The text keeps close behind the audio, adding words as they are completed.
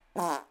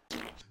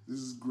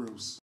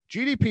gross.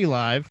 GDP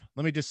Live.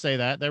 Let me just say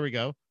that. There we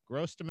go.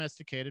 Gross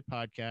Domesticated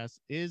Podcast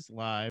is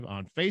live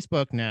on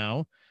Facebook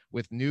now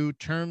with new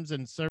terms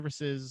and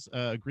services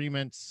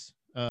agreements.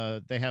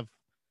 They have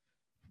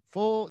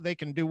they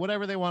can do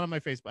whatever they want on my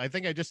Facebook. I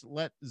think I just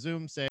let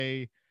Zoom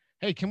say,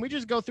 hey, can we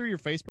just go through your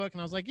Facebook?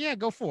 And I was like, yeah,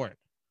 go for it.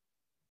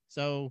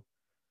 So,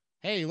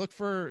 hey, look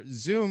for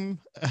Zoom.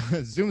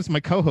 Zoom's my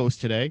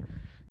co-host today.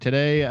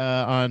 Today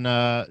on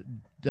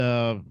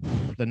the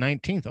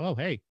 19th. Oh,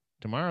 hey,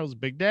 tomorrow's a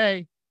big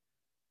day.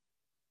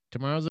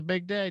 Tomorrow's a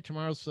big day.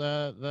 Tomorrow's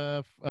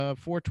the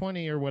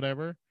 420 or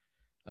whatever.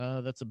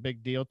 That's a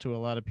big deal to a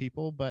lot of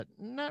people, but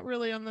not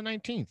really on the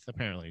 19th,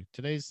 apparently.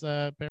 Today's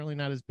apparently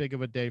not as big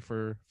of a day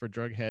for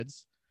drug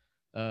heads.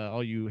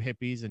 All you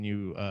hippies and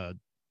you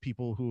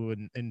people who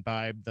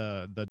imbibe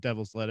the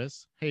devil's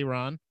lettuce. Hey,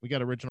 Ron. We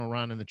got original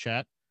Ron in the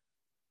chat.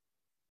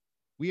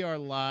 We are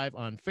live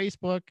on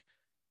Facebook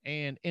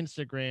and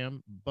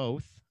Instagram,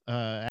 both.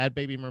 At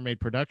Baby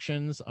Mermaid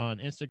Productions on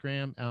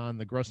Instagram, on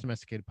the Gross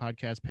Domesticated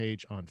Podcast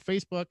page on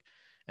Facebook.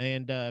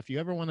 And if you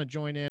ever want to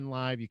join in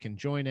live, you can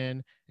join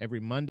in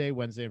every Monday,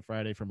 Wednesday, and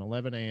Friday from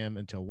 11 a.m.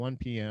 until 1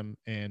 p.m.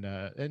 and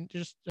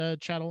just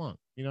chat along.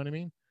 You know what I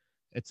mean?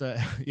 It's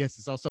yes,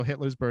 it's also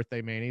Hitler's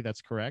birthday, Manny.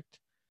 That's correct.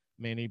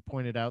 Manny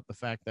pointed out the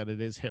fact that it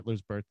is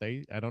Hitler's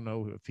birthday. I don't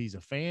know if he's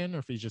a fan or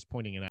if he's just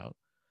pointing it out.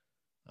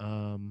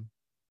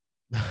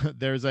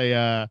 There's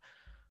a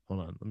hold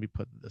on, let me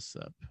put this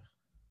up.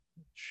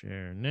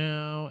 Share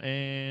now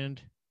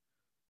and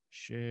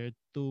share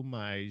to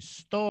my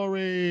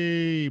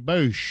story.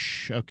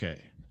 Boosh.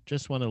 Okay.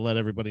 Just want to let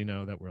everybody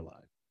know that we're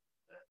live.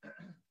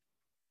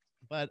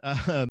 But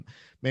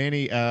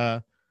Manny,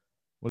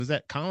 what is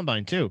that?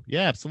 Columbine too.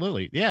 Yeah,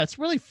 absolutely. Yeah, it's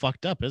really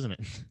fucked up, isn't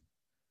it?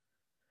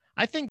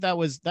 I think that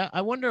was that.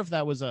 I wonder if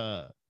that was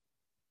that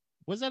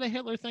a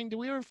Hitler thing? Did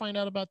we ever find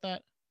out about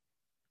that?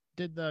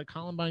 Did the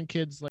Columbine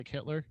kids like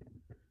Hitler?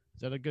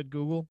 Is that a good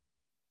Google?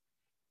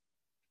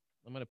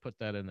 I'm going to put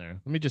that in there.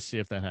 Let me just see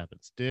if that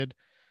happens. Did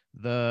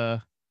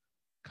the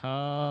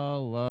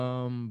Columbine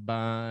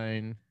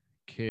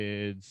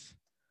kids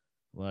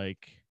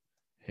like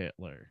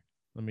Hitler?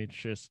 Let me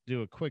just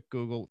do a quick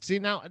Google. See,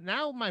 now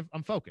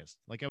I'm focused.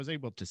 Like I was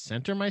able to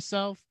center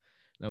myself.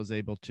 And I was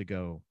able to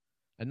go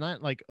and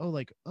not like,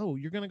 oh,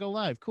 you're going to go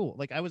live. Cool.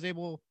 Like I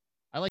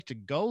like to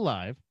go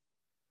live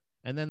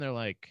and then they're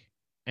like,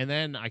 and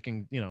then I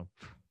can, then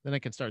I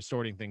can start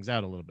sorting things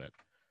out a little bit.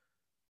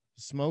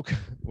 Smoke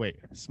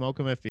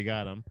them if you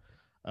got them.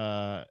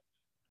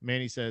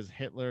 Manny says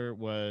Hitler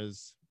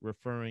was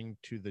referring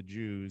to the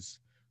Jews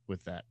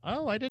with that.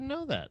 Oh, I didn't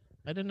know that.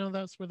 I didn't know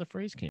that's where the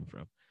phrase came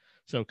from.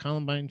 So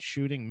Columbine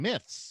shooting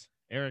myths.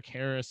 Eric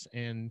Harris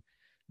and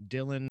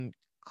Dylan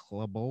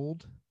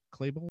Klebold.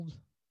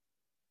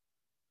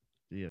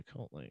 The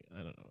occult, like, I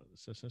don't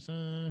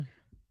know.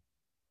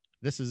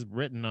 This is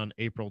written on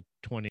April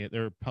 20th.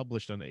 They're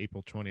published on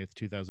April 20th,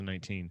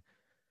 2019.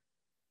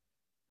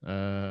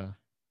 The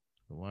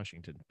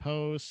Washington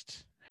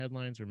Post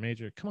headlines were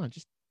major. Come on,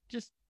 just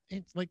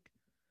it's like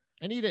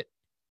I need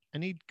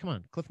come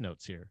on, Cliff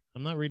Notes here.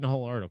 I'm not reading a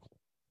whole article.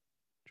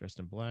 Dressed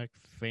in black,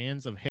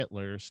 fans of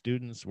Hitler,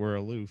 students were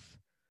aloof.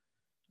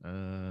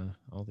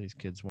 All these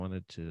kids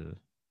wanted to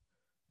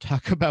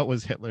talk about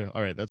was Hitler.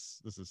 All right,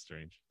 this is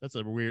strange. That's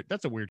a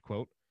weird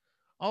quote.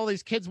 All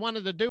these kids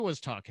wanted to do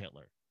was talk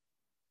Hitler.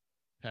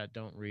 Pat,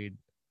 don't read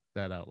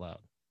that out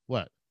loud.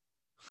 What?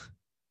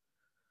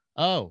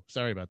 Oh,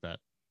 sorry about that.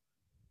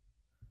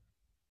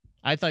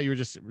 I thought you were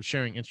just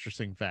sharing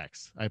interesting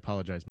facts. I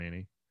apologize,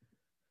 Manny.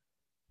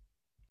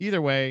 Either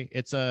way,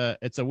 it's a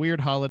weird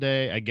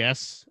holiday, I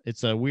guess.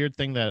 It's a weird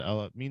thing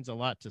that means a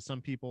lot to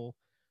some people,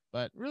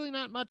 but really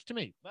not much to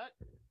me. But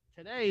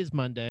today is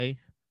Monday,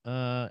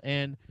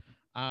 and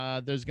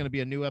there's going to be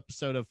a new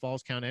episode of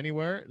Falls Count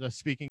Anywhere.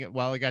 Speaking of,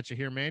 while I got you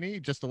here, Manny,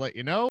 just to let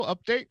you know,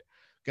 update.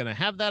 Going to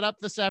have that up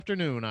this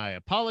afternoon. I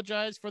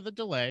apologize for the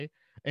delay,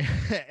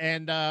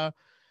 and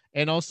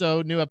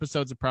also new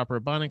episodes of Proper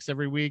Ebonics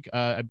every week.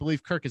 I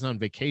believe Kirk is on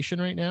vacation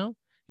right now.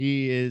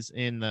 He is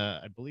in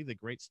I believe the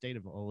great state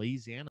of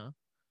Louisiana,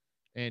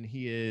 and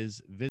he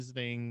is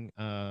visiting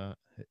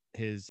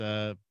his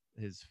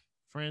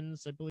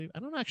friends, I believe. I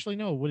don't actually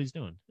know what he's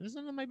doing. This is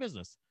none of my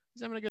business.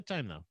 He's having a good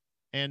time though.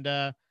 And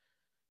the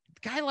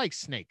guy likes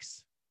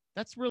snakes.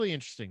 That's really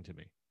interesting to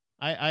me.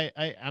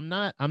 I'm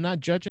not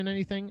judging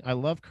anything. I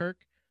love Kirk.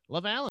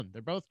 Love Alan.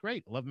 They're both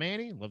great. Love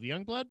Manny. Love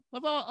Youngblood.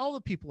 Love all the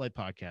people I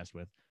podcast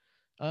with.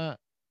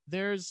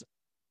 There's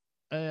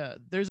a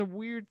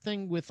weird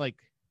thing with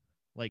like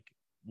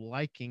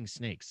liking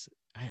snakes.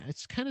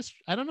 It's kind of,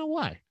 I don't know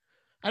why.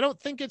 I don't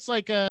think it's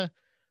a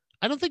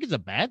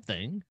bad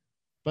thing,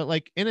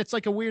 but and it's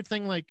like a weird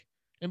thing. Like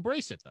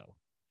embrace it though.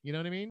 You know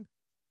what I mean?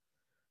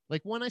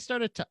 Like when I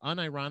started to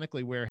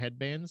unironically wear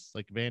headbands,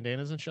 like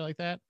bandanas and shit like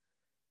that,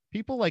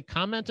 people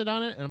commented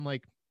on it, and I'm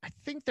like, I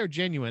think they're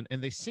genuine,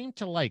 and they seem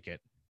to like it.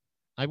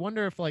 I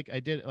wonder if I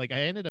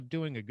ended up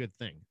doing a good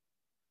thing,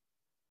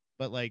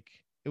 but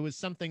it was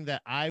something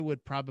that I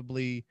would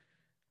definitely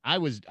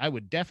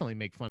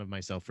make fun of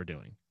myself for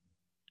doing.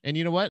 And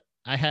you know what?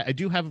 I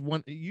do have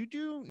one. You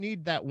do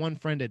need that one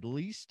friend at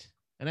least.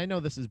 And I know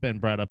this has been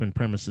brought up in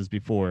premises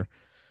before,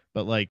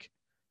 but like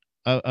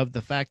of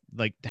the fact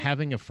like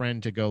having a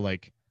friend to go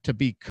like to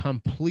be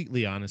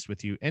completely honest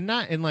with you and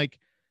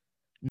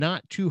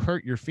not to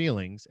hurt your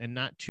feelings and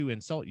not to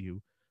insult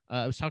you.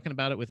 I was talking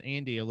about it with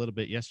Andy a little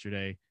bit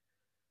yesterday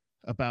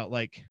about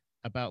like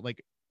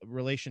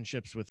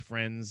relationships with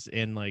friends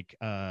and like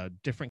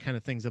different kind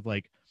of things of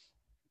like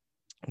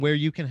where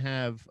you can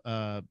have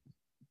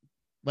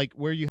like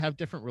where you have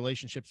different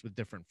relationships with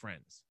different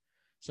friends.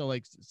 So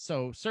like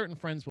so certain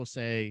friends will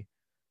say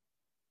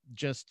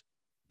just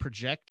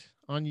project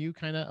on you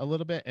kind of a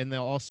little bit and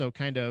they'll also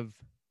kind of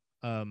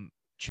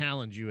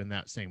challenge you in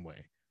that same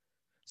way.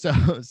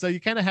 So so you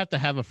kind of have to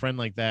have a friend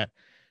like that.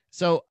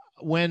 So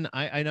when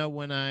I know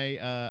when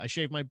I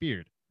shaved my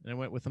beard and I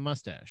went with a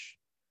mustache.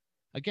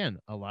 Again,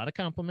 a lot of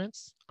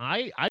compliments.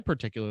 I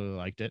particularly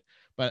liked it,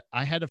 but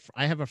I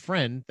have a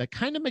friend that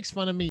kind of makes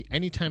fun of me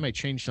anytime I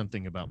change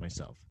something about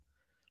myself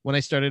when I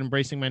started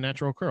embracing my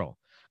natural curl.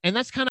 And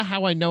that's kind of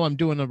how I know I'm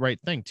doing the right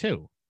thing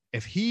too.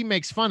 If he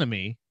makes fun of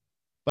me,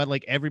 but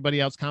like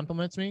everybody else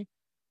compliments me,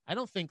 I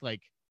don't think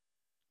like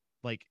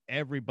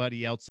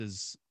everybody else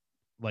is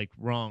like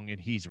wrong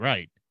and he's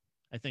right.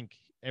 I think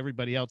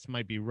everybody else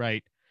might be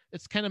right.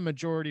 It's kind of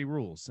majority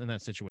rules in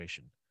that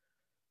situation.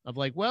 Of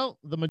like, well,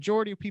 the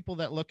majority of people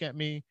that look at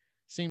me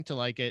seem to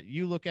like it.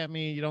 You look at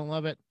me, you don't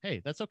love it.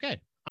 Hey, that's okay.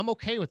 I'm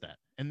okay with that.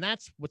 And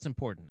that's what's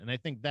important. And I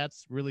think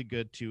that's really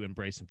good to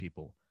embrace in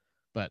people.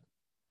 But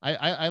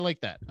I like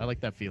that. I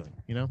like that feeling,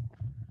 you know?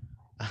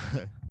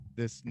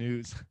 this is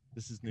news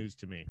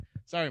to me.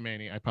 Sorry,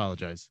 Manny. I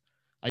apologize.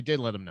 I did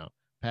let him know.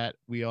 Pat,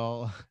 we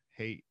all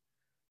hate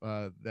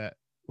that.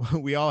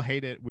 We all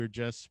hate it. We're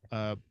just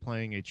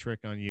playing a trick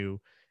on you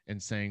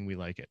and saying we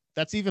like it.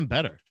 That's even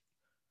better.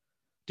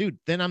 Dude,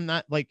 then I'm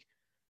not like,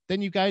 then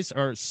you guys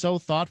are so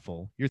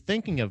thoughtful. You're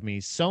thinking of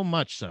me so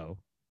much so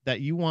that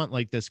you want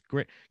like this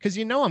great, because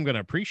you know I'm going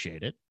to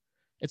appreciate it.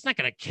 It's not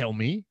going to kill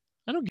me.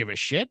 I don't give a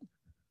shit.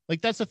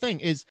 Like, that's the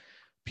thing is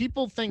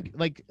people think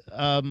like,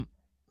 the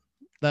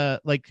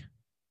like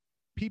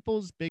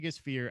people's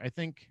biggest fear, I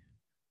think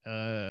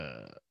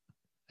is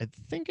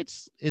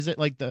it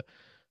like the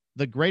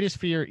greatest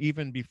fear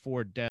even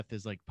before death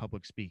is like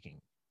public speaking.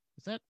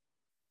 Is that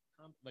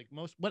like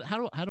most, what, how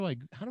do I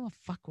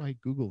fuck do I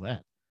Google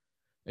that?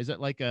 Is it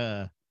like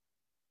a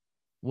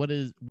what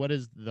is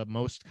the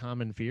most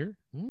common fear?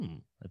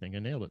 I think I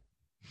nailed it.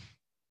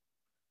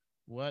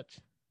 What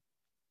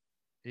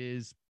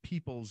is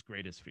people's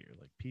greatest fear?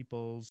 Like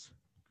people's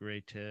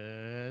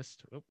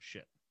greatest oh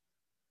shit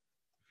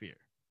fear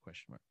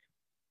question mark.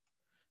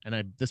 And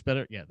I this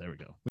better yeah there we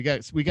go.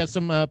 We got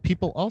some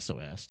people also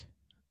asked.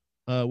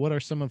 What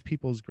are some of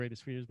people's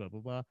greatest fears? Blah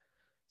blah blah.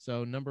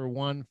 So number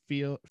one,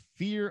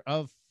 fear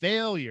of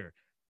failure.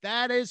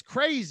 That is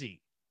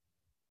crazy,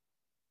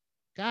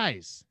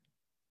 guys.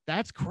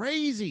 That's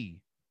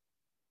crazy.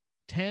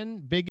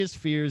 10 biggest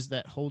fears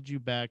that hold you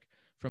back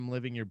from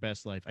living your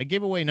best life. I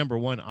gave away number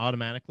one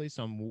automatically,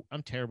 so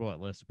I'm terrible at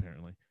lists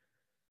apparently.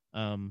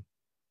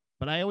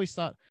 But I always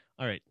thought,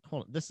 all right,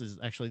 hold on. This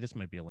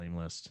might be a lame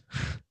list.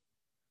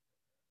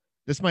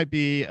 This might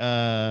be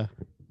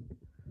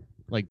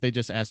like they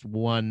just asked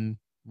one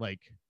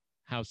like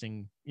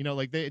housing, you know,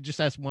 like they just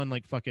asked one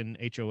like fucking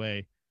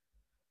HOA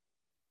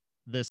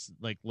this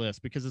like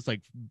list because it's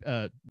like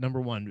number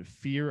one,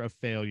 fear of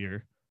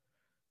failure,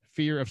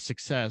 fear of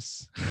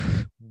success.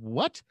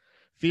 What?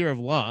 Fear of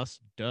loss,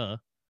 duh.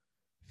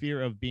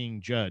 Fear of being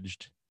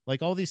judged.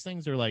 Like all these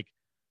things are like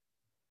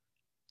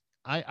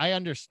I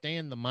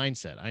understand the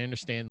mindset. I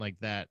understand like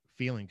that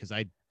feeling because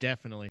I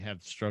definitely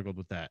have struggled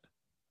with that.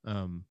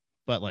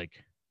 But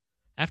like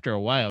after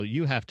a while,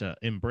 you have to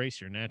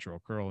embrace your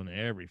natural curl in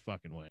every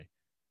fucking way.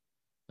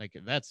 Like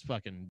that's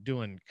fucking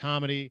doing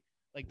comedy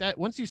like that.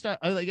 Once you start,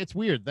 like it's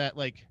weird that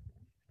like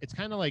it's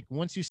kind of like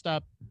once you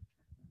stop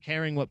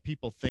caring what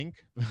people think,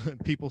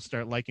 people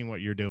start liking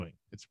what you're doing.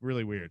 It's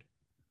really weird.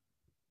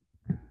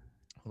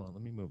 Hold on,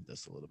 let me move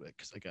this a little bit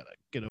because I gotta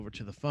get over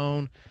to the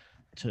phone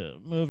to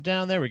move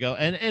down. There we go.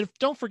 And if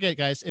don't forget,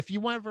 guys, if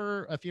you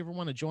ever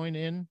want to join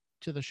in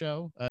to the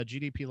show,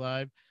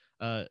 GDPLive,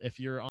 if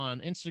you're on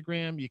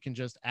Instagram, you can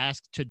just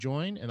ask to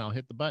join, and I'll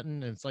hit the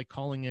button, and it's like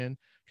calling in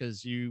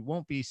because you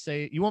won't be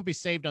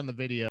saved on the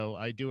video.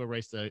 I do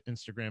erase the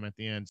Instagram at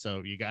the end,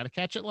 so you got to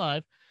catch it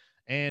live,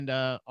 and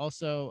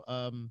also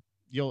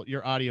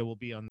your audio will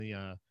be on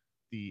the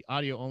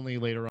audio only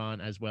later on,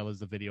 as well as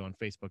the video on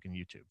Facebook and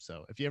YouTube.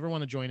 So if you ever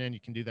want to join in, you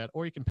can do that,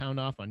 or you can pound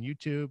off on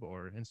YouTube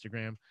or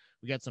Instagram.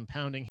 We got some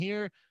pounding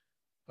here.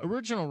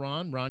 Original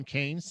Ron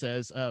Kane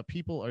says,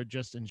 people are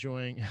just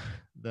enjoying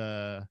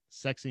the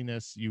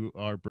sexiness you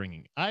are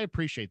bringing. I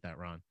appreciate that,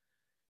 Ron.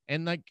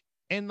 And like,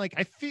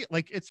 I feel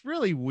like it's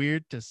really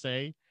weird to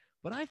say,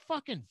 but I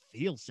fucking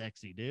feel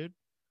sexy, dude.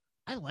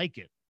 I like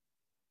it.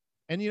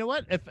 And you know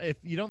what? If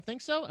you don't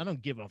think so, I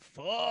don't give a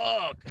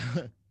fuck.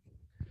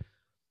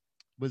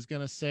 Was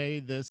gonna say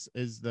this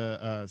is the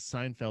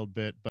Seinfeld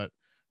bit, but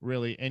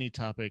really any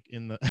topic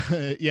in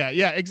the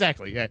yeah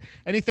exactly, yeah,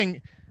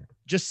 anything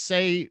just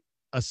say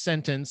a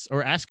sentence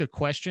or ask a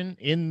question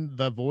in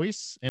the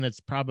voice, and it's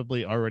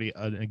probably already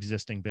an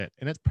existing bit,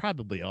 and it's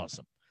probably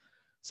awesome.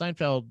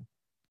 Seinfeld,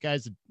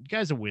 guy's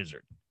a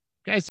wizard.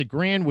 Guy's a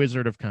grand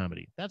wizard of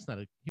comedy. That's not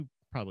a. You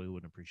probably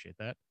wouldn't appreciate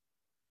that.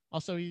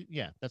 Also,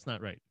 yeah, that's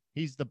not right.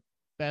 He's the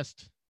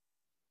best.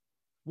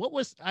 What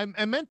was I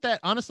meant that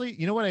honestly?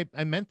 You know what?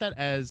 I meant that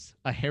as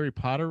a Harry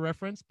Potter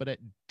reference, but it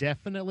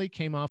definitely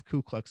came off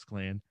Ku Klux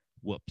Klan.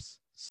 Whoops.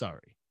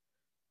 Sorry.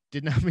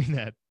 Did not mean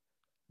that.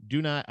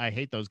 Do not. I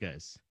hate those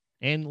guys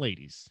and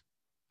ladies,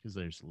 because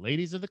there's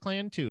ladies of the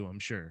Klan too, I'm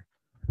sure.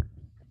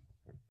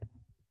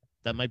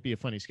 That might be a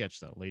funny sketch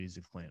though. Ladies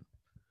of the Klan.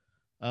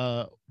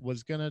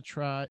 Was gonna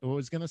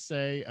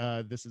say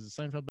this is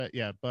a Seinfeld bet.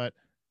 Yeah, but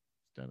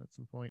it's done at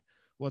some point.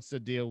 What's the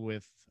deal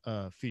with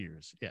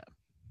fears? Yeah.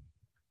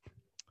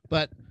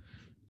 But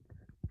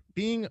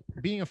being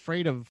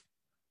afraid of,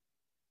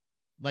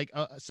 like,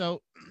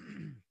 so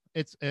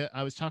it's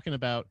I was talking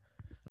about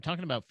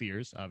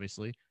fears,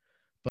 obviously,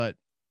 but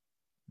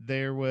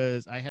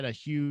I had a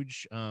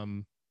huge I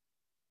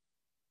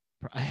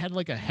had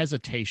like a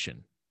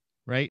hesitation,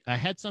 right? I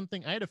had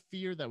a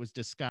fear that was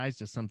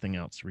disguised as something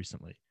else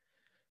recently,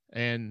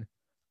 and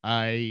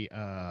I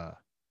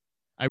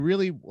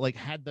really like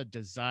had the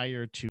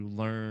desire to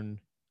learn.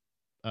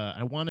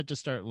 I wanted to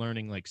start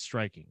learning like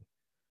striking,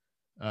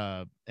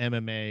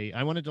 MMA.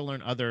 I wanted to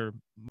learn other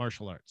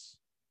martial arts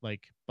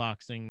like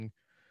boxing,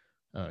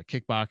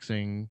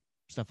 kickboxing,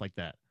 stuff like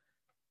that.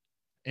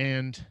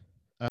 And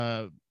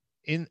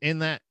in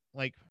that,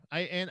 like,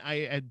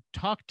 I had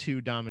talked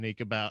to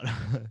Dominique about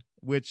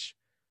which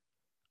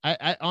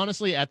I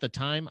honestly at the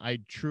time I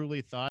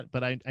truly thought,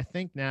 but I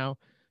think now,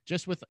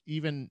 just with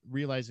even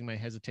realizing my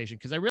hesitation,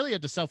 because I really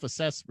had to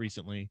self-assess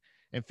recently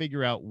and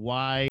figure out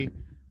why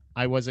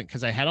I wasn't,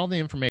 because I had all the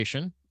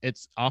information.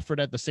 It's offered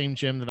at the same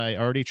gym that I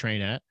already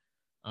train at.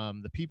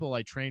 The people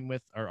I train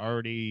with are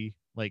already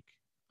like,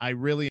 I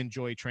really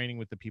enjoy training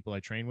with the people I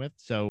train with.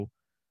 So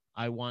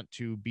I want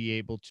to be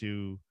able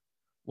to,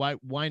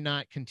 why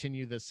not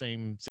continue the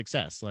same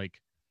success? Like,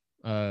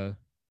 at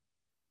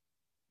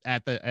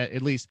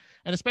least,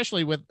 and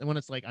especially when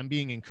it's like I'm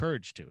being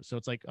encouraged to. So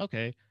it's like,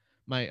 okay,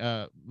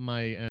 my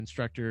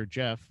instructor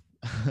Jeff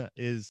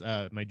is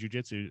my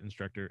jujitsu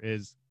instructor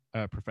is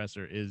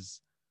professor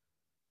is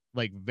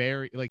like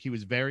he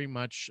was very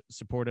much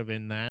supportive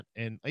in that,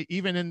 and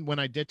even in when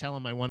I did tell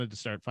him I wanted to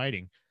start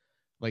fighting,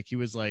 like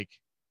he's like,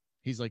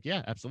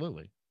 yeah,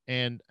 absolutely.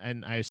 And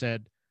I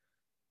said,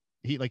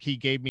 he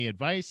gave me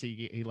advice,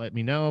 he let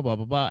me know, blah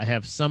blah blah, I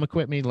have some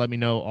equipment, let me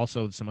know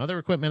also some other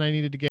equipment I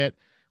needed to get,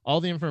 all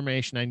the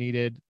information I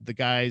needed, the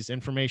guy's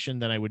information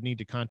that I would need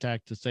to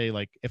contact to say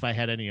like if I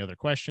had any other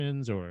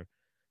questions or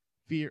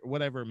fear,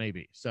 whatever it may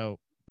be. So,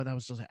 but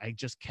I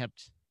just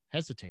kept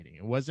hesitating.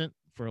 It wasn't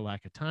for a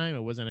lack of time.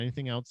 It wasn't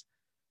anything else.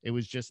 It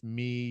was just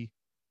me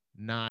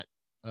not,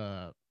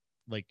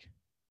 like,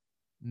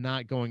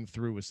 not going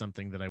through with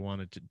something that I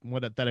wanted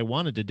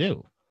to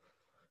do.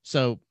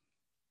 So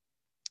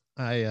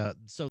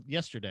so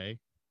yesterday,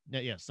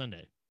 yeah,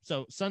 Sunday.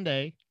 So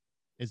Sunday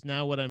is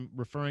now what I'm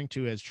referring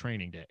to as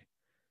training day.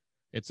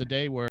 It's a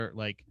day where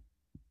like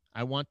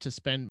I want to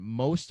spend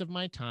most of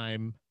my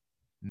time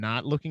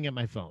not looking at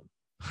my phone,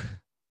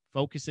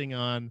 focusing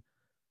on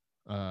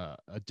a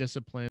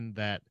discipline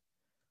that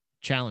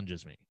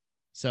challenges me.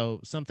 So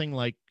something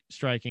like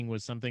striking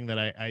was something that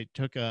I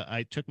took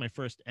my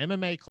first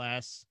MMA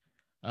class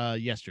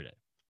yesterday,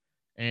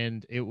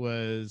 and it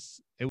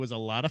was a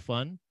lot of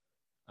fun.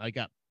 I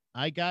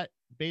got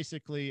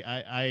basically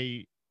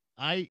I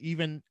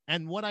even,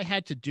 and what I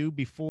had to do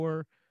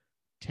before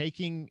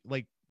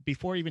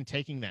even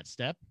taking that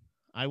step,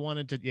 I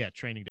wanted to, yeah,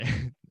 training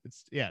day.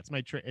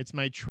 It's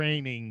my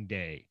training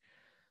day.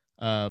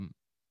 Um,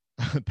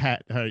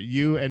 Pat,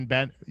 you and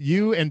Ben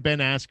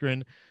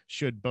Askren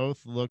should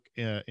both look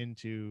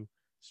into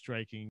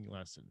striking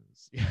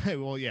lessons. Yeah,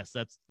 well, yes,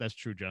 that's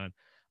true, John.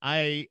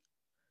 And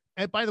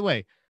by the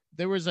way,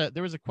 there was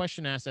a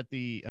question asked at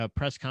the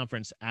press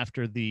conference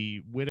after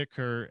the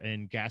Whitaker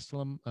and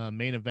Gastelum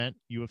main event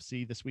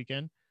UFC this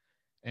weekend,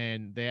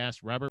 and they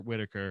asked Robert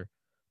Whitaker.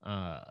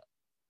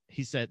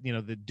 He said,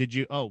 did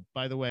you? Oh,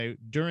 by the way,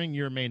 during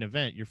your main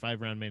event, your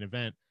 5-round main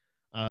event,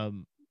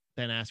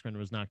 Ben Askren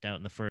was knocked out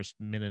in the first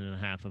minute and a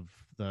half of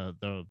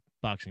the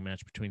boxing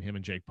match between him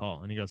and Jake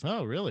Paul. And he goes,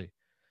 oh, really?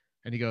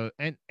 And he goes,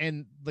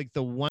 and like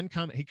the one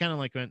comment, he kind of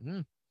like went,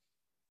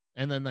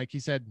 and then like he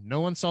said, no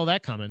one saw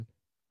that coming.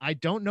 I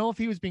don't know if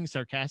he was being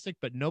sarcastic,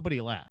 but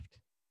nobody laughed.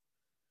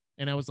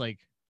 And I was like,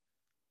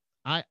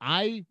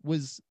 I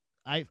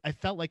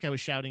felt like I was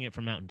shouting it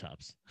from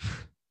mountaintops.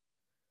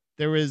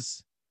 There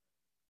was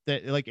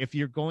that, like, if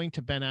you're going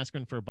to Ben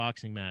Askren for a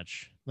boxing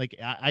match, like,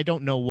 I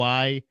don't know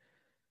why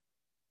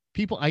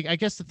people, I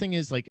guess the thing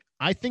is, like,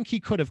 I think he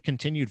could have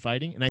continued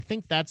fighting, and I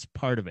think that's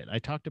part of it. I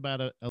talked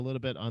about it a little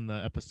bit on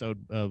the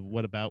episode of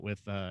What About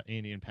with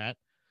Andy and Pat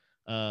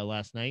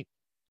last night,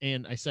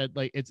 and I said,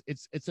 like, it's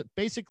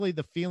basically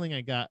the feeling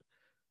I got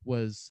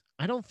was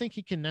I don't think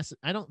he can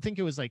I don't think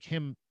it was like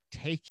him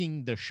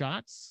taking the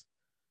shots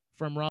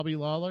from Robbie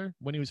Lawler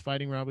when he was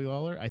fighting Robbie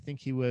Lawler. I think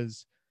he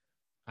was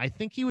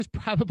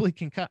probably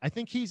concussed. I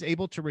think he's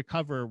able to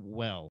recover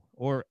well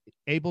or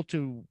able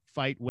to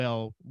fight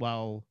well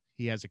while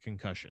he has a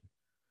concussion.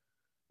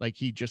 Like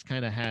he just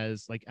kind of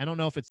has like, I don't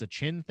know if it's a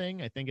chin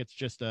thing. I think it's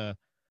just a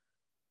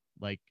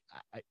like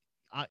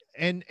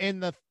and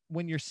the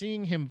when you're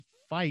seeing him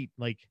fight,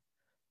 like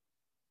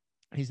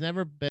he's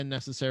never been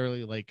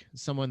necessarily like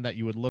someone that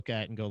you would look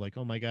at and go like,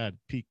 oh my God,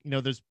 peak. You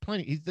know, there's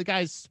plenty. The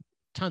guy's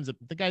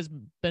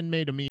been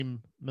made a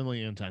meme a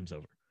million times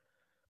over.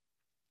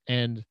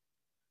 And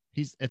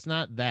it's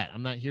not that.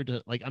 I'm not here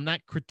to like, I'm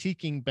not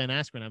critiquing Ben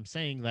Askren. I'm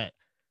saying that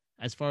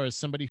as far as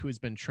somebody who has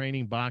been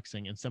training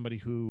boxing and somebody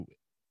who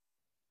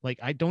like,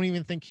 I don't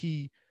even think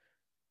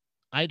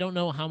I don't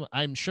know how,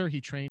 I'm sure he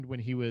trained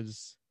when he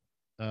was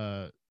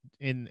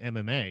in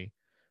MMA,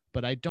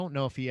 but I don't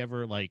know if he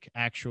ever like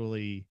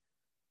actually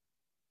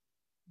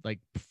like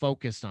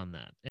focused on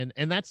that.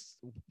 And that's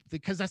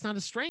because that's not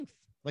his strength.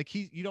 Like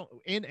you don't,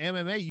 in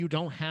MMA, you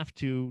don't have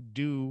to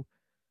do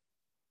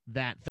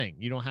that thing.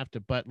 You don't have to,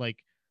 but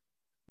like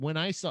when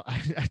I saw,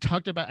 I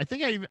talked about, I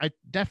think I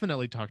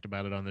definitely talked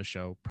about it on the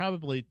show,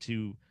 probably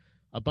to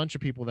a bunch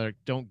of people that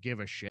don't give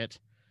a shit.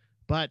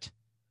 But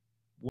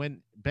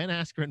when Ben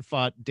Askren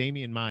fought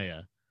Damian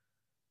Maia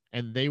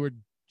and they were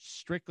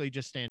strictly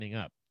just standing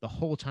up the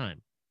whole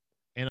time.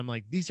 And I'm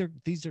like, these are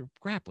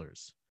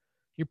grapplers.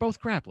 You're both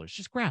grapplers.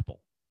 Just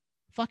grapple.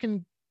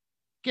 Fucking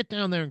get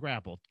down there and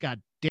grapple.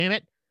 God damn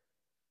it.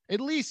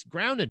 At least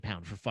ground and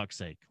pound, for fuck's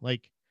sake.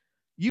 Like,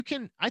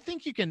 I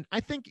think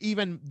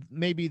even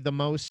maybe the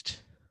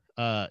most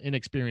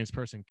inexperienced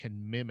person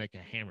can mimic a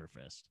hammer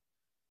fist.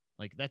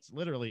 Like, that's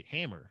literally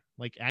hammer.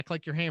 Like, act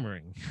like you're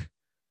hammering.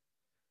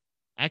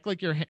 Act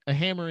like you're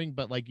hammering,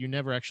 but like you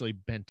never actually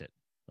bent it.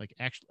 Like,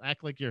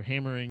 act like you're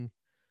hammering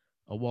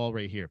a wall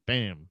right here.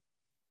 Bam,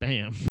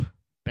 bam,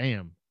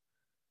 bam.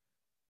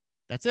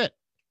 That's it.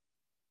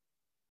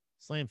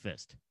 Slam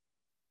fist.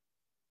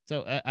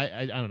 So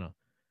I don't know.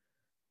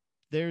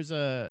 There's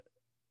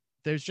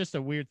just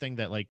a weird thing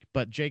that like,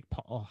 but Jake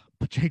Paul,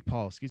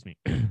 excuse me,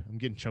 I'm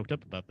getting choked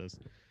up about this.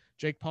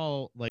 Jake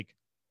Paul like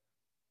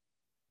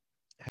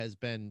has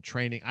been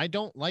training. I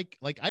don't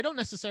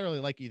necessarily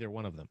like either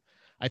one of them.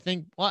 I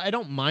think, well, I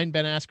don't mind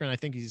Ben Askren. I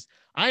think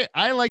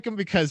I like him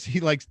because he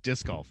likes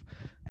disc golf.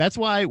 That's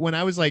why when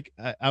I was like,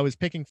 I was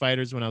picking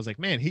fighters when I was like,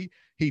 man, he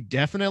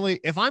definitely,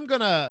 if I'm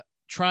going to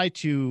try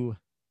to,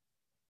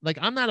 like,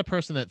 I'm not a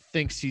person that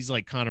thinks he's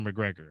like Conor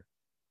McGregor.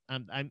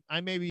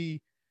 I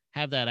maybe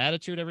have that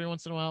attitude every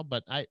once in a while,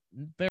 but I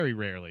very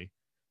rarely.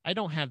 I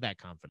don't have that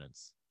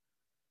confidence.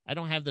 I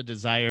don't have the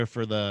desire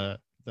for the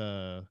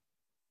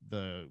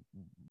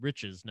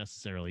riches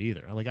necessarily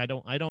either. Like I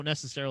don't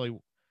necessarily.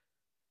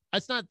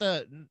 It's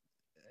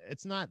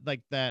not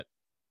like that.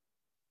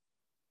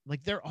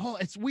 Like they're all.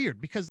 It's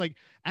weird because like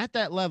at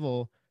that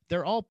level,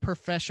 they're all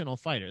professional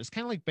fighters. It's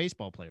kind of like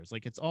baseball players.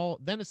 Like it's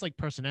like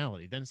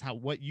personality. Then it's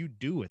what you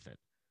do with it.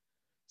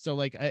 So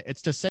like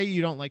it's to say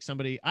you don't like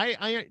somebody.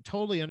 I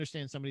totally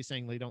understand somebody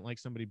saying they don't like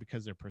somebody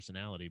because their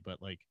personality,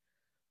 but like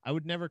I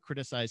would never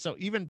criticize. So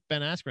even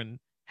Ben Askren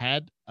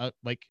had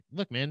like,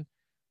 look, man,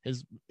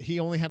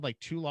 he only had like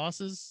 2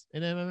 losses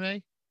in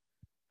MMA.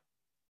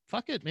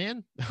 Fuck it,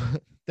 man.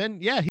 Then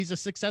yeah, he's a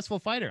successful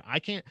fighter. I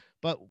can't,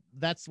 but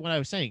that's what I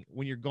was saying.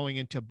 When you're going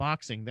into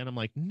boxing, then I'm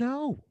like,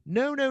 no.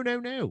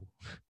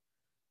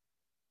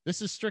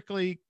 This is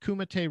strictly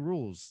Kumite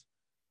rules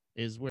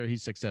is where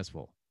he's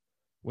successful.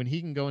 When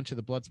he can go into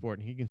the blood sport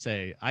and he can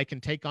say, I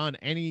can take on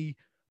any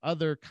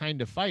other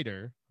kind of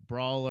fighter,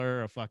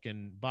 brawler, a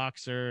fucking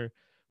boxer,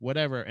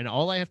 whatever. And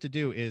all I have to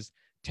do is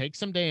take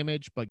some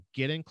damage, but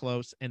get in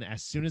close. And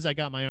as soon as I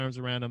got my arms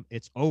around him,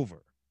 it's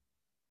over.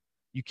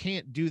 You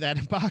can't do that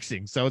in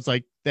boxing. So it's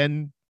like,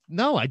 then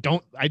no, I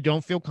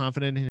don't feel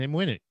confident in him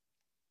winning.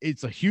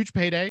 It's a huge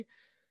payday.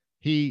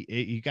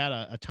 He got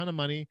a ton of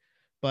money,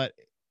 but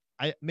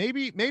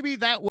maybe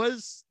that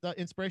was the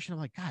inspiration. I'm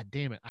like, God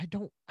damn it.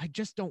 I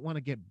just don't want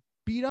to get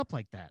beat up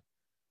like that.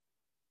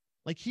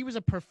 Like he was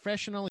a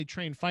professionally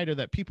trained fighter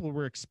that people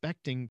were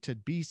expecting to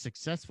be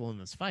successful in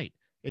this fight.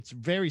 It's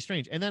very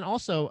strange. And then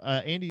also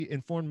Andy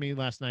informed me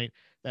last night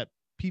that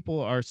people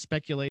are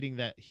speculating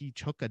that he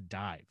took a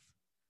dive.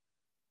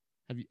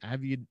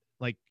 Have you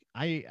like,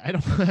 I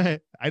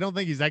don't, I don't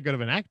think he's that good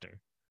of an actor.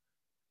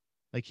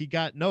 Like he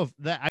got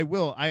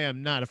I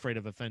am not afraid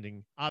of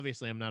offending.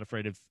 Obviously, I'm not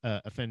afraid of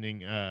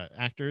offending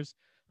actors.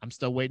 I'm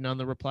still waiting on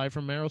the reply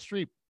from Meryl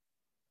Streep.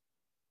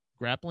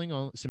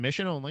 Grappling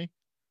submission only,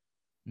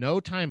 no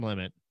time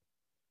limit,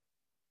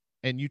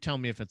 and you tell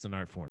me if it's an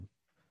art form.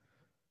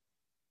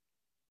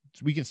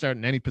 So we can start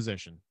in any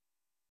position.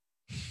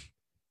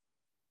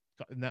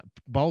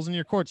 Balls in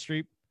your court,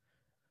 Streep.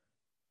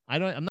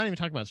 I'm not even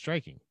talking about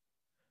striking.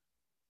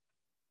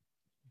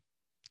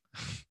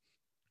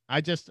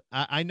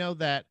 I know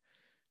that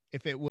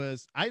if it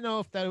was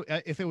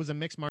a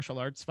mixed martial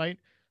arts fight,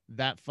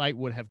 that fight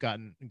would have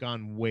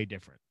gone way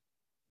different.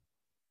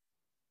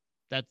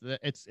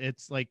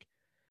 It's like,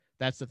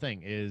 that's the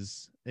thing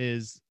is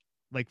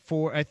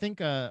I think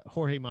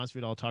Jorge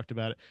Masvidal talked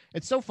about it.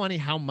 It's so funny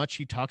how much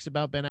he talks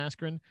about Ben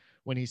Askren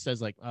when he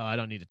says like, "Oh, I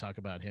don't need to talk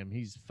about him.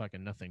 He's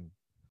fucking nothing."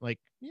 Like,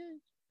 yeah,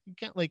 you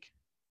can't like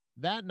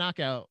that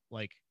knockout.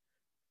 Like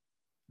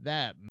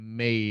that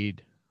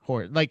made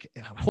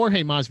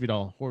Jorge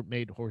Masvidal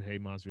made Jorge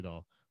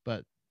Masvidal,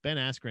 but Ben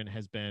Askren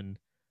has been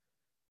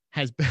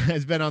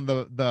on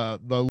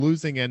the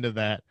losing end of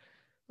that.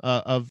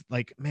 Of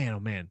like, man, oh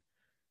man,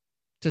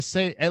 to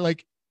say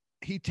like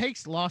he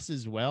takes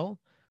losses well,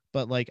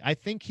 but like I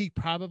think he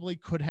probably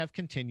could have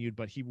continued,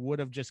 but he would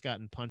have just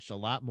gotten punched a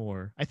lot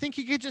more. I think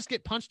he could just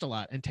get punched a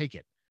lot and take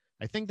it.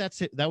 I think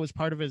that's it. That was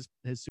part of his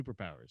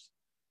superpowers.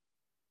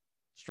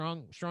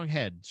 Strong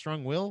head,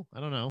 strong will. I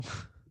don't know.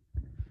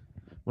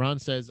 Ron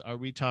says, "Are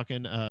we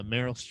talking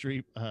Meryl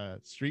Streep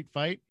Street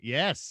Fight?"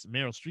 Yes,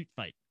 Meryl Streep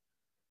Fight.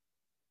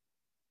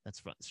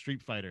 That's fun.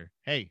 Street Fighter.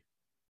 Hey,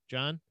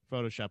 John,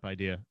 Photoshop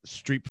idea.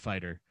 Street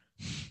Fighter.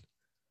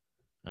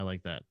 I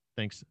like that.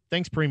 Thanks,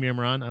 Premium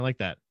Ron. I like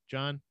that.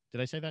 John, did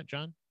I say that,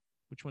 John?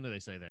 Which one did I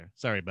say there?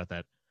 Sorry about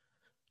that.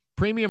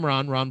 Premium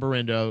Ron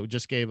Barindo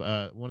just gave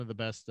one of the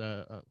best.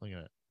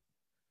 I'm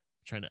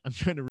trying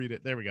to read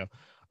it. There we go.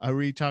 Are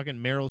we talking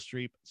Meryl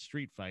Streep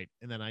Street Fight?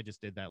 And then I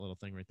just did that little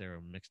thing right there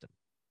and mixed them.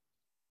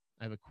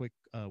 I have a quick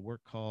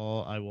work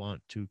call. I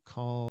want to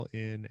call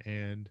in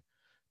and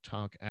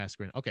talk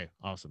Askren. Okay,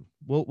 awesome.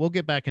 We'll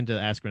get back into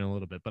Askren a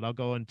little bit, but I'll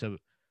go into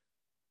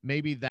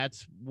maybe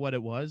that's what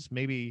it was.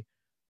 Maybe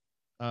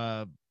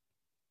it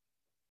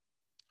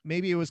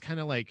was kind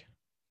of like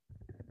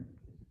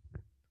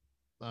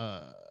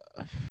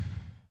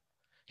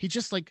he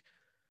just like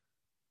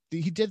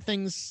he did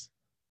things.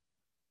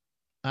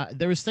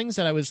 There was things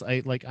that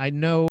I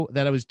know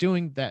that I was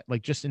doing that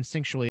like just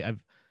instinctually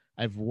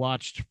I've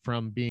watched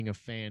from being a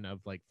fan of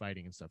like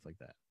fighting and stuff like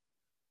that.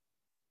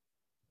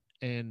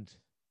 And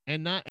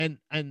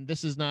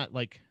this is not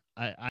like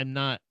I'm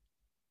not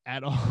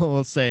at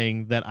all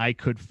saying that I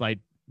could fight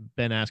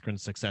Ben Askren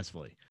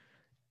successfully,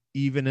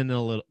 even in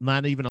a little,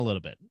 not even a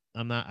little bit.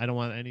 I don't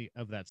want any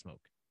of that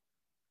smoke.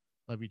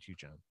 Love you too,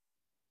 John.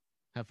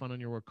 Have fun on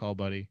your work call,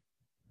 buddy.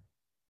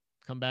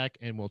 Come back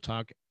and we'll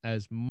talk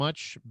as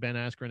much Ben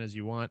Askren as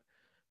you want,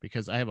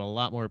 because I have a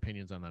lot more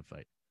opinions on that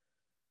fight.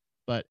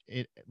 But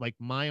it like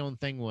my own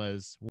thing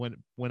was when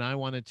I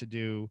wanted to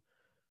do,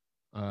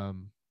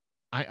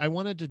 I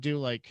wanted to do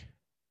like,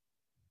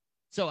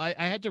 so I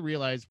had to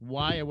realize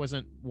why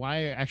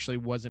I actually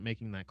wasn't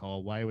making that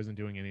call, why I wasn't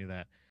doing any of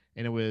that.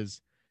 And it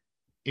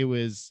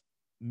was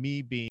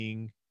me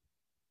being,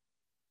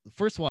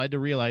 first of all, I had to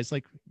realize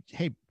like,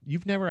 hey,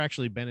 you've never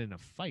actually been in a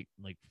fight,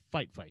 like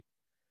fight,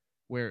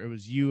 where it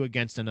was you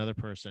against another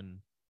person,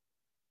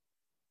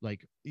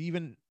 like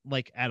even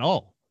like at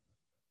all.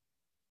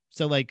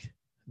 So like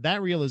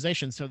that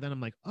realization. So then I'm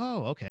like,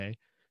 oh, okay.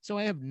 So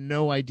I have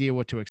no idea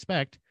what to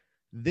expect.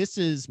 This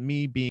is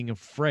me being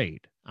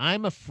afraid.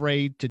 I'm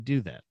afraid to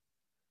do that.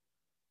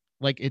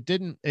 Like it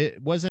didn't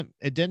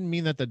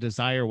mean that the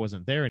desire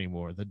wasn't there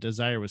anymore. The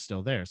desire was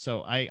still there.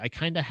 So I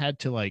kind of had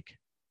to like,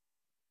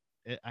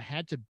 I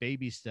had to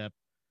baby step.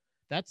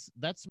 That's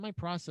my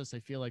process. I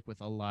feel like with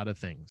a lot of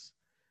things.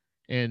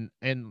 And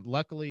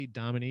luckily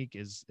Dominique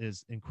is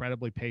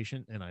incredibly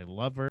patient and I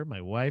love her. My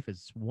wife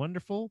is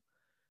wonderful.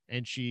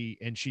 And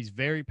she's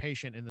very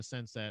patient in the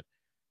sense that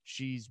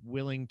she's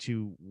willing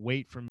to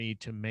wait for me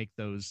to make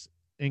those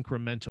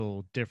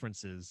incremental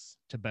differences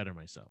to better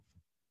myself.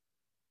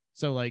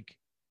 So like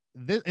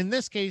in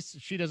this case,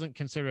 she doesn't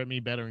consider it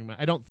me bettering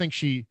I don't think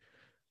she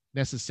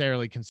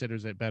necessarily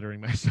considers it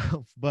bettering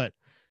myself, but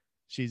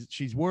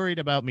she's worried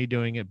about me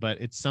doing it. But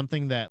it's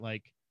something that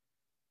like,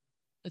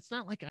 it's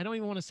not like, I don't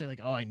even want to say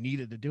like, oh, I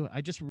needed to do it.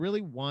 I just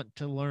really want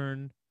to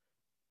learn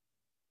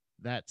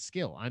that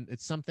skill.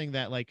 It's something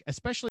that like,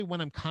 especially when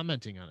I'm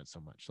commenting on it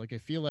so much, like I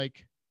feel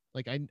like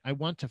I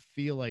want to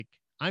feel like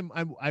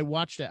I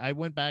watched it. I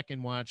went back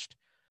and watched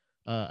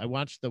I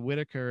watched the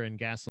Whitaker and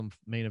Gaslam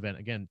main event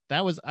again.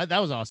 That was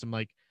awesome.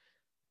 Like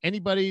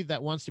anybody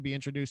that wants to be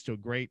introduced to a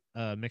great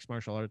mixed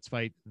martial arts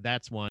fight,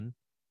 that's one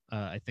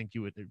I think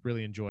you would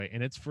really enjoy.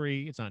 And it's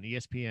free. It's on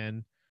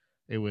ESPN.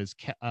 It was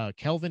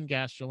Kelvin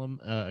Gastelum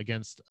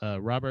against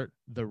Robert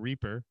the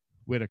Reaper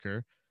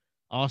Whitaker.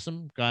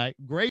 Awesome guy.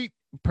 Great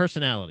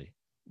personality.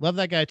 Love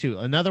that guy too.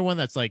 Another one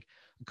that's like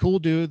a cool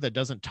dude that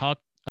doesn't talk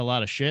a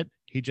lot of shit.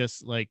 He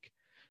just like,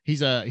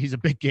 he's a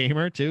big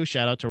gamer too.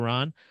 Shout out to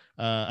Ron.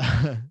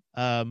 I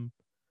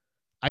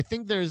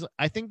think there's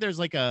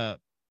like a,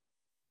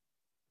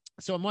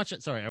 so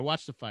I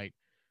watched the fight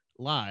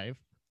live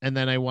and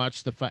then I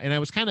watched the fight and I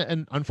was kind of,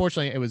 and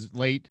unfortunately it was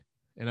late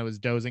and I was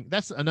dozing.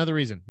 That's another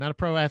reason. Not a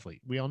pro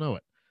athlete. We all know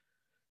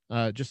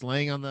it. Just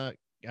laying on the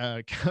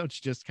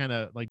couch, just kind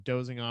of like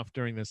dozing off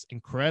during this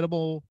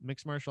incredible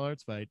mixed martial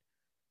arts fight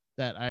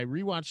that I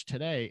rewatched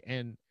today.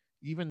 And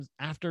even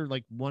after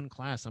like one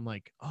class, I'm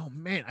like, oh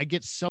man, I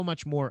get so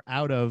much more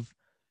out of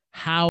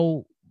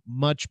how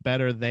much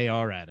better they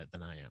are at it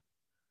than I am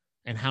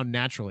and how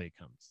naturally it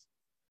comes.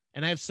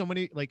 And I have so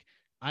many, like,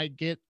 I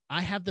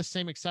have the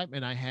same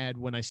excitement I had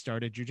when I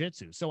started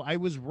jujitsu. So I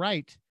was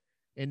right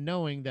in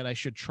knowing that I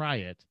should try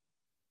it,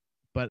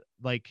 but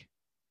like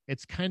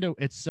it's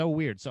so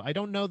weird. So I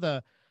don't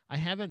know I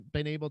haven't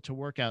been able to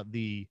work out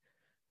the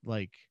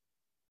like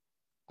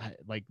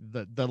like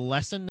the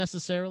lesson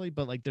necessarily,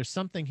 but like there's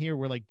something here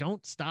where like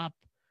don't stop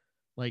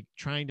like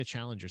trying to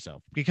challenge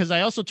yourself, because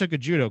I also took a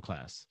judo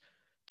class.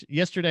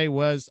 I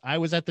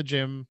was at the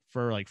gym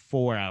for like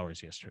 4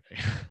 hours yesterday.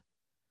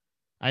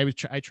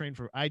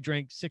 I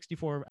drank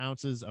 64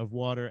 ounces of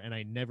water and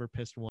I never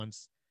pissed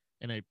once,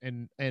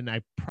 and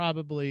I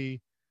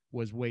probably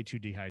was way too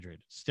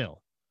dehydrated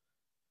still.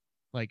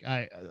 Like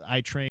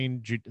I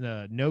trained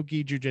no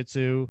gi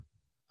jujitsu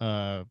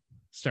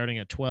starting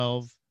at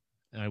 12,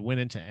 and I went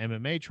into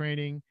MMA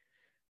training.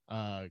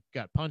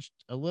 Got punched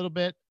a little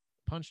bit,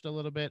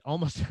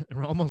 almost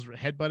almost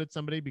headbutted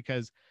somebody,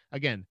 because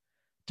again,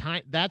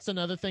 time, that's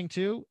another thing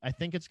too. I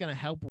think it's going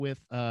to help with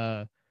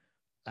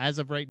as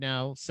of right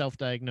now,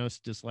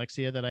 self-diagnosed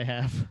dyslexia that I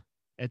have.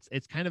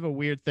 It's kind of a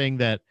weird thing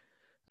that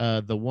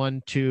the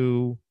one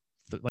two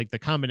like the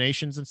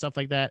combinations and stuff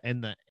like that,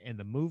 and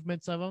the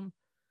movements of them,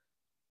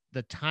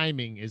 the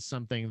timing is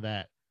something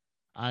that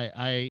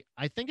I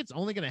think it's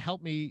only going to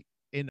help me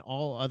in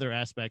all other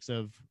aspects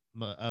of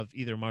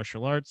either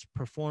martial arts,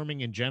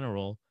 performing in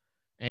general,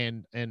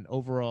 and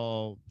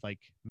overall like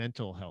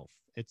mental health.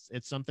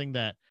 It's something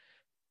that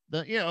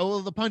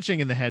the punching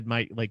in the head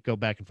might like go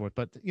back and forth,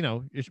 but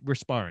we're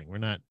sparring. We're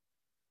not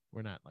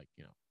like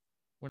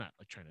we're not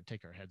like trying to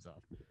take our heads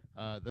off.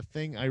 The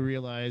thing I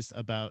realized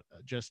about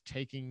just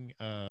taking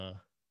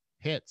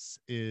hits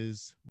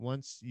is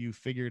once you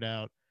figured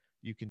out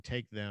you can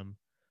take them,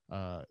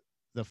 uh,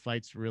 the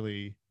fight's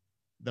really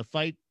the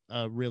fight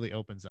really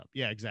opens up.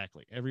 Yeah,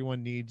 exactly.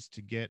 Everyone needs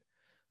to get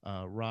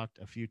rocked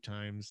a few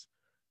times.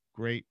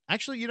 Great.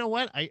 Actually, you know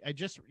what? I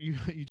just you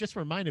just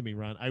reminded me,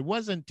 Ron. I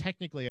wasn't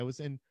technically. I was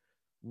in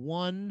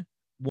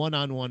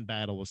one-on-one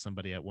battle with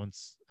somebody at one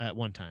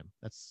time.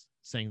 That's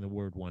saying the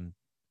word one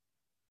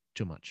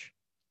too much.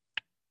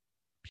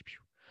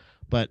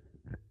 But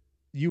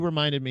you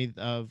reminded me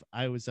of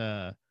it was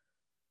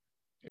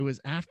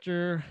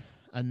after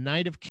a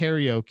night of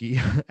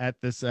karaoke at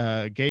this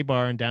gay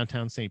bar in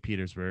downtown St.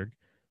 Petersburg,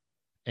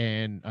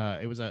 and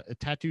it was a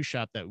tattoo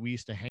shop that we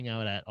used to hang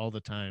out at all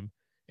the time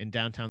in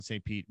downtown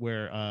St. Pete,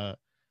 where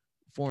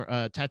for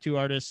tattoo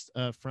artist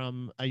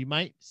from you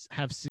might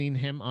have seen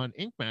him on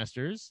Ink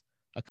Masters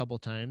a couple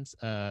times.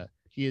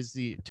 He is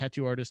the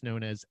tattoo artist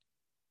known as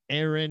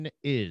Aaron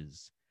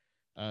Is.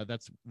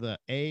 That's the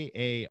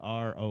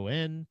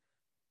Aaron,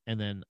 and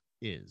then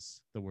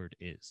is the word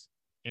is.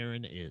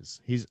 Aaron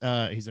Is. He's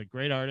a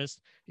great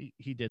artist.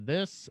 He did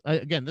this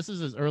again. This is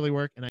his early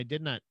work, and I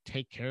did not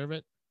take care of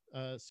it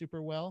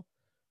super well,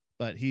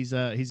 but he's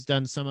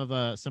done some of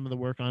the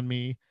work on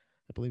me.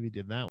 I believe he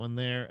did that one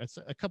there. It's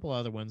a couple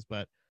other ones,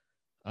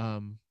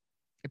 um,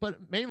 but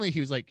mainly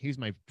he's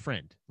my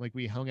friend. Like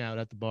we hung out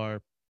at the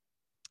bar,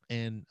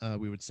 and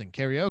we would sing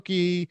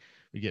karaoke,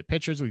 we get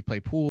pictures, we play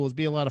pool. It'd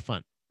be a lot of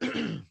fun.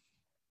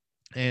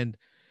 And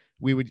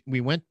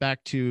we went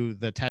back to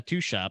the tattoo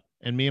shop,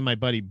 and me and my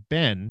buddy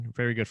Ben,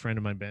 very good friend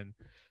of mine, Ben,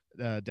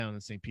 down in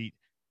St. Pete,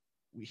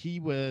 he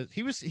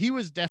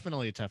was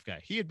definitely a tough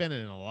guy. He had been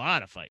in a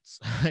lot of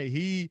fights.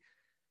 He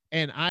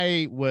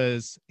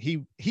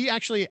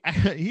actually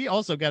he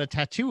also got a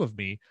tattoo of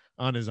me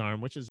on his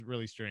arm, which is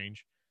really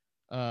strange.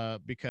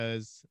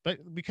 Because I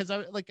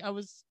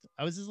was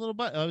his little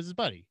I was his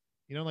buddy.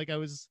 Like I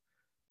was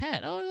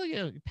Pat. Oh, look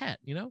at Pat,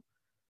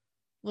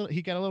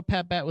 he got a little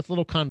Pat bat with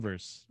little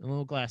Converse and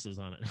little glasses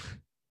on it.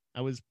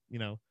 I was,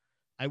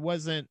 I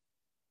wasn't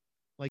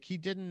like he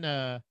didn't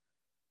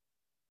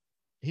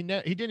he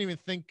didn't even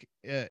think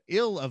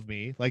ill of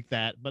me like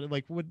that, but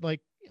like would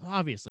like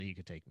obviously he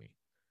could take me.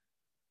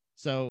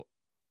 So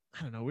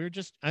I don't know. We were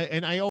just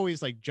and I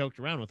always like joked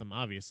around with him,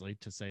 obviously,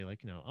 to say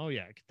like, oh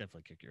yeah, I could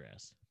definitely kick your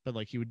ass. But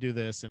like he would do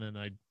this, and then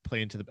I'd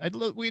play into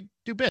we'd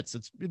do bits.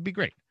 It'd be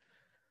great.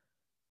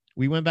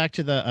 We went back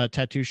to the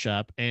tattoo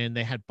shop, and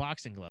they had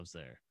boxing gloves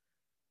there,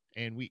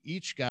 and we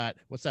each got,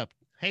 what's up?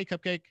 Hey,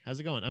 Cupcake, how's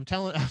it going? I'm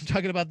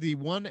talking about the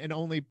one and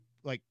only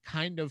like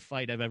kind of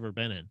fight I've ever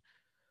been in.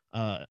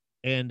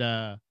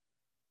 And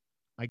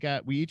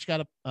we each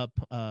got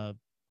a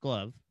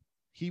glove.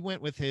 He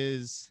went with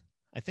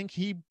I think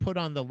he put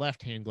on the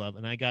left hand glove,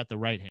 and I got the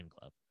right hand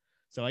glove.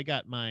 So I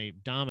got my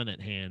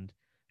dominant hand,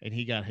 and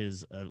he got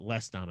his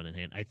less dominant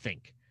hand, I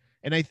think.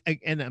 And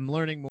I'm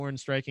learning more in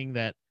striking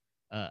that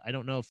I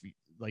don't know if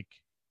like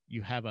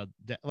you have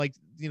like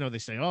they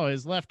say, oh,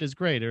 his left is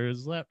great, or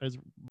his left is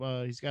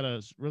he's got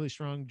a really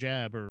strong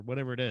jab, or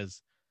whatever it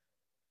is.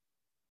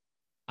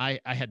 I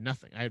had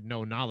nothing. I had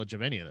no knowledge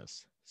of any of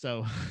this.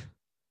 So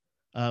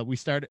we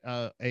started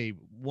a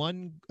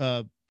one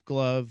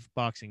glove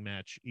boxing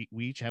match.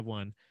 We each have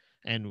one,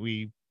 and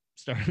we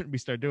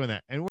start doing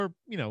that, and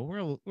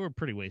we're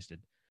pretty wasted,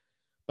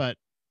 but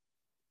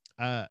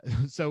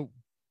so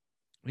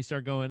we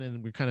start going,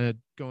 and we're kind of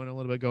going a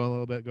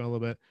little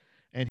bit,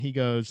 and he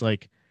goes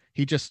like,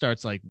 he just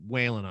starts like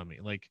wailing on me,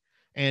 like,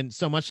 and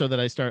so much so that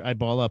I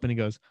ball up, and he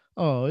goes,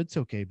 oh, it's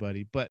okay,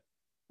 buddy. But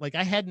like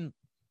I hadn't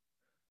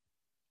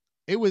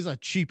It was a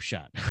cheap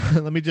shot.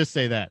 Let me just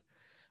say that.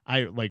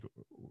 I like,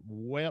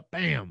 well,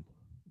 bam,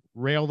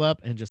 railed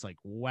up and just like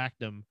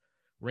whacked him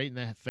right in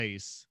the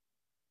face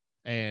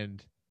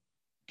and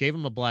gave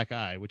him a black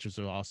eye, which was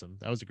awesome.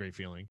 That was a great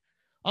feeling.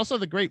 Also,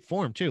 the great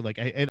form too. Like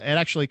it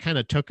actually kind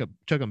of took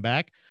him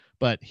back,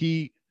 but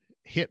he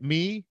hit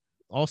me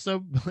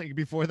also like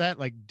before that,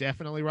 like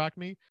definitely rocked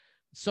me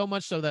so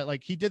much so that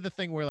like he did the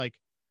thing where like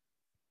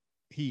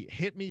he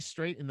hit me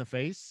straight in the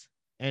face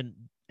and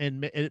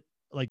it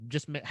like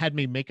just had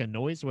me make a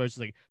noise where it's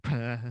like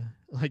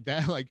like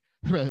that like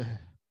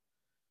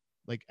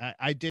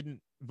I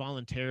didn't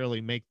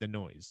voluntarily make the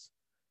noise.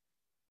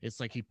 It's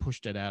like he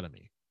pushed it out of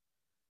me.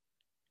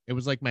 It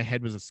was like my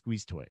head was a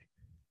squeeze toy.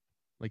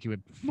 Like he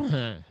would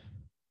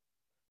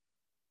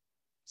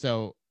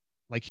so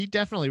like he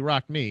definitely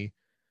rocked me,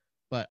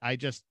 but I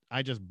just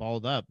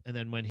balled up. And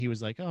then when he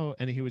was like, oh,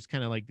 and he was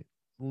kind of like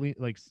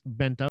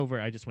bent over,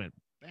 I just went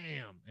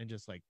bam and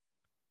just like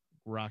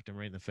rocked him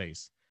right in the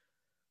face.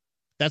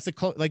 That's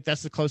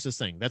that's the closest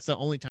thing. That's the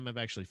only time I've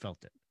actually felt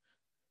it.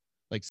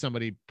 Like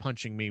somebody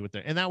punching me with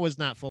their, and that was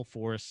not full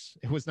force.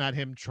 It was not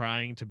him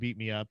trying to beat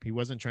me up. He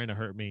wasn't trying to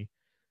hurt me.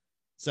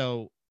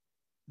 So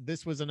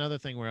this was another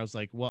thing where I was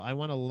like, well, I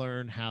want to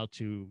learn how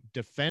to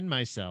defend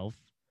myself,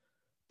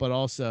 but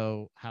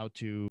also how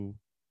to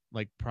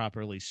like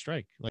properly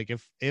strike. Like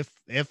if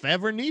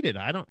ever needed.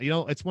 I don't,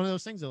 it's one of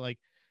those things that like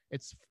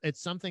it's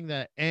something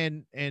that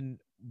and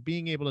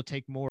being able to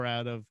take more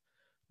out of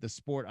the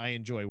sport I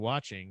enjoy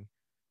watching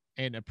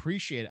and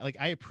appreciate it. Like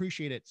I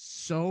appreciate it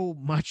so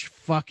much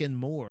fucking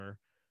more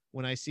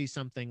when I see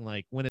something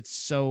like when it's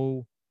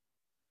so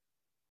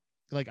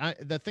like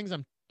the things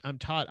I'm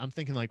taught, I'm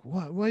thinking like,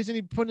 what? Why isn't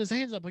he putting his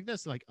hands up like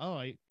this? Like,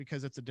 oh,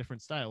 because it's a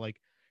different style. Like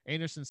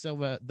Anderson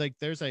Silva, like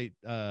there's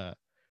the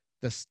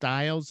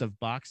styles of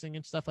boxing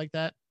and stuff like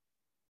that.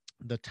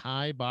 The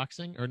Thai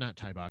boxing or not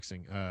Thai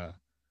boxing.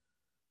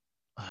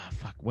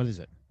 Fuck, what is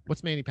it?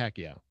 What's Manny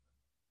Pacquiao?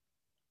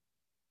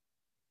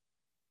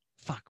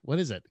 Fuck, what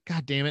is it?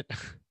 God damn it.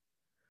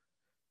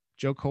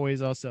 Joe Coy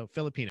is also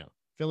Filipino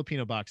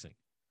boxing.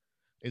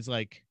 Is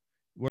like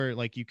where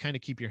like you kind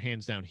of keep your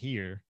hands down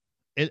here.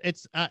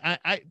 It's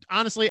I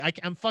honestly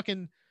I'm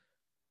fucking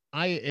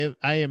I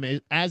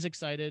am as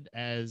excited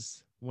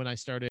as when I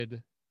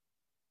started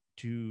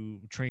to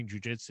train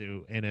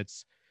jujitsu, and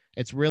it's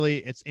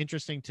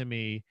interesting to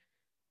me.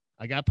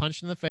 I got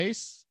punched in the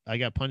face. I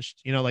got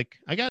punched, like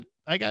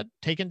I got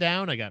taken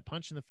down. I got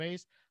punched in the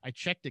face. I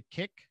checked a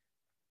kick.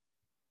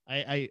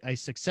 I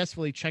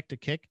successfully checked a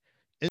kick.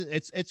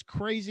 It's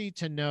crazy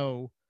to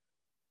know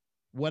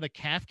what a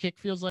calf kick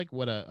feels like,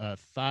 what a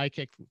thigh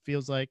kick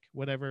feels like,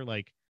 whatever.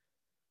 Like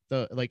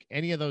like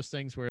any of those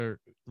things where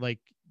like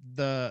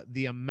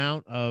the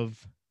amount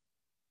of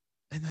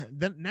and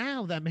then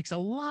now that makes a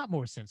lot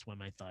more sense when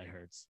my thigh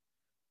hurts.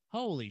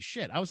 Holy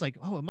shit. I was like,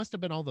 oh, it must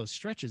have been all those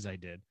stretches I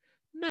did.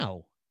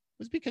 No, it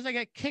was because I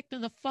got kicked in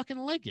the fucking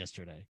leg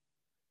yesterday.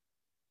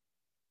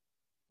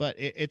 But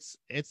it's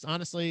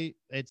honestly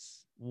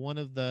it's one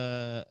of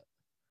the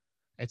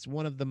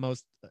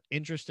most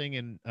interesting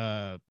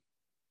and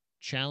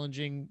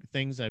challenging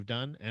things I've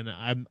done, and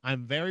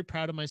I'm very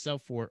proud of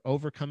myself for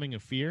overcoming a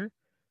fear.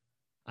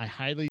 I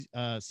highly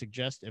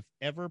suggest, if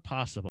ever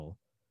possible,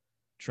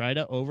 try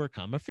to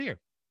overcome a fear.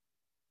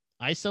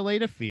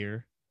 Isolate a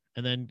fear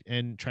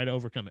and try to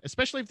overcome it,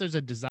 especially if there's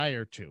a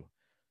desire to.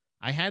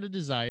 I had a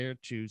desire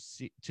to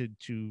see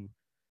to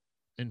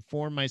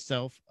inform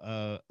myself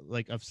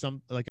like of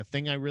some like a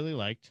thing I really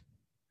liked.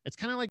 It's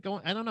kind of like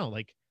going, I don't know,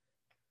 like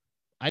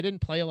I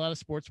didn't play a lot of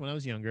sports when I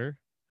was younger.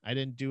 I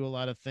didn't do a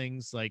lot of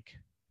things like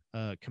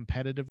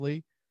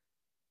competitively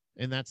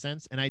in that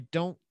sense, and I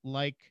don't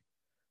like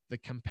the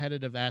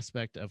competitive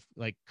aspect of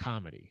like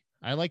comedy.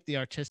 I like the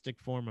artistic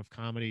form of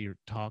comedy or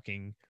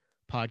talking,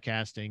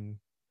 podcasting.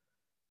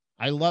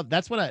 I love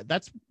that's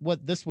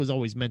what this was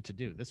always meant to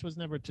do. This was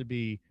never to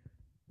be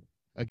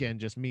again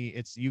just me.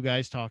 It's you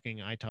guys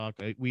talking, I talk.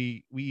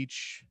 We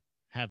each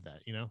have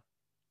that,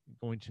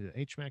 going to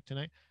HMAC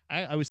tonight.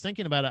 I was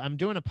thinking about it. I'm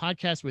doing a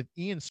podcast with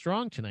Ian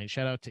Strong tonight.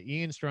 Shout out to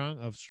Ian Strong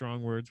of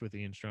Strong Words with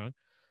Ian Strong.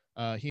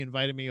 He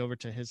invited me over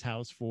to his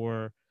house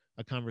for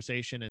a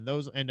conversation, and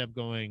those end up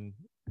going,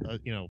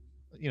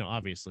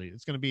 obviously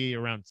it's going to be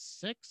around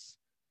 6.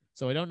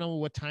 So I don't know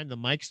what time the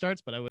mic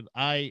starts, but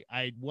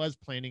I was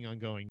planning on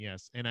going,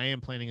 yes, and I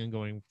am planning on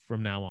going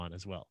from now on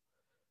as well.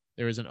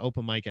 There is an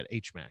open mic at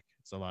HMAC.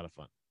 It's a lot of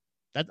fun.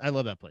 I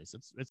love that place.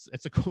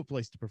 It's a cool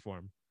place to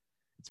perform.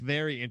 It's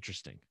very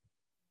interesting.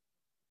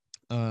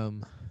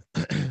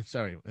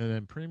 Sorry. And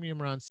then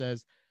Premium Ron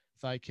says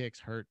thigh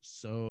kicks hurt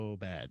so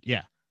bad.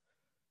 Yeah.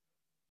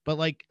 But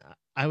like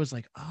I was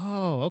like,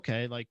 oh,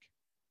 okay. Like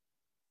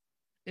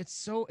it's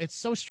so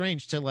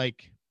strange to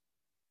like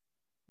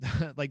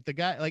like the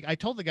guy, like I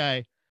told the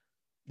guy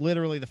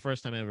literally the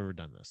first time I've ever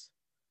done this.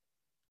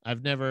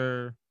 I've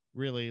never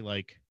really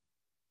like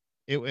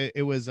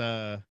it was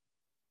and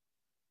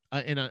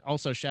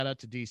also shout out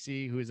to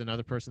DC, who is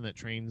another person that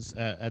trains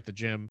at the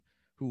gym,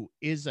 who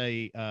is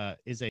a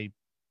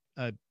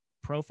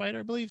pro fighter,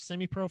 I believe,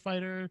 semi-pro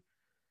fighter.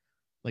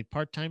 like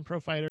part-time pro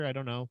fighter. I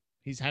don't know.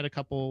 He's had a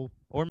couple,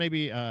 or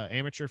maybe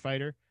amateur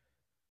fighter.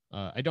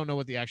 I don't know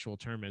what the actual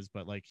term is,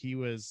 but like he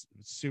was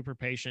super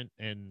patient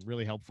and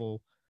really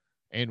helpful,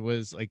 and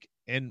was like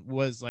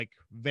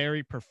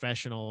very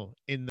professional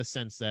in the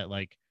sense that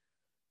like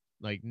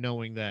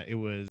knowing that it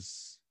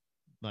was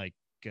like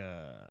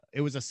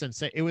it was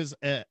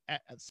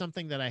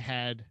something that I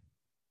had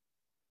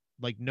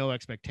like no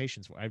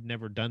expectations for. I've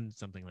never done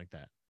something like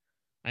that.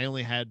 I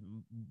only had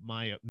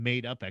my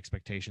made up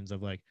expectations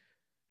of like,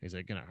 is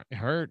it gonna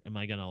hurt? Am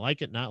I gonna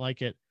like it? Not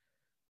like it?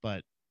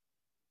 But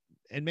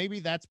and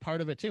maybe that's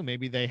part of it too.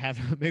 Maybe they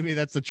have maybe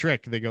that's the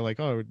trick. They go like,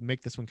 oh,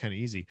 make this one kind of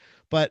easy.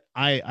 But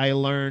I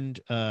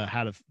learned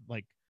how to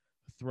like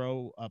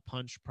throw a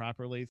punch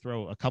properly,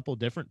 throw a couple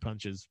different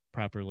punches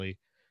properly,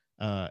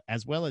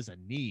 as well as a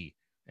knee.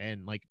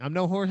 And like I'm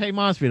no Jorge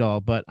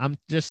Masvidal, but I'm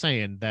just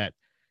saying that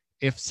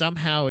if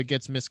somehow it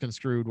gets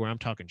misconstrued where I'm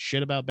talking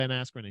shit about Ben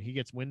Askren and he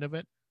gets wind of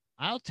it,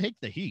 I'll take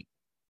the heat.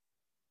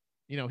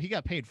 You know, he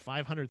got paid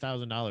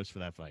 $500,000 for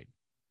that fight.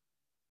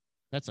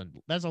 That's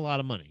a lot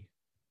of money.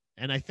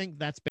 And I think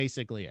that's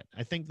basically it.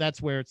 I think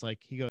that's where it's like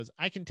he goes,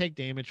 I can take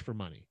damage for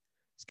money.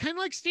 It's kind of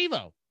like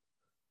Steve-O.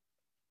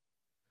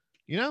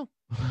 You know?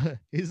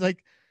 He's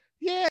like,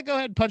 yeah, go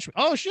ahead and punch me.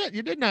 Oh shit,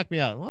 you did knock me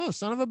out. Oh,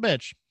 son of a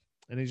bitch.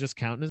 And he's just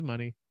counting his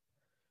money.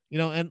 You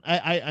know, and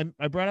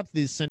I brought up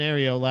the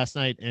scenario last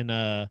night in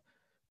the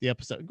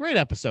episode, great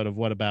episode of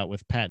What About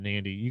with Pat and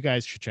Andy. You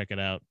guys should check it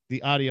out.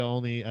 The audio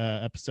only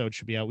episode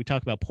should be out. We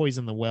talk about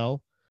Poison the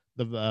Well.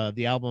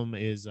 The album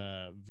is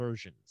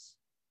Versions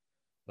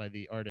by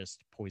the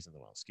artist Poison the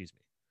Well. Excuse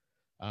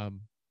me.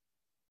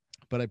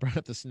 But I brought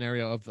up the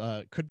scenario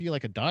of could be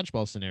like a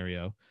dodgeball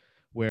scenario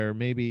where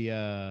maybe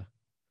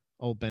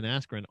old Ben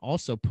Askren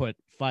also put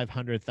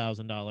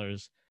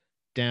 $500,000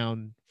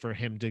 down for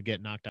him to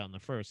get knocked out in the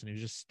first, and he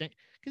was just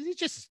because he's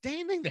just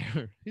standing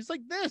there. He's like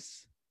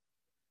this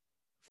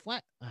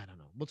flat. I don't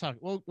know.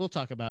 We'll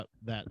talk about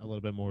that a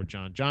little bit more.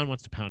 John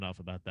wants to pound off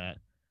about that,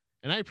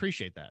 and I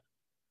appreciate that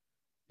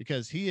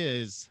because he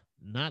is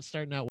not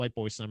starting out white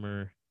boy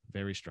summer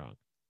very strong.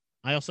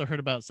 I also heard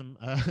about some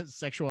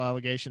sexual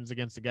allegations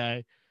against a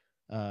guy,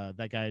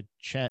 that guy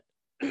Chet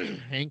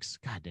Hanks.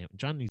 God damn it,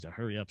 John needs to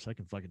hurry up so I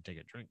can fucking take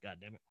a drink. God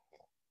damn it.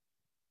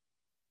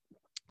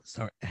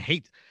 Sorry, I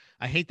hate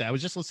that. I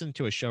was just listening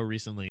to a show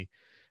recently,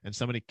 and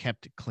somebody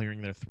kept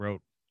clearing their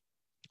throat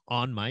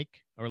on mic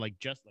or like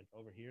just like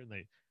over here, and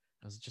I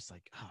was just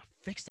like, oh,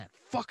 fix that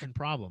fucking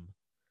problem.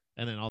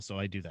 And then also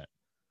I do that.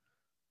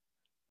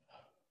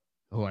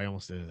 Oh, I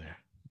almost did it there.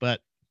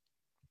 But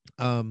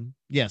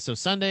yeah, so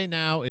Sunday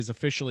now is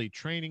officially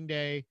training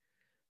day.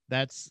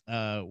 That's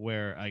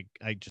where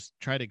I just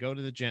try to go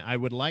to the gym. I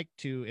would like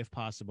to, if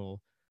possible.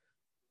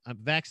 I'm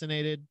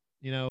vaccinated.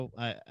 You know,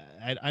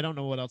 I don't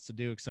know what else to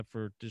do except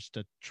for just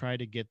to try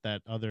to get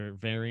that other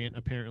variant.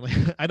 Apparently,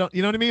 I don't.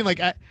 You know what I mean? Like,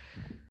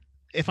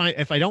 if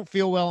I don't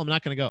feel well, I'm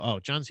not going to go.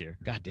 Oh, John's here.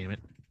 God damn it.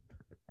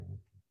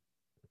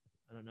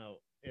 I don't know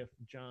if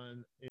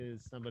John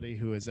is somebody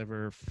who has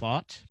ever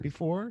fought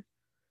before,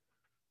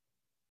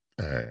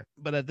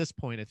 but at this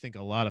point, I think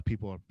a lot of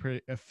people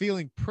are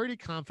feeling pretty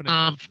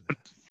confident.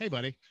 Hey,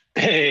 buddy.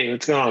 Hey,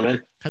 what's going on,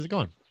 man? How's it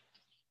going?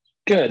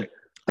 Good.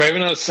 Right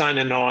when I was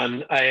signing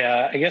on,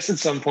 I guess at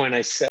some point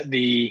I set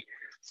the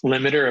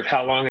limiter of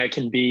how long I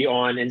can be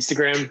on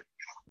Instagram.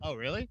 Oh,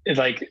 really?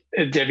 Like,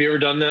 have you ever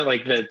done that?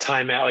 Like the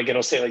timeout, like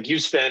it'll say like you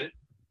spent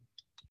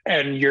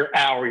and your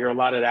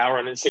allotted hour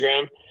on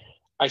Instagram.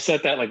 I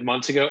set that like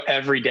months ago.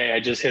 Every day I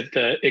just hit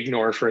the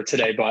ignore for a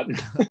today button.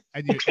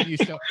 You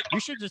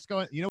should just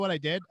go. You know what I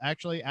did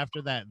actually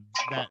after that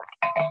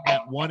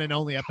one and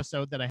only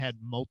episode that I had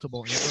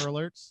multiple Amber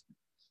alerts.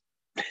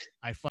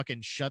 I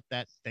fucking shut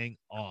that thing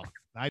off.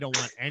 I don't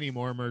want any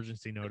more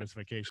emergency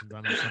notifications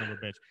on that son of a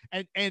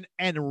bitch.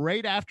 And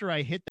right after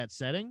I hit that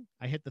setting,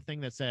 I hit the thing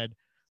that said,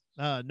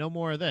 no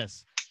more of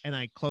this. And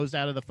I closed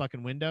out of the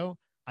fucking window.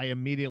 I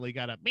immediately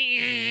got a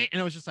and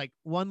it was just like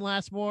one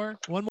more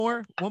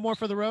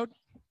for the road.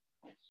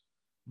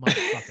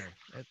 Motherfucker.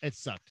 It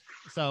sucked.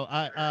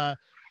 So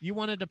you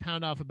wanted to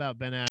pound off about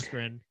Ben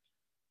Askren.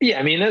 Yeah,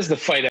 I mean, as the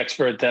fight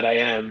expert that I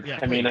am, yeah,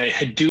 I mean,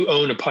 I do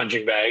own a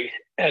punching bag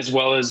as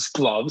well as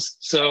gloves.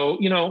 So,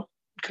 you know,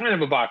 kind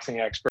of a boxing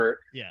expert.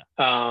 Yeah,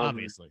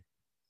 obviously.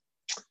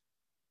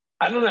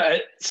 I don't know.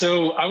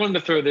 So I wanted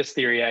to throw this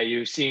theory at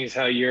you, seeing as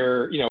how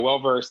you're, you know,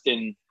 well-versed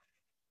in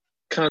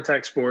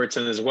contact sports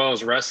and as well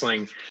as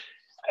wrestling.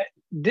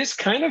 This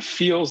kind of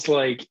feels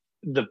like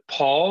the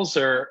Pauls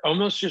are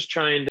almost just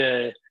trying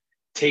to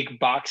take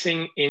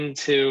boxing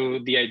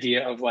into the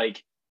idea of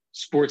like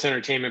sports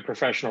entertainment,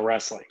 professional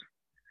wrestling.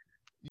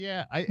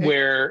 Yeah.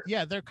 They're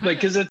kind of like,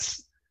 because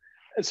it's,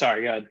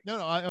 sorry, go ahead. No,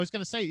 I was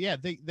going to say, yeah,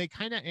 they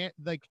kind of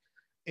like,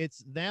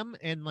 it's them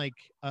and like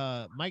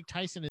Mike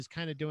Tyson is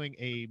kind of doing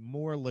a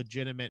more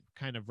legitimate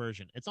kind of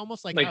version. It's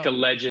almost like the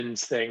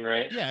Legends thing,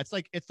 right? Yeah, it's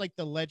like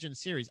the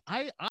Legends series.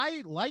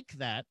 I like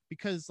that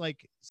because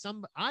like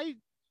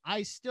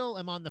I still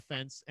am on the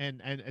fence,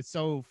 and it's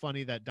so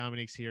funny that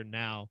Dominique's here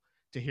now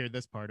to hear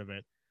this part of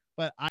it.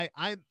 But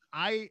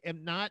I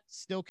am not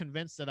still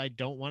convinced that I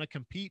don't want to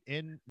compete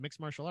in mixed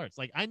martial arts.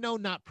 Like, I know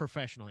not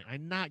professionally.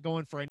 I'm not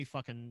going for any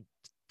fucking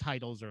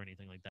titles or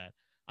anything like that.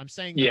 I'm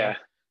saying though,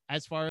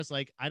 as far as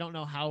like, I don't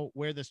know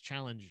where this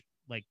challenge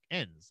like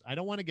ends. I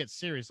don't want to get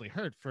seriously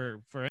hurt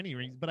for any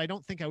reason, but I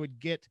don't think I would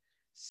get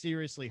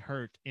seriously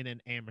hurt in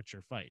an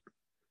amateur fight.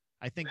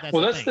 I think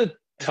that's the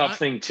tough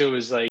thing too,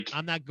 is like,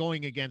 I'm not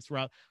going against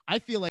Rob. I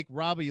feel like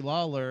Robbie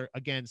Lawler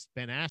against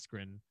Ben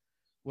Askren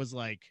was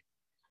like,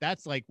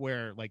 that's like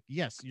where, like,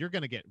 yes, you're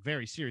going to get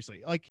very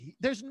seriously. Like,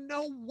 there's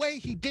no way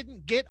he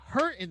didn't get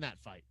hurt in that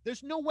fight.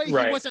 There's no way he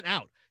wasn't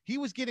out. He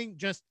was getting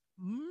just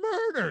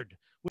murdered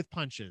with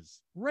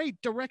punches right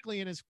directly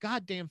in his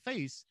goddamn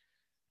face.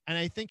 And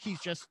I think he's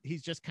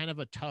just kind of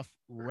a tough,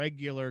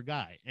 regular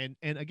guy. And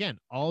again,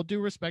 all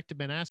due respect to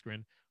Ben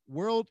Askren,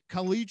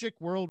 collegiate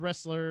world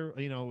wrestler,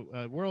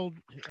 world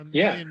 $1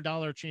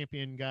 million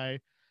champion guy.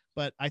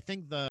 But I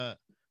think the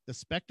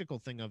spectacle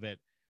thing of it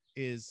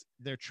is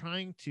they're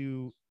trying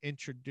to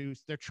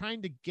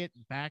get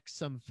back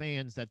some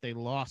fans that they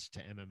lost to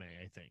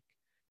MMA, I think.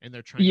 And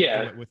they're trying to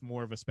do it with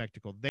more of a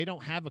spectacle. They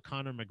don't have a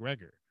Conor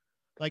McGregor.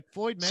 Like,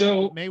 Floyd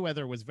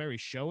Mayweather was very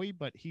showy,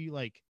 but he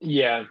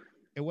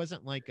it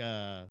wasn't like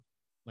that.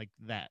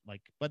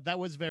 Like, but that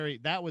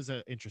was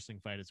an interesting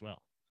fight as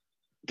well.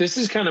 This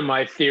is kind of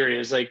my theory,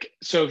 is like,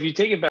 so if you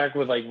take it back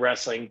with like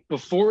wrestling,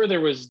 before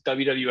there was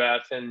WWF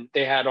and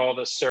they had all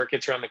the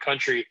circuits around the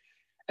country,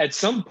 at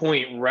some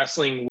point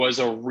wrestling was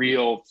a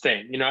real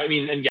thing. You know what I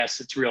mean? And yes,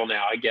 it's real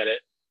now. I get it.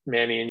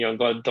 Manny and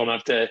Youngblood don't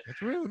have to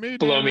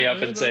blow me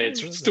up and say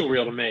it's still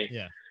real to me.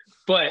 Yeah.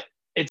 But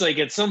it's like,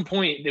 at some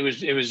point it was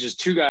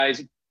just two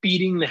guys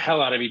beating the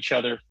hell out of each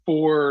other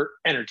for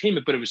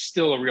entertainment, but it was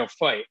still a real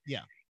fight.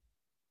 Yeah.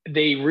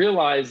 They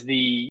realized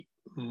the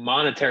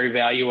monetary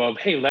value of,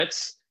 hey,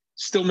 let's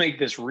still make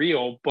this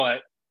real,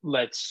 but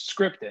let's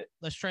script it.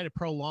 Let's try to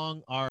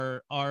prolong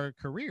our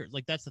careers.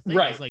 Like, that's the thing,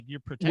 right? Is like, you're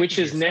protecting which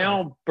has yourself.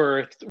 Now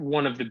birthed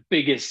one of the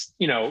biggest,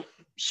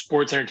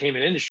 sports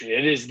entertainment industry.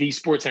 It is the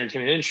sports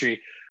entertainment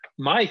industry.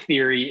 My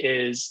theory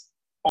is,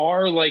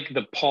 are like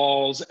the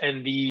Pauls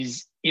and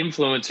these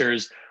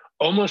influencers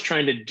almost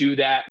trying to do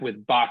that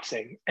with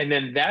boxing? And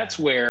then that's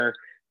where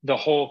the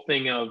whole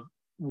thing of,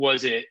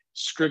 was it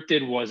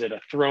scripted? Was it a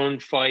thrown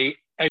fight?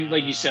 And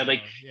like you said,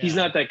 like, he's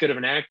not that good of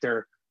an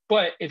actor.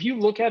 But if you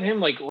look at him,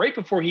 like, right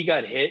before he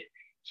got hit,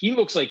 he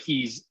looks like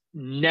he's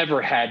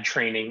never had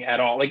training at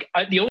all. Like,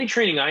 the only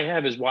training I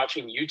have is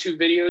watching YouTube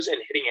videos and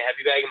hitting a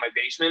heavy bag in my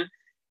basement.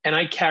 And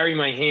I carry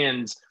my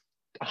hands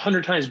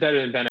 100 times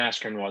better than Ben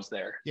Askren was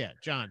there. Yeah.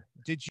 John,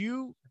 did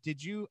you,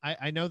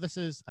 I know this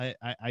is,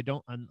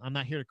 I'm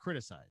not here to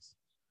criticize,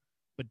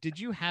 but did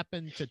you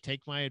happen to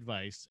take my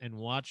advice and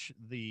watch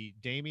the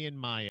Damian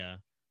Maia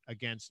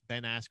against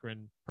Ben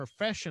Askren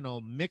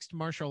professional mixed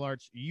martial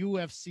arts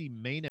UFC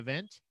main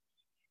event?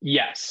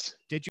 Yes.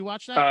 Did you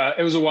watch that?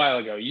 It was a while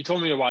ago. You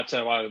told me to watch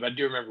that a while ago, but I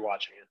do remember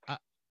watching it.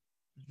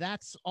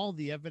 That's all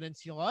the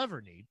evidence you'll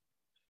ever need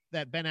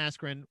that Ben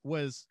Askren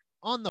was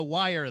on the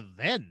wire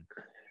then.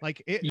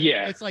 Like,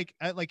 it's like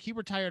he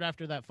retired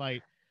after that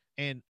fight.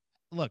 And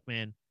look,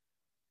 man,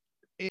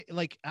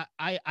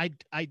 I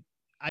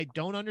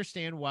don't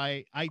understand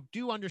why. I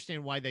do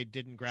understand why they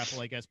didn't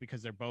grapple, I guess,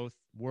 because they're both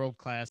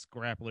world-class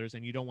grapplers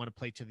and you don't want to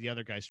play to the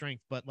other guy's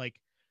strength. But, like,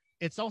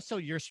 it's also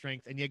your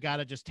strength, and you got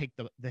to just take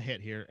the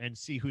hit here and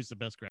see who's the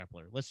best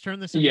grappler. Let's turn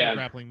this into a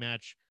grappling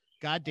match.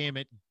 God damn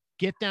it.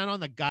 Get down on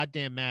the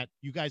goddamn mat.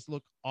 You guys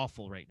look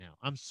awful right now.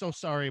 I'm so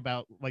sorry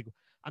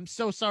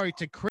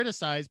to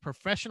criticize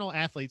professional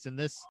athletes in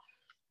this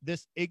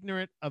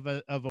ignorant of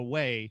a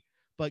way,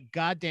 but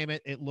God damn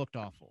it, it looked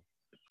awful.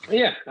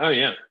 Yeah. Oh,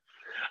 yeah.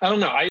 I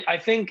don't know. I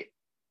think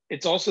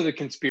it's also the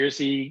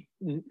conspiracy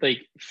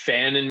like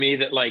fan in me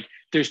that, like,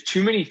 there's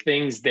too many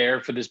things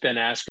there for this Ben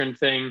Askren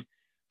thing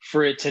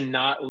for it to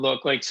not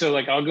look like. So,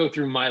 like, I'll go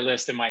through my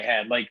list in my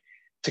head. Like,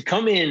 to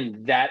come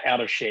in that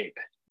out of shape,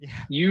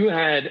 you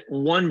had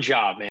one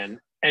job, man.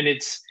 And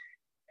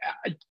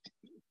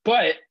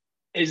but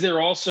is there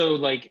also,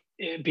 like,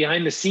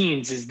 behind the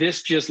scenes, is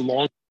this just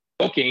long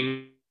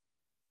booking?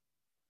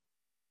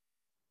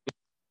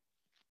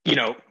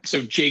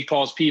 So Jake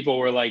Paul's people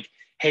were like,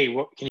 hey,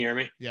 can you hear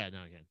me? Yeah,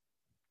 no, again.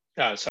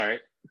 Oh, sorry.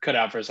 Cut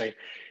out for a second.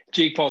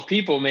 Jake Paul's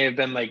people may have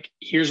been like,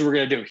 here's what we're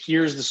going to do.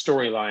 Here's the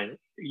storyline.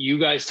 You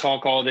guys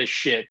talk all this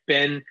shit.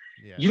 Ben,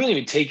 you don't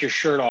even take your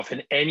shirt off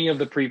in any of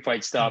the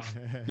pre-fight stuff.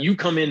 You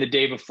come in the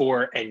day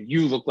before and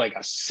you look like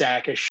a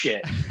sack of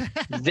shit.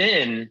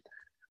 Then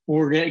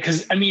we're going to,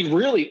 because, I mean,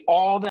 really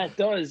all that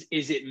does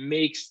is it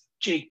makes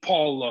Jake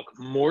Paul look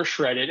more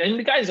shredded. And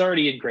the guy's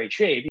already in great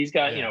shape. He's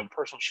got,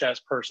 personal chefs,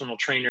 personal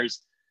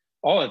trainers,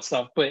 all that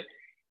stuff. But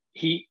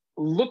he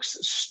looks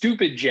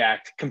stupid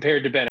jacked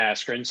compared to Ben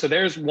Askren. So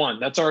there's one.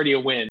 That's already a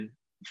win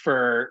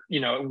for,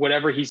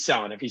 whatever he's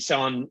selling. If he's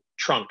selling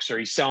trunks or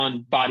he's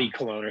selling body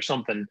cologne or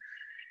something.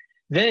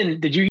 Then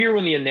did you hear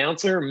when the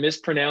announcer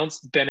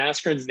mispronounced Ben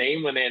Askren's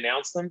name when they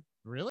announced him?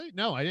 Really?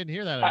 No, I didn't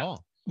hear that at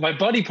all. my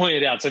buddy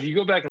pointed out. So if you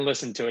go back and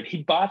listen to it,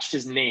 he botched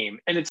his name,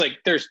 and it's like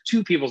there's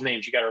two people's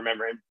names you got to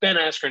remember, and Ben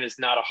Askren is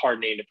not a hard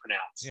name to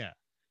pronounce. Yeah.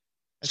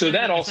 So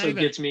that also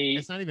gets me.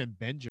 It's not even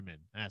Benjamin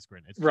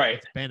Askren. It's right.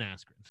 It's Ben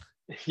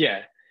Askren.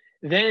 Yeah.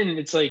 Then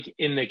it's like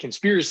in the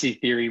conspiracy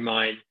theory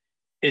mind,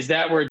 is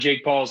that where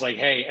Jake Paul's like,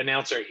 hey,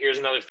 announcer, here's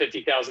another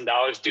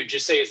 $50,000. Dude,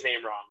 just say his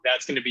name wrong.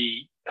 That's going to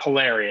be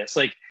hilarious.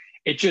 Like,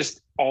 it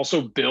just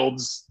also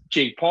builds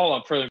Jake Paul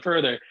up further and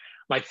further.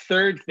 My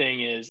third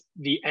thing is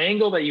the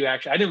angle that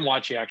I didn't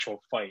watch the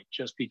actual fight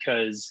just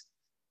because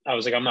I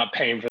was like, I'm not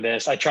paying for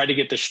this. I tried to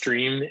get the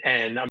stream,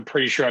 and I'm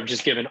pretty sure I've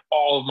just given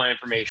all of my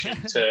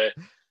information to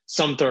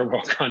some third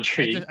world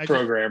country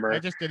programmer. I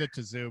just did it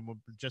to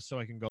Zoom just so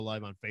I can go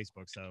live on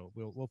Facebook. So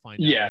we'll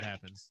find out what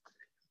happens.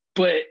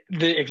 But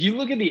if you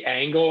look at the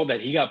angle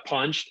that he got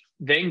punched,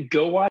 then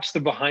go watch the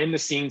behind the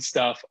scenes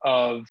stuff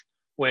of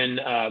when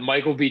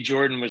Michael B.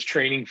 Jordan was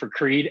training for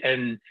Creed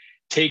and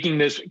taking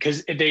this,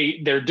 because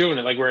they're doing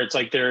it like where it's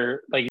like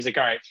they're like, he's like,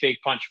 all right, fake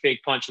punch,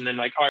 and then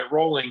like, all right,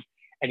 rolling,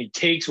 and he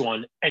takes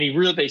one,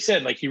 and they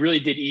said like he really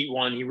did eat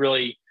one. He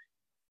really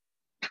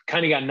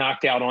kind of got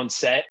knocked out on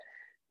set.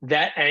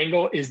 That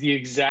angle is the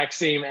exact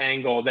same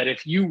angle that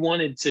if you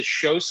wanted to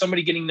show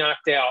somebody getting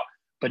knocked out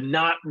but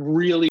not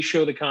really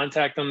show the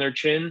contact on their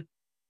chin,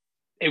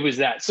 it was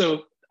that.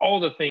 So all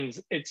the things,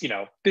 it's,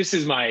 this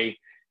is my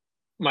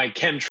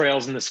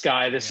chemtrails in the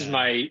sky. This is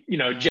my,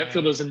 jet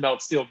fuel doesn't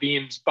melt steel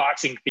beams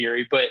boxing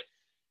theory. But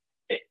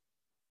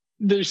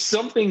there's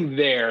something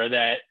there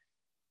that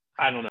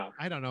I don't know.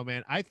 I don't know,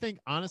 man. I think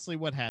honestly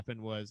what happened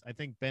was I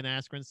think Ben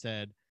Askren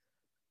said,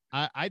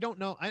 I don't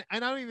know. I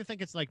don't even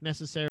think it's like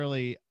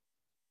necessarily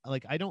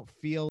like I don't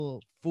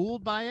feel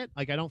fooled by it.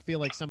 Like I don't feel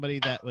like somebody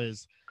that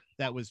was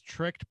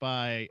tricked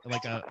by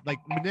like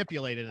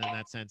manipulated in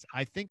that sense.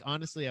 I think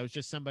honestly I was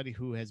just somebody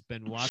who has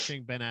been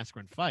watching Ben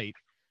Askren fight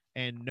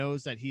and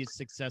knows that he is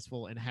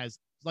successful and has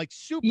like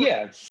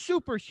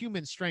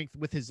superhuman strength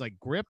with his like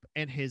grip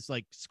and his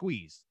like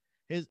squeeze.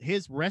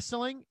 His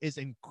wrestling is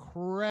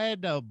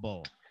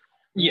incredible.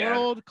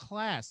 World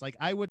class. Like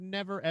I would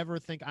never ever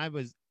think I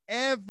was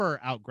ever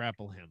out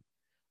grapple him.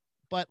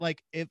 But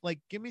like if like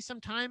give me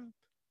some time.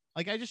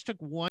 Like I just took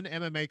one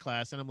MMA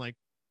class and I'm like,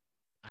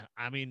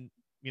 I mean,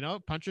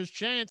 puncher's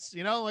chance,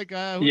 who knows,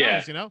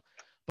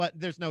 but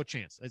there's no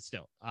chance. It's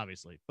still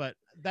obviously, but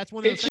that's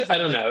one of those things. I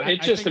don't know.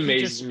 It just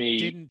amazes me.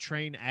 Didn't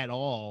train at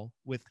all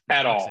with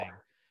boxing. All.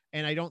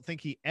 And I don't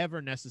think he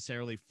ever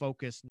necessarily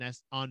focused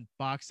on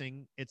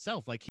boxing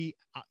itself. Like he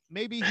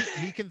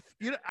can,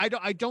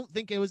 I don't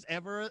think it was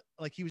ever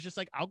like, he was just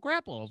like, I'll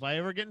grapple. If I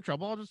ever get in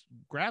trouble, I'll just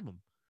grab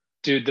him.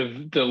 Dude,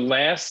 the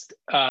last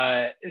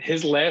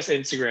his last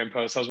Instagram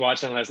post I was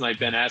watching last night,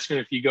 Ben Askren,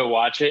 if you go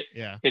watch it,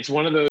 it's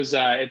one of those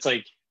it's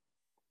like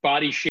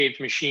body shaped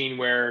machine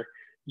where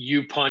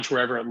you punch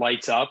wherever it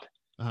lights up.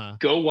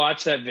 Go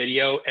watch that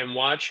video and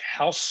watch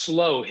how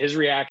slow his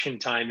reaction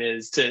time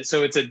is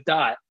so it's a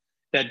dot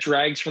that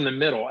drags from the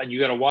middle, and you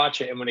got to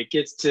watch it, and when it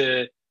gets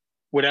to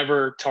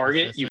whatever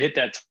target, you hit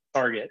that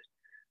target.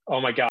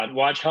 Oh my God,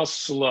 watch how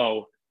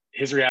slow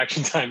his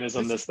reaction time is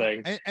on this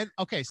thing. And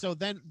okay, so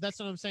then that's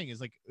what I'm saying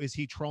is like, is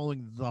he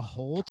trolling the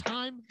whole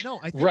time? No,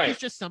 I think he's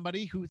just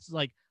somebody who's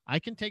like, I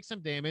can take some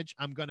damage.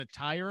 I'm going to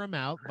tire him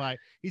out I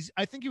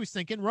think he was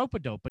thinking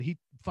rope-a-dope, but he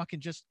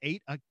fucking just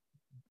ate I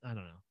don't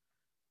know.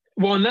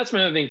 Well, and that's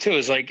my other thing too,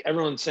 is like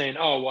everyone's saying,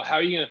 oh, well, how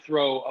are you going to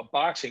throw a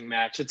boxing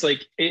match? It's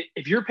like,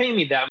 if you're paying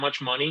me that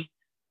much money,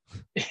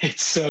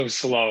 it's so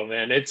slow,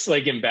 man. It's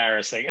like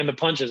embarrassing. And the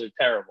punches are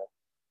terrible.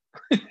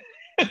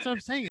 That's what I'm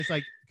saying. It's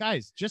like,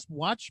 guys, just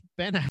watch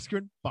Ben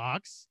Askren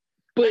box.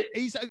 But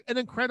he's an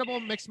incredible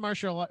mixed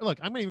martial art. Look,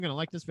 I'm not even going to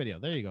like this video.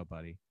 There you go,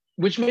 buddy.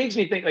 Which makes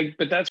me think like,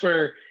 but that's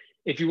where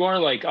if you are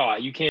like, oh,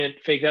 you can't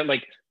fake that.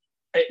 Like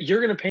you're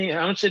going to pay.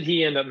 How much did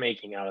he end up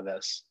making out of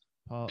this?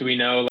 Do we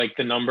know like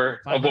the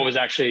number of what was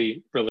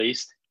actually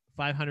released?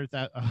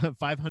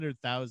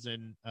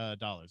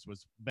 $500,000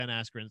 was Ben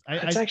Askren's.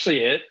 That's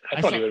actually it.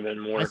 I thought he would have been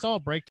more. I saw a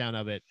breakdown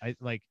of it. I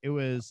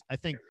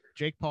think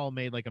Jake Paul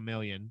made like $1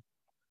 million.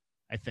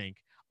 I think.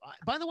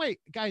 By the way,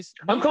 guys,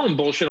 I'm calling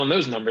bullshit on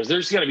those numbers.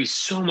 There's got to be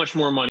so much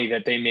more money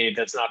that they made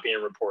that's not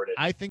being reported.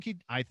 I think he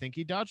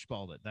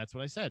dodgeballed it. That's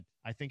what I said.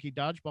 I think he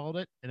dodgeballed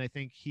it, and I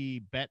think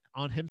he bet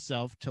on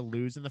himself to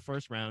lose in the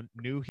first round.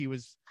 Knew he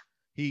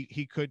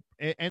could,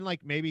 and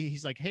like maybe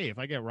he's like, hey, if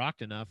I get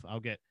rocked enough,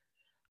 I'll get.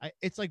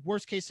 It's like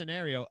worst case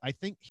scenario. I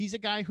think he's a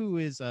guy who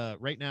is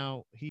right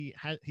now he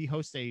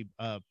hosts a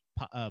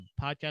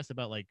podcast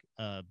about like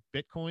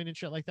Bitcoin and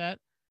shit like that.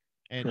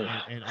 And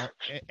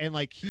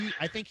like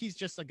I think he's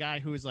just a guy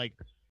who is like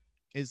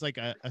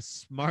a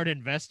smart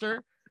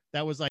investor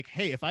that was like,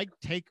 hey, if I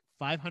take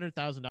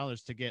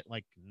 $500,000 to get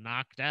like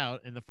knocked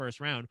out in the first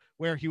round,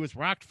 where he was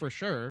rocked for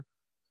sure,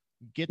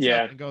 gets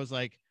up and goes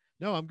like,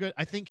 no, I'm good.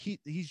 I think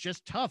he's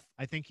just tough.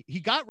 I think he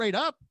got right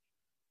up.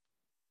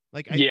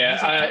 Like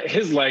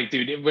his leg,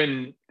 dude.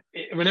 When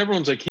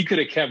everyone's like he could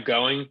have kept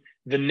going,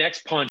 the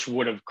next punch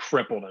would have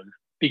crippled him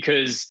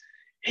because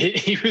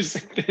he was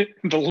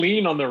the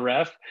lean on the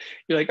ref.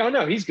 You're like, oh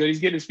no, he's good. He's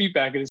getting his feet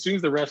back. And as soon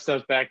as the ref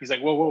steps back, he's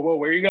like, whoa, whoa, whoa,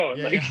 where are you going?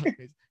 Yeah, like,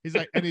 yeah. He's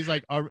like, and he's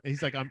like,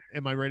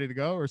 am I ready to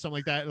go or something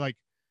like that? Like,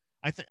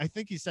 I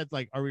think he said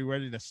like, are we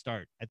ready to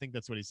start? I think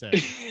that's what he said.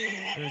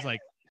 It was like,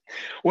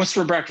 what's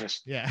for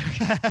breakfast? Yeah.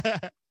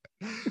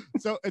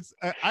 So it's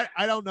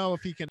I don't know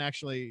if he can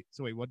actually.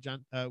 So wait, what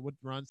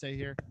Ron say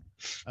here?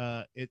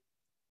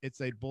 It's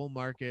a bull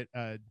market.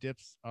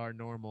 Dips are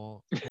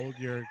normal. Hold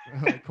your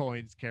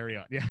coins. Carry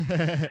on.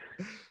 Yeah.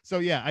 So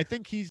yeah, I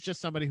think he's just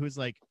somebody who's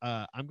like,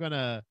 I'm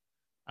gonna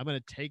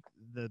take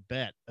the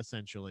bet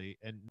essentially,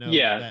 and know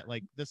that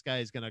like this guy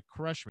is gonna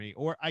crush me,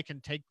 or I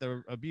can take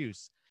the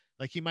abuse.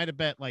 Like he might have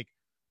bet like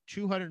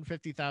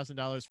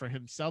 $250,000 for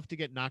himself to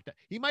get knocked out.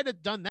 He might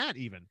have done that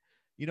even.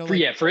 You know,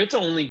 like, for it to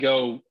only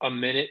go a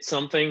minute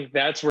something,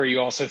 that's where you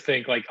also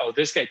think like, oh,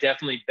 this guy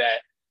definitely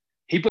bet.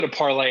 He put a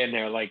parlay in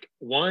there. Like,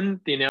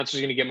 one, the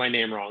announcer's going to get my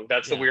name wrong.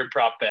 That's the weird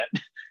prop bet.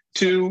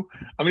 Two,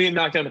 I'm going to get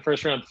knocked down the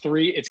first round.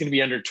 Three, it's going to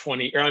be under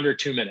 20 or under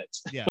 2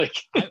 minutes. Yeah. Like,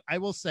 I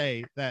will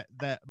say that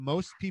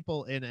most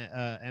people in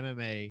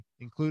MMA,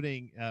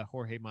 including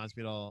Jorge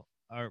Masvidal,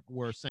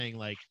 were saying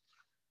like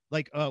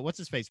what's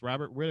his face,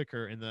 Robert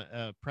Whitaker, in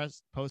the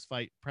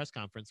post-fight press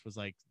conference was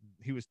like,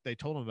 they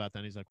told him about that.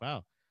 And he's like,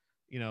 wow,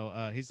 you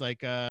know, he's like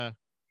that's,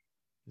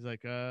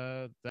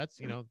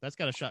 you know, that's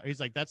got a shot.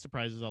 He's like, that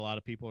surprises a lot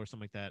of people or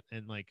something like that.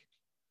 And like,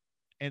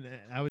 and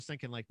I was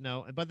thinking like,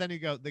 no, but then they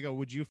go,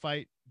 would you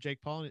fight Jake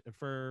Paul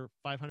for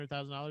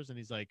 $500,000? And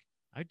he's like,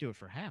 I'd do it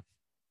for half.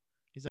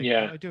 He's like,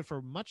 I'd do it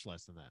for much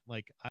less than that.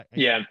 Like,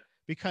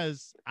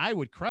 because I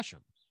would crush him.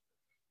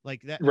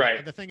 Like that.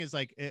 Right. The thing is,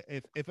 like,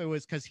 if it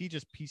was because he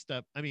just pieced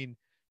up, I mean,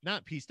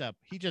 not pieced up,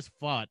 he just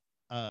fought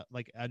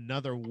like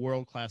another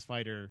world-class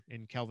fighter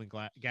in Kelvin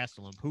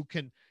Gastelum, who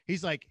can,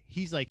 he's like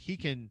he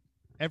can,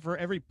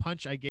 every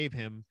punch I gave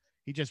him,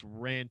 he just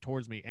ran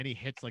towards me and he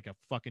hits like a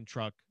fucking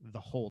truck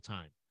the whole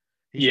time.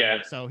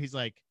 So he's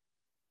like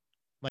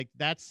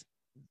that's,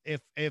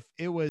 if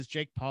it was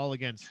Jake Paul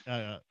against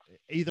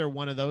either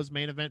one of those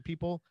main event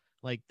people,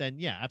 like, then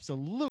yeah,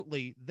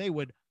 absolutely they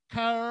would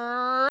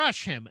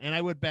crush him, and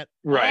I would bet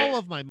all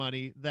of my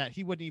money that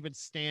he wouldn't even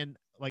stand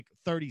like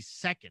 30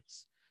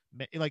 seconds.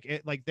 Like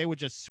they would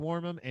just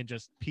swarm him and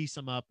just piece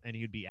him up and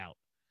he'd be out.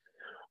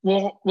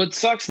 Well, what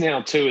sucks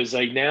now too is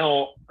like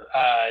now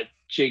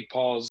Jake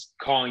Paul's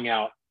calling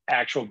out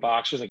actual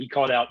boxers. Like he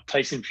called out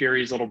Tyson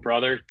Fury's little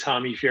brother,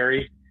 Tommy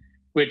Fury,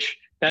 which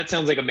that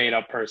sounds like a made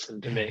up person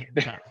to me.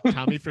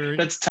 Tommy Fury.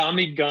 That's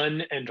Tommy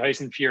Gunn and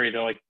Tyson Fury.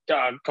 They're like,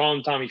 call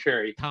him Tommy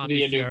Fury.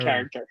 Be a new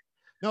character.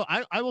 No,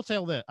 I will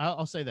tell this.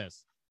 I'll say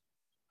this.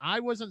 I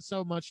wasn't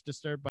so much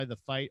disturbed by the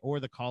fight or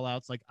the call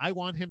outs. Like, I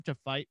want him to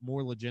fight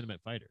more legitimate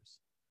fighters.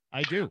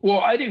 I do. Well,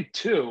 I do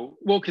too.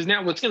 Well, because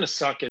now what's going to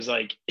suck is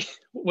like,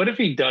 what if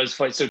he does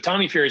fight? So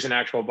Tommy Fury's an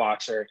actual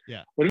boxer.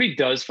 Yeah. What if he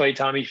does fight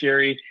Tommy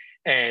Fury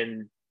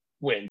and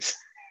wins?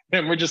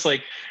 And we're just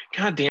like,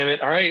 God damn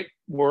it. All right.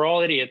 We're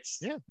all idiots.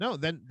 Yeah. No,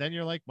 then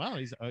you're like, wow,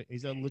 he's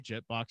a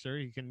legit boxer.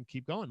 He can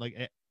keep going.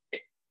 Like,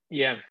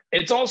 yeah.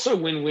 It's also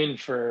win-win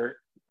for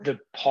the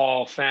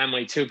Paul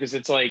family too, because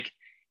it's like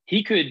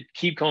he could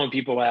keep calling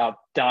people out,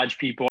 dodge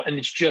people, and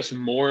it's just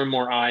more and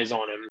more eyes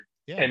on him.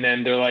 Yeah. And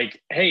then they're like,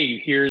 hey,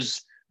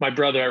 here's my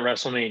brother at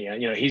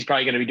WrestleMania. You know, he's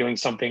probably going to be doing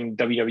something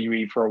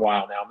WWE for a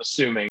while now, I'm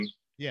assuming.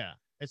 Yeah.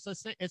 It's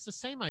the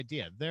same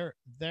idea.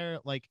 They're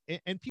like,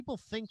 and people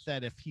think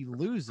that if he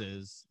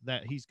loses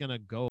that he's going to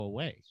go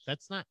away.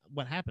 That's not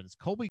what happens.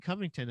 Colby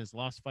Covington has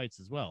lost fights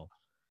as well,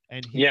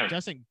 and he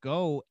doesn't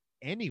go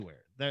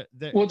anywhere.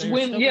 Well, it's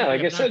win. Yeah,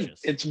 like I said,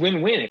 it's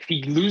win-win. If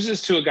he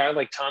loses to a guy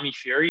like Tommy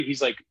Fury,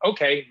 he's like,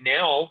 okay,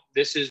 now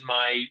this is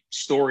my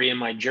story and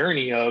my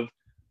journey of,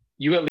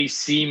 you at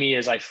least see me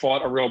as I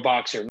fought a real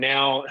boxer.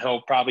 Now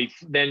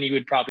he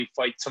would probably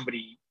fight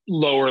somebody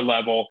lower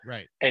level,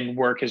 right, and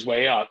work his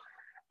way up.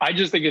 I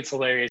just think it's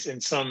hilarious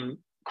in some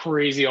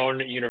crazy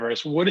alternate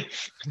universe. What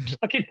if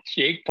fucking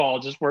Jake Paul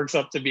just works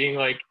up to being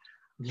like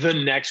the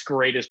next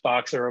greatest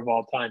boxer of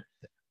all time?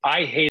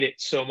 I hate it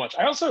so much.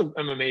 I also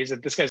am amazed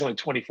that this guy's only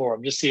 24.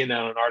 I'm just seeing that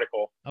on an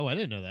article. Oh, I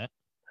didn't know that.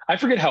 I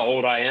forget how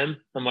old I am.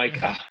 I'm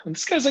like,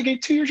 this guy's like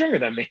 2 years younger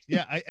than me.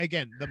 Yeah.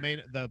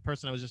 The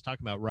person I was just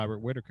talking about, Robert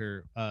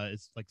Whitaker,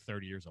 is like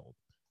 30 years old.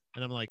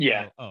 And I'm like,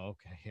 yeah. Oh,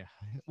 okay. Yeah.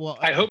 Well,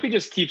 I hope he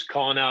just keeps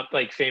calling out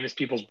like famous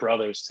people's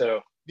brothers too.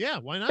 Yeah.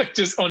 Why not? Like,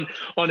 just on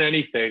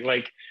anything.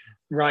 Like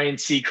Ryan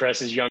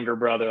Seacrest's younger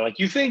brother. Like,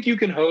 you think you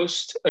can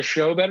host a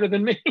show better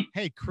than me?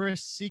 Hey,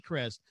 Chris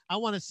Seacrest, I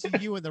want to see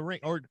you in the ring,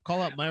 or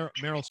call out Meryl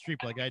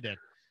Streep like I did.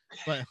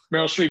 But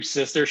Meryl Streep's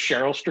sister,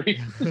 Cheryl Streep.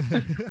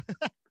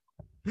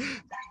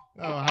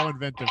 Oh, how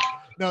inventive!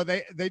 No,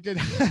 they did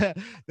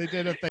they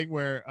did a thing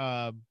where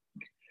I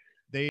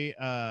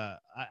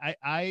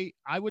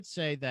would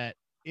say that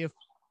if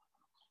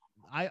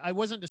I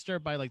wasn't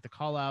disturbed by like the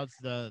call outs,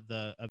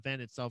 the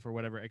event itself or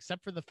whatever,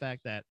 except for the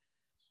fact that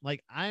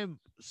like I'm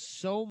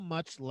so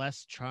much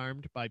less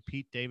charmed by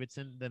Pete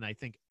Davidson than I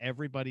think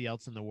everybody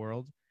else in the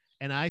world.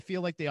 And I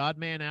feel like the odd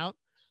man out,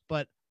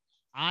 but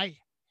I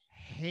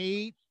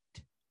hate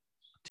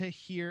to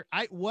hear.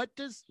 What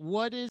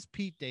is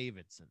Pete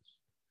Davidson?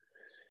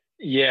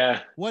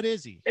 Yeah. What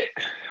is he?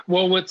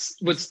 Well,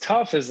 what's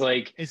tough is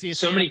like Is he a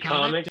so many stand-up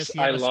comic? comics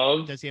I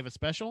love. Does he have a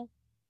special?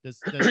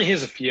 He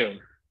has a few.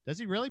 Does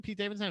he really? Pete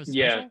Davidson have a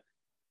Yeah. special?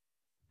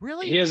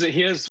 Really?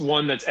 He has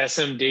one that's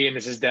SMD and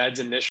it's his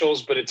dad's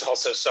initials, but it's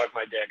also Suck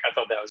My Dick. I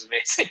thought that was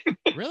amazing.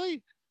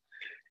 Really?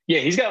 Yeah,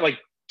 he's got like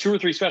 2 or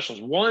 3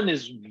 specials. One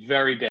is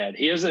very bad.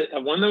 He has a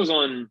one that was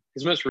on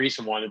his most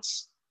recent one.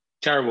 It's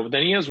terrible. But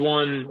then he has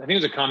one, I think it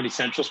was a Comedy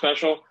Central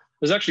special. It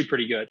was actually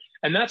pretty good.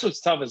 And that's what's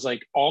tough is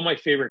like all my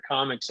favorite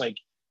comics, like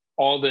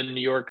all the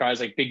New York guys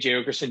like Big J.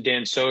 Okerson,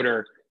 Dan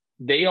Soder,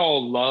 they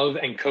all love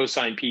and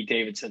co-sign Pete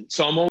Davidson.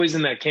 So I'm always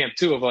in that camp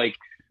too of like,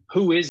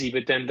 who is he?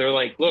 But then they're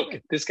like, look,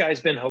 this guy's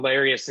been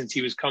hilarious since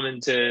he was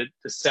coming to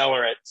the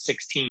Cellar at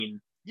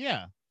 16.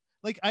 Yeah.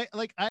 I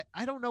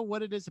don't know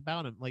what it is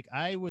about him. Like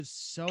I was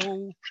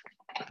so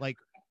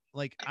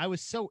I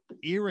was so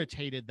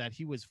irritated that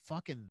he was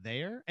fucking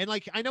there. And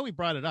like I know he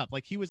brought it up.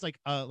 Like he was like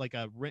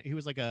he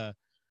was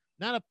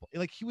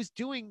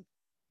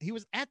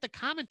at the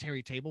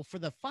commentary table for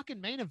the fucking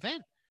main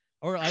event.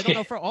 Or I don't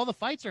know, for all the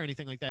fights or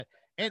anything like that.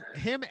 And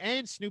him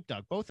and Snoop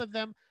Dogg, both of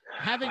them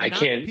having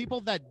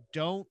people that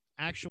don't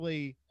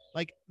actually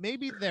like,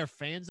 maybe they're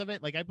fans of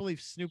it. Like I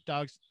believe Snoop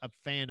Dogg's a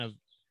fan of,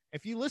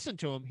 if you listen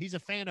to him, he's a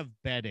fan of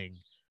betting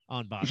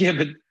on boxing.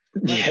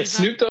 Yeah, but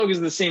Snoop Dogg is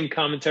the same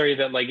commentary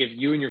that like if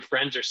you and your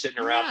friends are sitting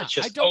around, it's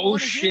just oh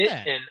shit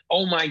and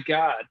oh my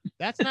god.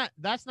 That's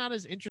not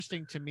as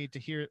interesting to me to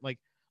hear. Like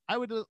I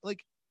would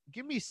like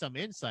give me some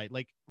insight.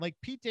 Like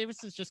Pete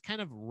Davidson's just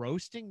kind of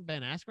roasting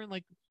Ben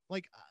Askren.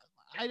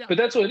 But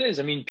that's what it is.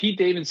 I mean, Pete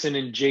Davidson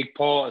and Jake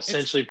Paul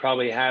essentially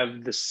probably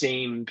have the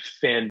same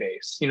fan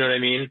base. You know what I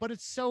mean? But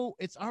it's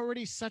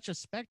already such a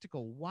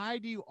spectacle. Why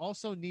do you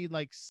also need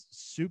like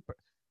super?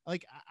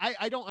 Like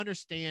I don't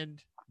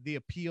understand the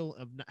appeal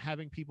of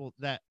having people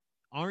that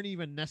aren't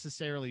even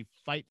necessarily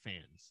fight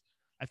fans.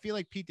 I feel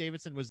like Pete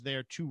Davidson was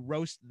there to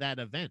roast that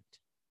event,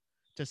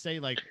 to say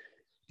like,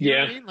 you know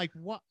what I mean? Like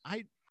what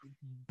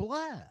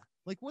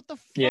like what the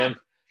fuck, yeah,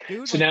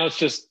 dude? So now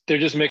they're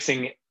just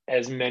mixing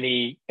as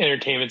many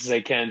entertainments as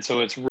they can. So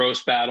it's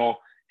roast battle,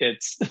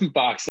 it's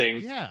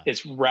boxing,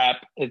 it's rap,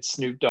 it's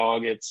Snoop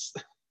Dogg, it's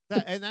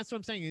and that's what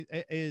I'm saying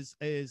is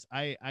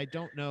I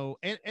don't know,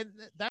 and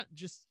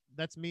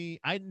that's me.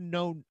 I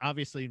know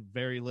obviously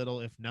very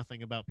little, if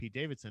nothing, about Pete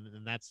Davidson,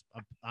 and that's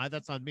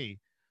on me.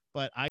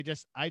 But I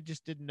just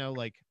didn't know.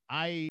 Like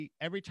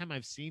every time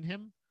I've seen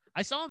him,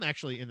 I saw him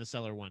actually in the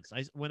Cellar once.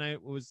 When I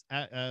was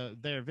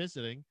there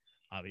visiting,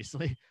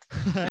 obviously.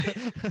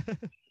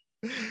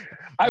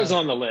 I was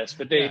on the list,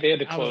 but they had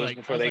to close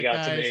before they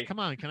got to me. Come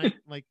on,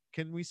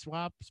 can we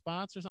swap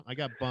spots or something? I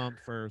got bumped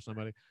for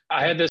somebody.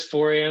 I had this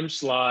 4 a.m.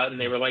 slot, and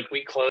they were like,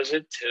 "We close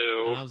it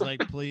too." And I was like,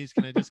 "Please,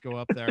 can I just go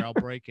up there? I'll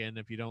break in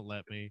if you don't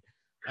let me."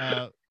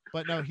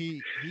 But no,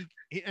 he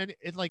and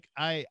it's like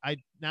I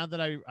now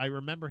that I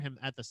remember him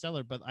at the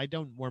Cellar, but I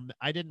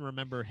didn't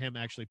remember him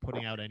actually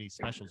putting out any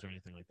specials or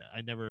anything like that.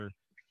 I never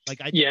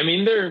I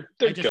mean they're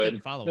just good.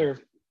 Didn't follow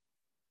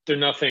they're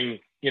nothing.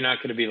 You're not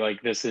going to be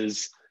like, this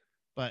is.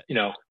 But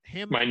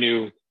my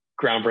new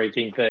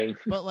groundbreaking thing.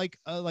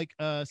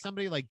 But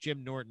somebody like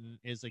Jim Norton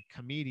is a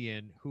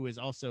comedian who is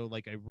also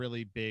like a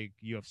really big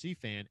UFC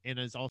fan and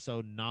is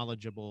also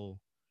knowledgeable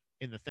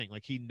in the thing.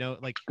 Like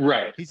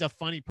right. He's a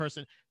funny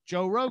person.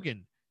 Joe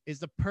Rogan is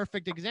the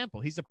perfect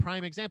example. He's a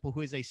prime example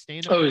who is a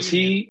stand-up. Oh, is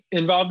he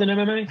involved in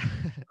MMA?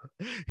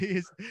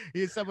 He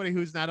is somebody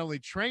who's not only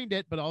trained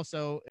it but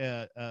also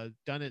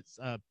done it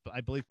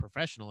I believe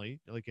professionally,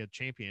 like a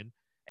champion,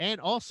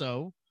 and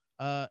also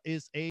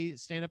is a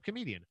stand-up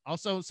comedian.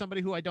 Also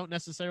somebody who I don't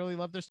necessarily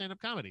love their stand-up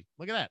comedy.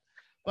 Look at that.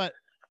 But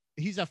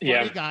he's a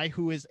funny guy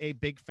who is a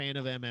big fan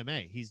of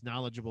MMA. He's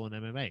knowledgeable in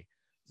MMA.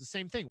 It's the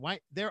same thing.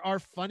 Why there are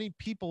funny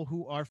people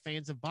who are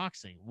fans of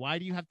boxing? Why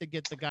do you have to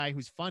get the guy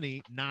who's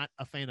funny, not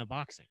a fan of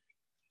boxing?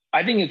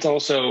 I think it's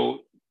also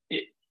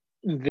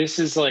this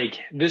is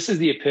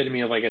the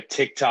epitome of like a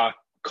TikTok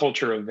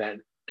culture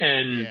event.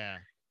 And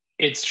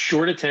it's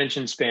short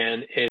attention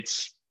span.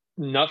 It's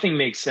nothing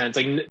makes sense.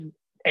 Like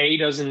A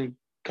doesn't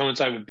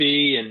coincide with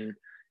B, and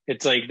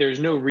it's like there's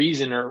no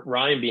reason or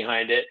rhyme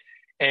behind it.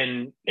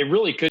 And it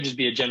really could just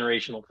be a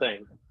generational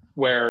thing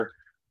where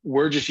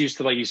we're just used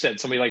to, like you said,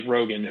 somebody like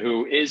Rogan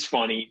who is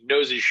funny,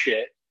 knows his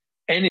shit,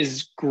 and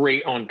is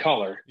great on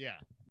color. Yeah.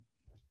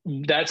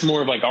 That's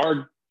more of like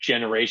our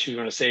generation, we're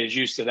going to say, is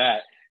used to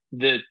that.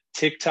 The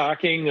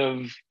TikToking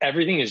of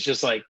everything is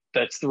just like,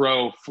 let's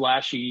throw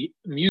flashy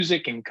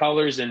music and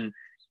colors and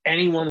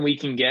anyone we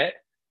can get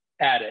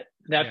at it.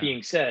 That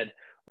being said,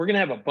 we're going to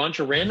have a bunch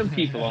of random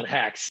people on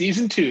Hacks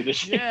Season 2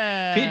 this year.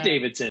 Pete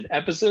Davidson,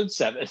 Episode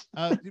 7.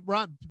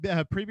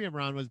 Premium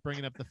Ron was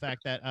bringing up the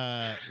fact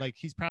that like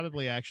he's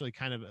probably actually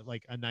kind of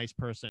like a nice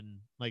person,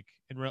 like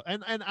in real.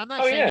 And I'm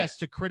not saying this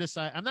to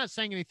criticize. I'm not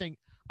saying anything.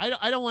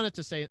 I don't want it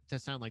to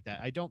sound like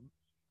that.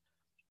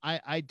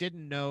 I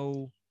didn't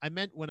know. I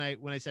meant when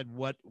I said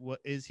what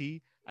is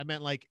he? I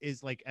meant like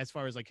is like as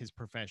far as like his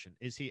profession.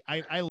 Is he?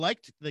 I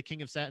liked The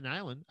King of Staten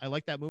Island. I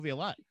liked that movie a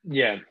lot.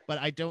 Yeah. But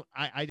I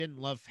didn't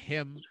love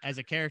him as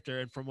a character,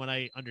 and from what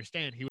I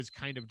understand, he was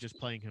kind of just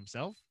playing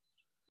himself.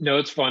 No,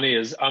 what's funny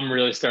is I'm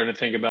really starting to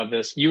think about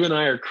this. You and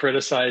I are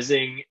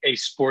criticizing a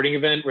sporting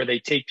event where they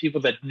take people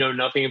that know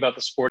nothing about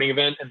the sporting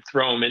event and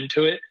throw them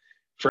into it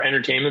for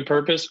entertainment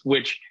purpose,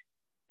 which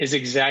is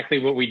exactly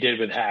what we did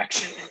with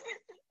Hacks.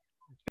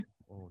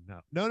 Oh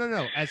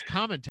no! As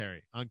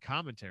commentary on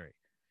commentary.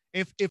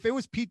 If it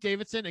was Pete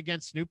Davidson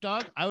against Snoop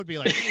Dogg, I would be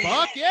like,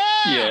 fuck yeah!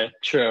 Yeah,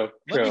 true.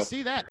 Let me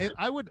see that.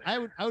 I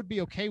would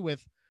be okay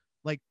with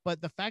like,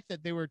 but the fact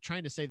that they were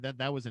trying to say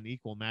that was an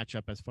equal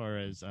matchup as far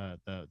as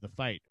the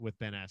fight with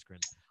Ben Askren.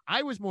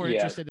 I was more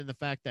interested in the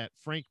fact that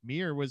Frank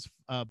Mir was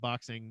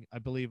boxing, I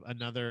believe,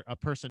 a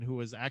person who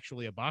was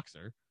actually a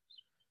boxer.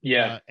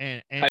 Yeah,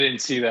 and I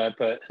didn't see that,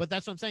 but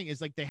that's what I'm saying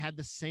is like they had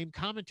the same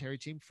commentary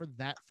team for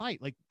that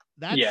fight. Like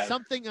that's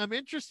something I'm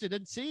interested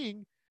in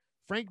seeing.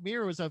 Frank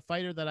Mir was a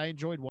fighter that I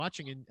enjoyed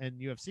watching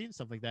and UFC and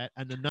stuff like that.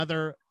 And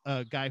another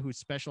guy who's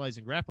specialized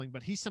in grappling,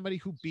 but he's somebody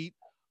who beat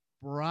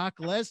Brock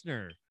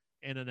Lesnar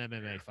in an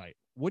MMA fight.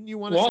 Wouldn't you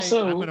want to say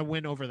I'm going to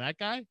win over that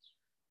guy?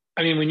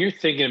 I mean, when you're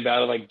thinking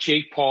about it, like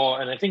Jake Paul,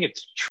 and I think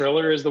it's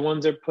Triller is the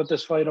ones that put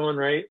this fight on,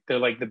 right? They're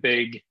like the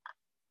big.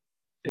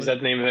 Is that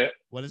the name of it?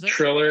 What is it?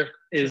 Triller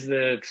is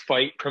the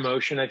fight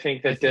promotion, I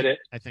think, did it.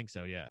 I think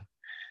so, yeah.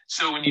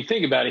 So when you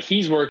think about it,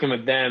 he's working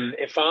with them.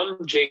 If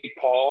I'm Jake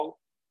Paul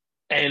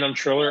and I'm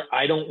Triller,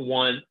 I don't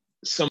want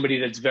somebody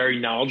that's very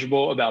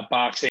knowledgeable about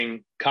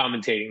boxing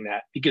commentating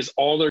that, because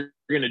all they're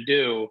going to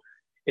do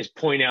is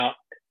point out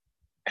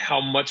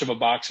how much of a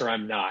boxer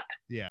I'm not.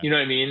 Yeah. You know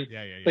what I mean?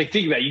 Yeah. Like,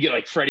 think about it. You get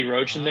like Freddie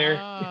Roach in there.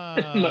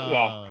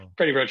 Well,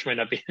 Freddie Roach might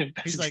not be the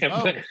best. He's like,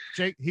 example.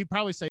 Jake, he'd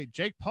probably say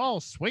Jake Paul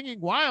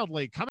swinging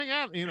wildly, coming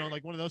out,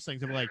 like one of those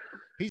things of like,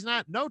 he's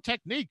no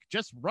technique,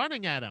 just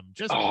running at him.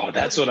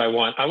 That's what I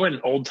want. I want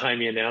an old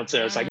timey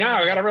announcer. It's like, no,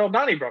 I got a real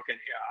Donnybrook in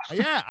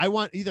here. Yeah, I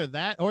want either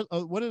that or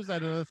what is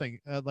that another thing?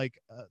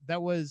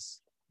 That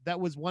was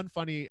one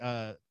funny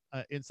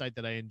insight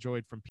that I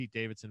enjoyed from Pete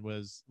Davidson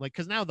was like,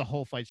 because now the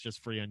whole fight's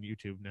just free on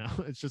YouTube now.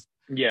 It's just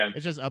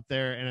it's up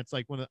there, and it's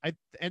like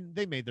and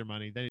they made their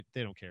money. They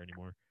don't care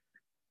anymore.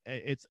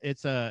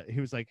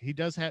 He was like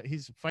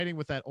he's fighting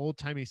with that old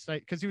timey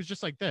sight because he was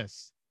just like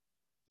this.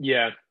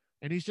 Yeah.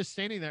 And he's just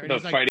standing there. The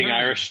and he's fighting like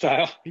Irish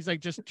style. He's like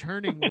just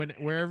turning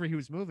wherever he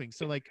was moving.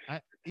 So like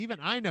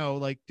I know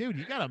like, dude,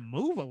 you gotta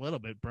move a little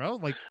bit, bro.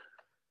 Like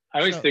I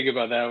always think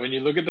about that when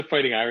you look at the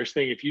fighting Irish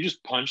thing. If you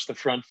just punch the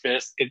front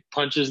fist, it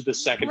punches the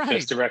second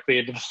fist directly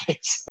into the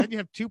face. Then you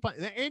have two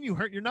and you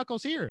hurt your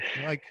knuckles here.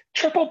 Like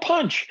triple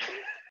punch.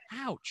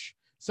 Ouch.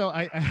 So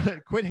I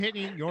quit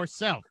hitting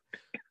yourself.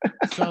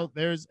 So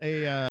there's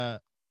a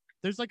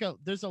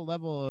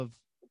level of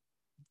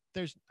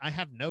I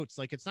have notes,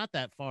 like it's not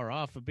that far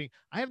off of being.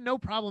 I have no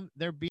problem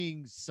there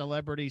being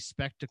celebrity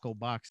spectacle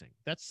boxing.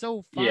 That's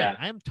so fun. Yeah.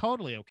 I am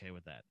totally okay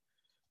with that.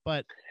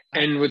 But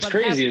what's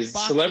crazy is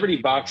celebrity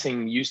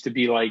boxing used to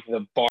be like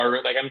the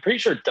bar. Like I'm pretty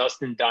sure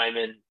Dustin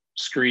Diamond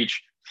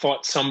Screech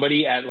fought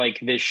somebody at like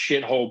this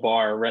shithole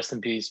bar, rest in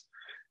peace,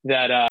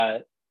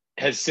 that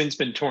has since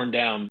been torn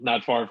down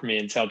not far from me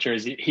in South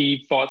Jersey.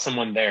 He fought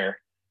someone there.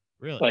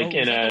 Really? Like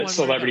in a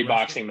celebrity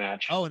boxing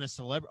match. Oh, in a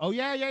celebrity. Oh,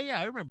 yeah.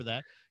 I remember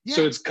that. Yeah.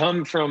 So it's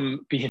come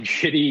from being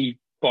shitty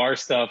bar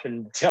stuff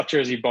in South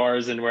Jersey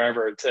bars and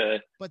wherever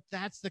to. But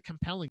that's the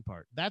compelling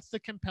part. That's the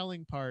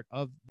compelling part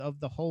of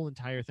the whole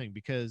entire thing,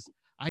 because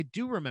I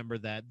do remember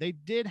that they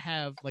did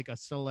have like a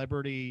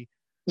celebrity.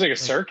 It was like a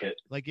circuit.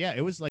 Like, yeah,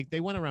 it was like they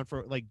went around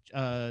for like,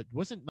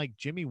 wasn't like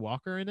Jimmy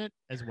Walker in it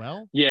as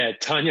well? Yeah,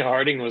 Tanya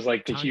Harding was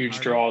like the huge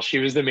draw. She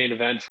was the main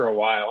event for a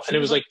while. And it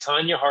was like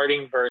Tanya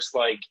Harding versus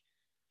like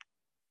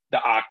the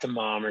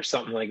Octomom or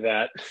something like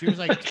that. she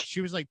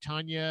was like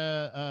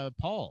Tanya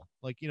Paul.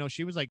 Like,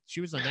 she was a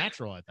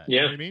natural at that.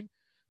 Yeah. You know what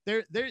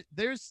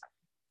I mean?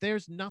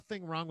 There's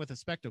nothing wrong with a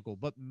spectacle,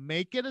 but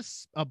make it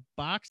a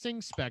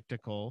boxing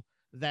spectacle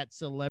that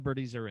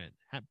celebrities are in.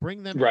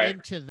 Bring them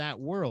into that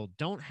world.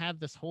 Don't have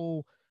this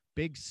whole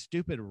big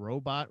stupid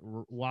robot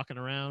walking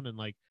around and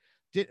like.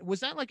 Was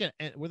that like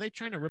were they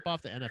trying to rip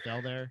off the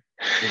NFL there?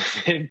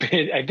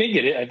 I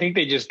think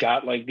they just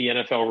got like the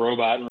NFL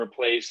robot and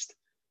replaced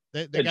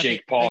they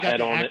Jake Paul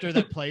head on it. The actor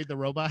that played the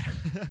robot.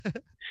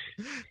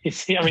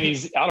 He's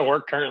out of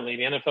work currently.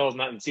 The NFL is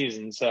not in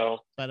season, so.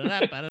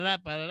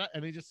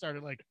 And he just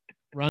started like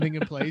running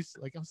in place.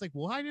 Like I was like,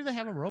 why do they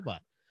have a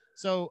robot?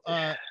 So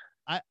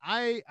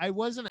I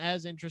wasn't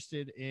as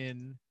interested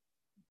in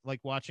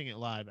like watching it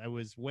live. I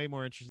was way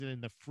more interested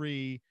in the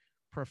free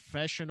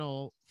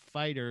professional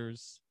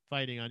fighters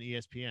fighting on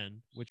ESPN,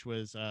 which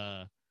was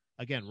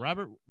again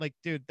Robert. Like,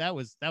 dude, that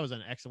was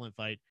an excellent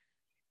fight.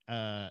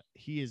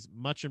 He is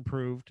much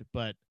improved,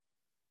 but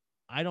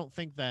I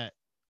think that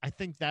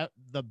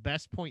the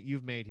best point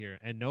you've made here,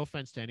 and no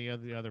offense to any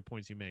of the other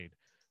points you made,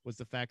 was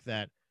the fact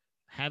that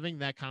having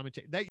that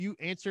commentary that you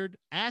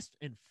asked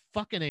and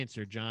fucking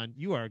answered, John.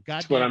 You are a goddamn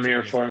That's what I'm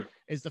here genius, for.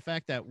 is the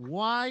fact that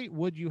why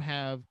would you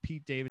have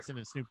Pete Davidson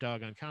and Snoop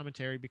Dogg on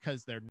commentary?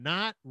 Because they're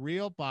not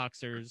real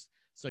boxers,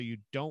 so you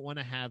don't want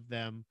to have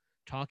them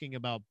talking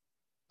about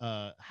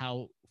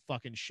how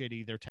fucking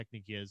shitty their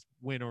technique is,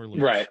 win or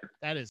lose. Right.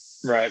 That is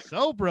right.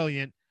 so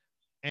brilliant.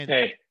 And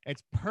hey,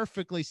 it's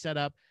perfectly set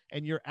up.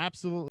 And you're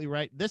absolutely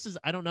right. This is,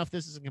 I don't know if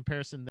this is a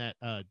comparison that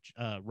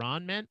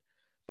Ron meant,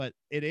 but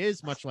it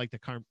is much like the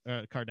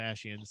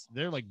Kardashians.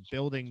 They're like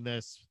building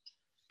this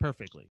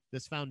perfectly.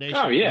 This foundation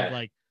of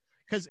like,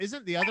 because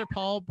isn't the other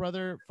Paul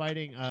brother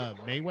fighting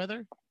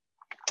Mayweather?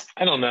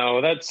 I don't know.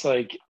 That's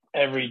like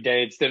every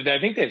day. I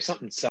think they have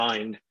something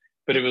signed,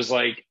 but it was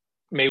like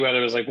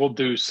Mayweather was like, "We'll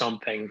do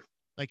something."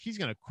 Like he's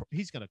gonna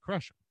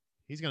crush him.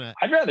 He's gonna.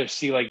 I'd rather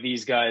see like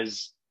these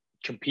guys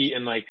compete,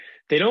 and like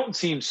they don't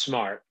seem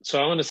smart,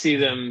 so I want to see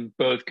them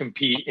both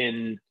compete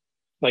in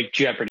like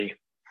Jeopardy,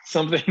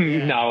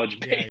 something knowledge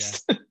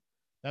based. Yeah.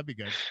 That'd be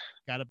good.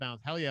 Gotta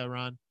bounce. Hell yeah,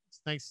 Ron.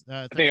 Thanks.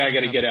 I think I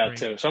got to get out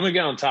too. So I'm gonna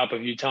get on top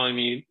of you telling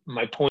me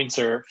my points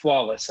are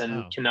flawless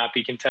and cannot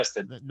be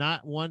contested.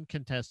 Not one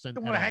contestant.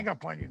 I'm gonna hang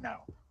up on you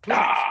now. Please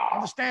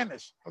understand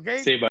this,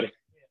 okay? See you, buddy.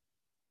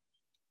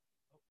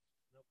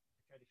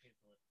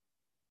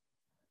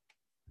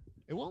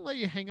 It won't let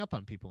you hang up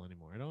on people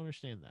anymore. I don't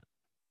understand that.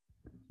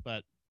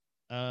 But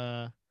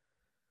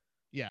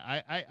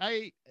yeah,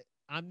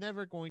 I'm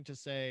never going to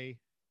say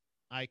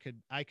I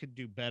could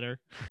do better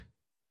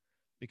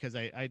because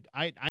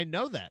I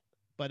know that.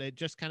 But it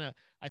just kind of,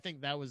 I think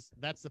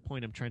that's the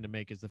point I'm trying to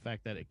make, is the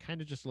fact that it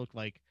kind of just looked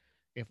like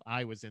if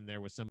I was in there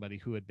with somebody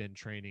who had been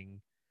training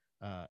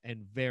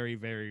and very,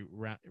 very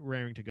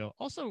raring to go.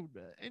 Also,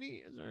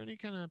 is there any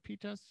kind of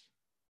P-test?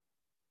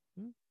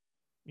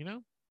 You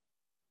know,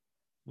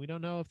 we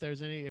don't know if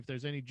there's any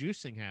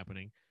juicing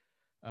happening.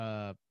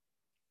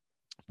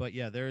 But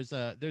yeah, there's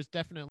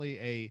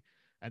definitely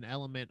an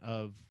element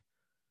of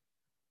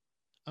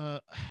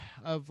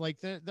like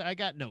I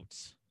got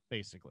notes,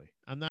 basically.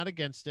 I'm not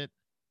against it.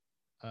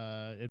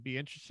 It'd be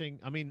interesting.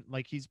 I mean,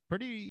 like he's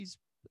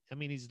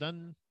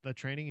done the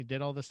training. He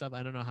did all this stuff.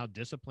 I don't know how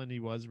disciplined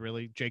he was,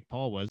 really. Jake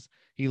Paul was.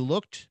 He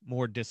looked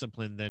more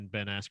disciplined than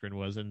Ben Askren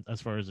was, and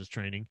as far as his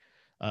training.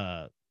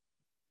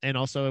 And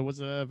also it was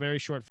a very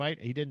short fight.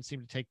 He didn't seem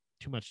to take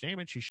too much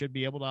damage. He should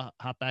be able to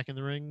hop back in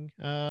the ring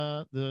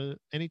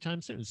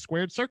anytime soon.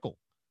 Squared circle,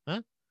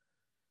 huh?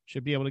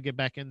 Should be able to get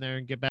back in there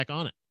and get back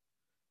on it.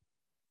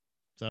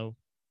 So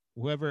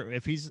whoever,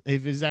 if he's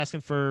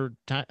asking for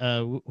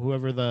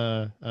whoever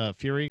the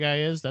Fury guy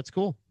is, that's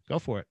cool. Go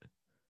for it.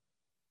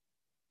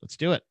 Let's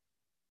do it.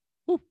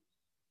 Woo.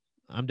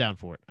 I'm down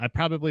for it. I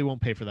probably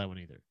won't pay for that one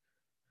either.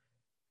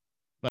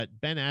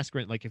 But Ben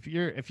Askren, like if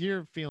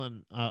you're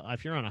feeling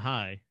if you're on a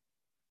high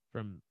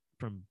from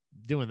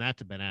doing that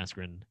to Ben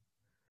Askren,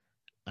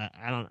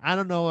 I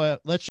don't know.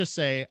 Let's just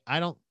say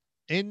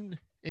in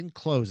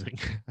closing,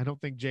 I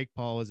don't think Jake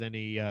Paul is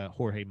any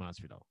Jorge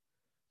Masvidal.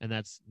 And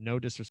that's no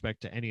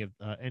disrespect to any of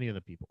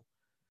the people.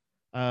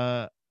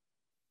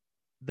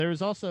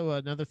 There's also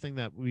another thing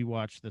that we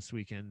watched this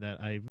weekend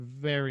that I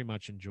very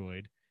much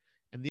enjoyed,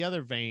 and the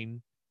other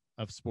vein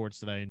of sports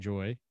that I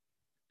enjoy,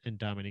 and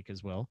Dominique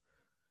as well.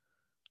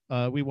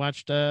 We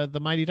watched the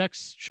Mighty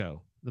Ducks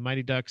show, the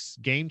Mighty Ducks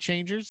Game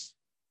Changers.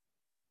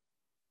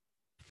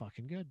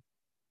 Fucking good,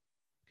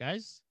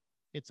 guys.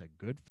 It's a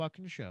good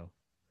fucking show.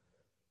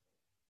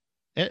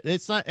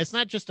 It's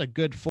not just a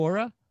good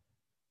fora.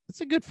 It's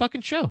a good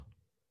fucking show.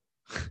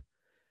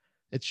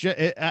 It's just,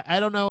 I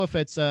don't know if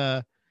it's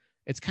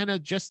kind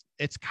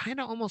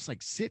of almost like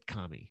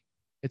sitcom-y.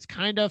 It's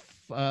kind of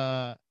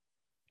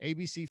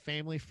ABC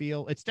Family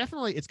feel. It's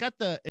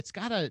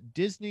got a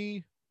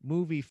Disney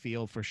movie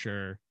feel for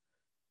sure.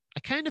 I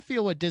kind of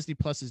feel what Disney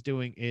Plus is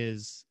doing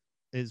is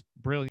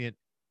brilliant,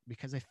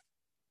 because I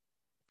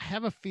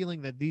have a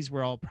feeling that these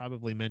were all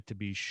probably meant to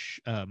be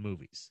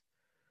movies.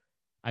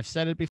 I've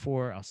said it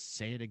before. I'll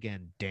say it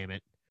again. Damn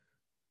it.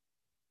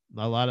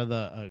 A lot of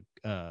the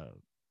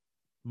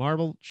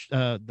Marvel,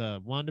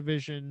 the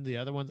WandaVision, the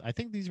other ones, I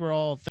think these were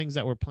all things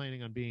that were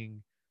planning on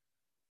being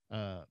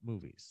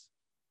movies.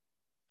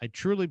 I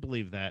truly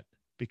believe that,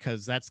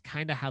 because that's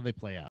kind of how they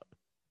play out.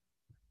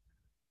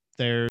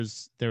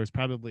 There's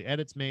probably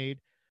edits made,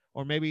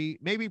 or maybe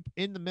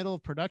in the middle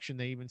of production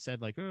they even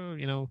said like,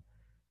 oh,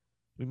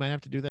 we might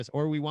have to do this,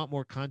 or we want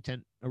more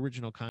content,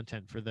 original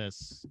content for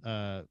this,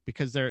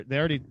 because they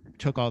already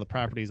took all the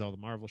properties, all the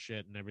Marvel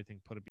shit and everything,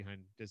 put it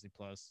behind Disney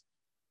Plus.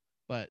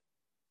 But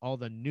all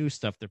the new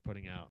stuff they're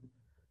putting out,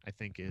 I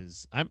think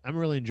I'm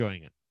really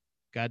enjoying it.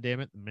 God damn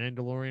it, The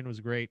Mandalorian was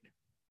great.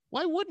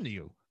 Why wouldn't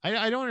you?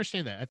 I don't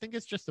understand that. I think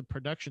it's just the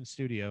production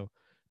studio.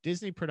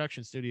 Disney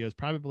production studio is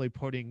probably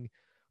putting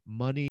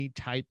money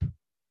type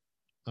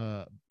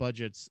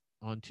budgets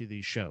onto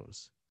these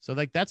shows. So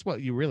like that's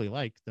what you really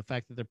like, the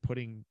fact that they're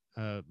putting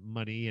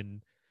money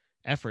and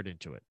effort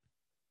into it.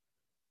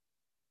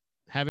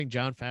 Having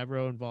Jon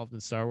Favreau involved in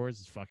Star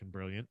Wars is fucking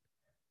brilliant.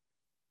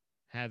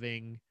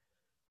 Having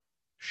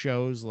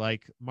shows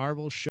like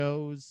Marvel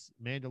shows.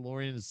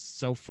 Mandalorian is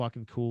so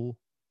fucking cool.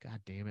 God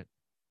damn it.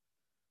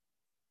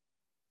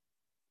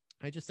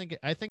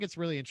 I think it's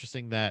really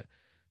interesting that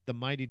the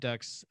Mighty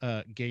Ducks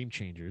Game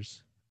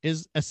Changers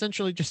is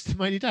essentially just the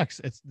Mighty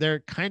Ducks. They're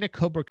kind of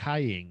Cobra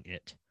Kai-ing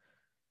it.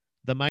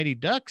 The Mighty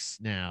Ducks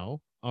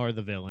now are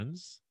the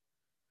villains,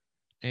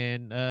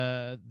 and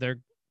they're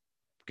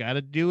got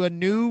to do a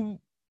new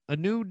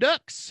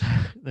Ducks.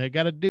 They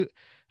got to do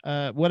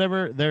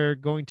whatever they're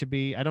going to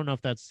be. I don't know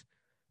if that's.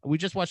 We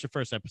just watched the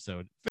first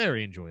episode.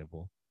 Very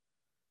enjoyable.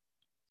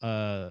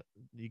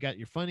 You got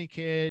your funny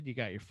kid, you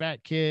got your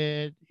fat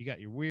kid, you got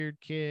your weird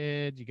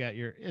kid, you got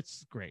your.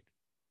 It's great.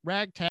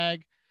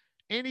 Ragtag,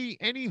 any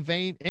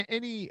vein,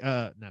 any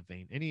not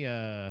vein, any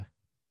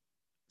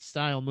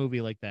style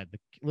movie like that. The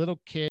little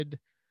kid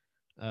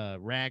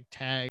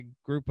ragtag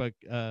group of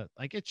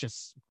like, it's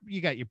just, you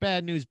got your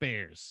Bad News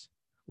Bears,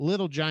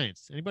 Little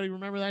Giants. Anybody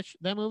remember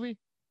that movie?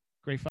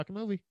 Great fucking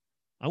movie.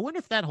 I wonder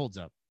if that holds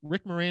up.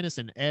 Rick Moranis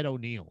and Ed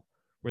O'Neill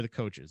were the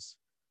coaches.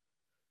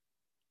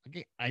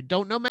 Okay, I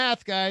don't know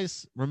math,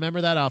 guys.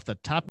 Remember that off the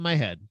top of my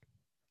head.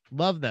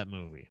 Love that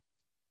movie.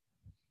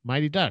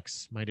 Mighty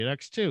Ducks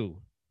 2.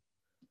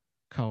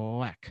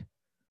 Quack.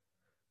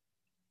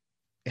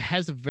 It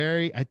has a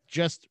very, I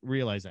just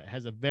realized that, it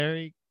has a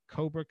very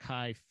Cobra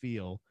Kai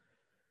feel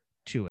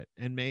to it.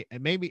 And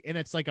maybe, and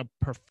it's like a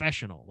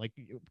professional. Like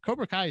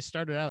Cobra Kai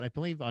started out, I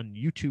believe, on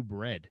YouTube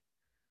Red.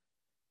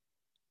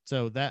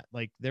 So that,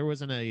 like, there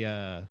wasn't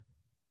a,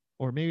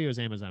 or maybe it was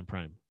Amazon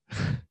Prime.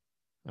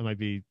 I might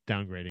be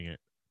downgrading it.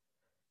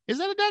 Is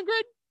that a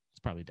downgrade? It's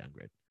probably a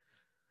downgrade.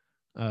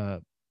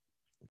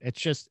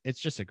 It's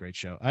just a great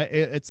show.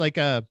 It's like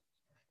a,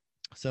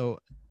 so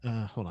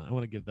hold on. I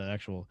want to give the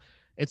actual.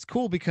 It's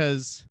cool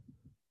because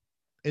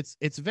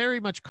it's very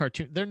much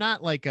cartoon. They're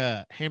not like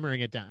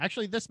hammering it down.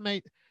 Actually, this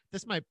might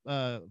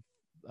go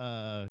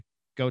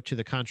to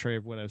the contrary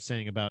of what I was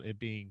saying about it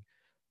being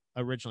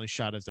originally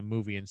shot as a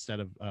movie instead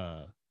of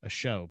a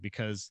show,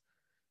 because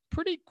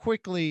pretty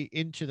quickly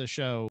into the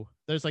show,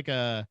 there's like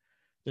a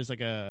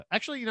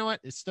actually, you know what?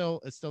 It's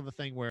still the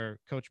thing where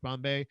Coach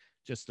Bombay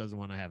just doesn't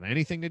want to have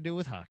anything to do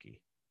with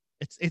hockey.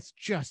 It's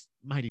just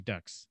Mighty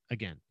Ducks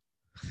again.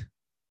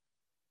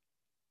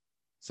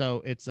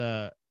 So it's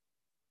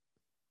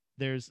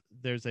there's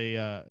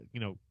a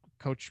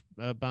Coach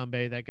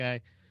Bombay, that guy,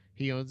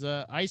 he owns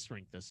a ice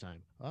rink this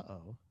time.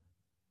 Uh-oh.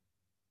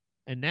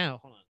 And now,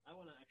 hold on. I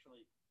want to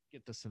actually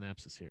get the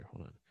synopsis here.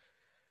 Hold on.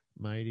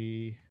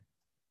 Mighty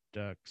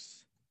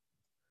Ducks.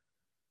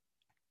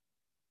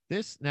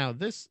 This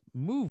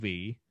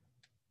movie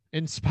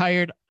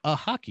inspired a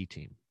hockey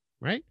team,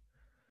 right?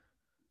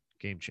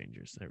 Game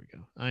Changers. There we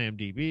go.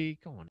 IMDb.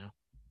 Come on now.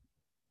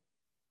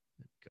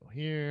 Go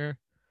here.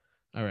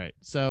 All right.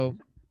 So,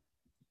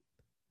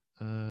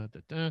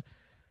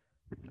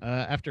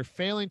 after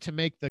failing to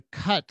make the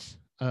cut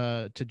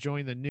to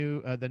join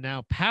the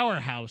now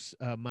powerhouse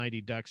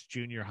Mighty Ducks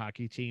junior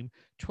hockey team,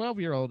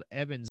 12-year-old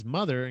Evan's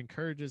mother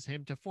encourages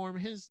him to form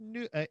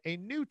a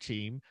new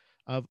team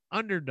of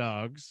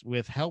underdogs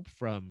with help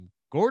from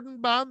Gordon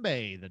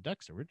Bombay, the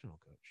Ducks' original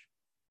coach.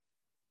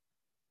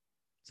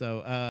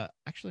 So,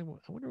 actually,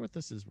 I wonder what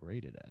this is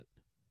rated at.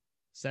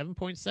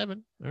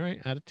 7.7. All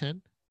right, out of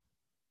 10.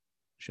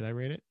 Should I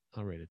rate it?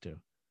 I'll rate it too.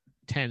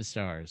 10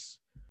 stars.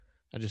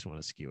 I just want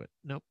to skew it.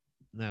 Nope.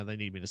 No, they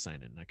need me to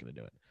sign in. Not going to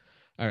do it.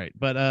 All right,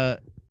 but I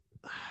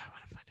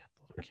want to find out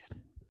the little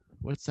kid.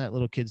 What's that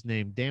little kid's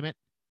name? Damn it.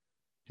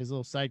 His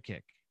little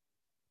sidekick.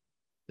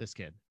 This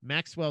kid.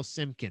 Maxwell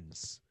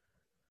Simpkins.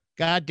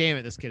 God damn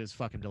it, this kid is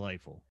fucking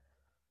delightful.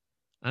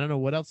 I don't know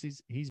what else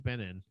he's been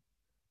in,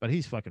 but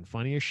he's fucking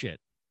funny as shit.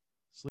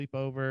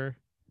 Sleepover,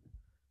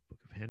 Book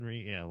of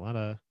Henry. Yeah, a lot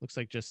of, looks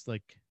like just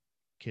like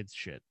kids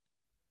shit.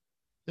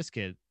 This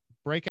kid,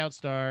 breakout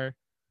star.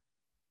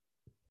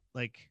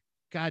 Like,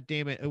 God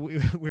damn it.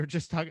 We were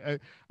just talking.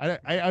 I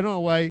don't know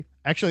why.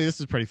 Actually, this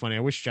is pretty funny.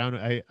 I wish John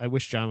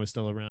was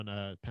still around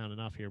pounding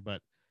off here,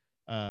 but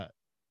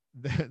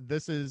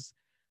this is,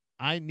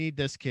 I need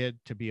this kid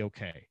to be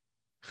okay.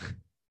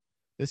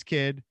 This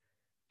kid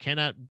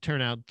cannot turn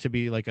out to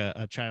be like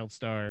a child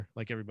star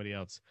like everybody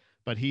else.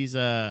 But he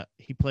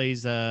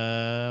plays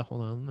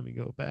hold on, let me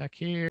go back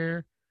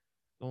here.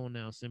 Go on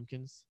now,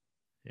 Simpkins.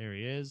 There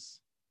he is.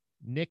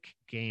 Nick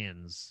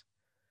Gans.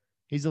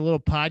 He's a little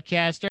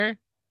podcaster.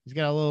 He's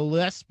got a little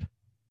lisp.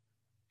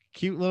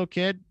 Cute little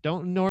kid.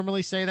 Don't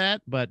normally say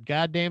that, but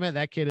God damn it,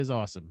 that kid is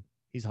awesome.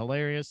 He's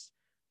hilarious.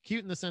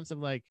 Cute in the sense of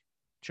like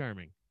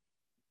charming.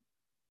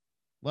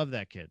 Love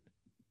that kid.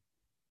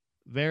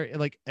 Very,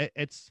 like,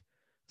 it's,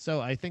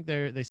 so I think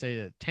they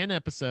say 10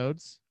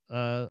 episodes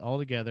all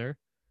together.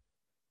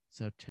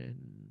 So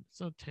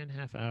 10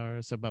 half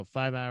hours, so about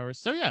 5 hours.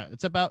 So yeah,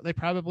 it's about, they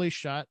probably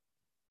shot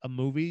a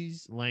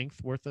movie's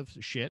length worth of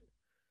shit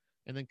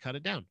and then cut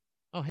it down.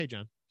 Oh, hey,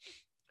 John.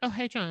 Oh,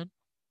 hey, John.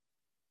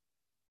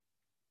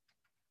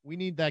 We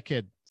need that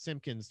kid,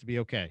 Simpkins, to be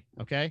okay.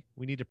 Okay?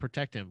 We need to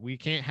protect him. We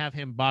can't have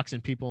him boxing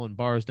people in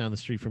bars down the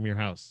street from your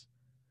house.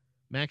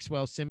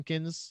 Maxwell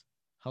Simpkins,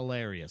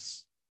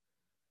 hilarious.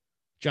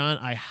 John,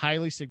 I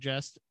highly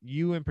suggest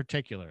you in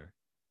particular,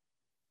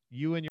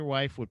 you and your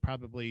wife would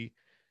probably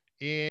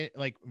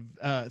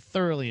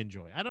thoroughly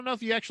enjoy. I don't know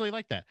if you actually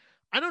like that.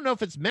 I don't know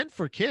if it's meant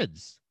for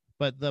kids,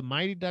 but the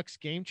Mighty Ducks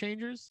Game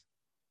Changers,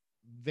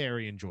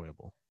 very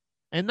enjoyable,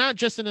 and not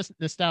just in a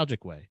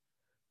nostalgic way.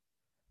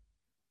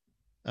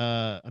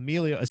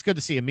 Emilio, it's good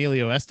to see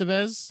Emilio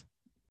Estevez.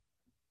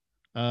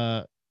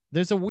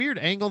 There's a weird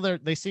angle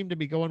that they seem to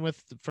be going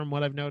with, from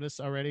what I've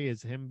noticed already,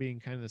 is him being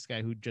kind of this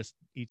guy who just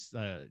eats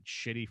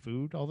shitty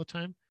food all the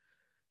time.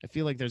 I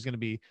feel like there's going to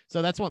be,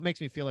 so that's what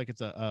makes me feel like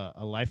it's a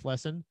life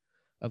lesson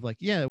of like,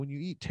 yeah, when you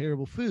eat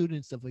terrible food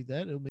and stuff like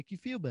that, it'll make you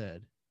feel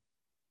bad.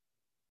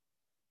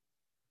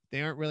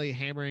 They aren't really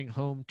hammering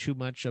home too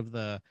much of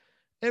the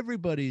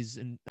everybody's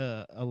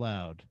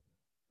allowed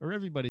or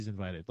everybody's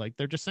invited. Like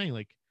they're just saying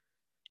like,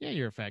 yeah,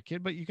 you're a fat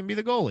kid, but you can be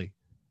the goalie.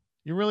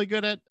 You're really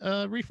good at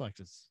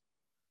reflexes.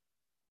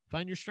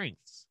 Find your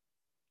strengths.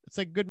 It's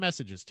like good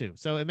messages too.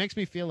 So it makes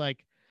me feel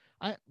like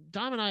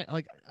Dom and I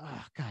like,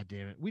 oh, God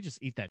damn it. We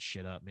just eat that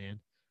shit up, man.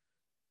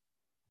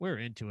 We're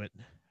into it.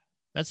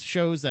 That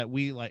shows that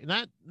we like,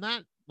 not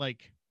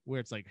like where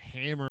it's like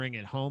hammering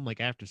it home, like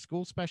after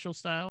school special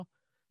style,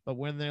 but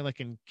when they're like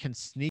can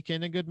sneak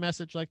in a good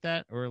message like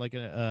that, or like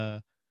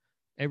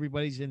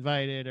everybody's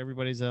invited,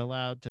 everybody's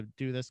allowed to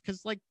do this.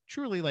 Cause like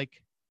truly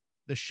like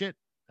the shit,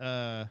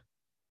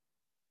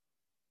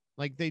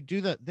 like they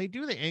do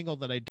the angle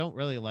that I don't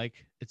really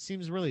like. It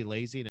seems really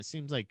lazy, and it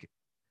seems like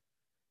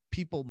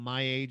people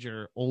my age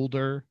or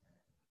older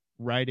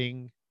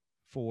writing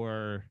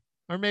for,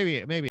 or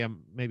maybe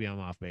I'm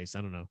off base.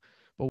 I don't know.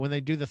 But when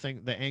they do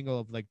the angle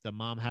of like the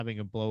mom having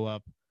a blow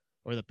up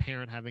or the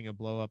parent having a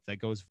blow up that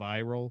goes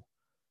viral,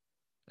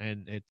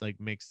 and it like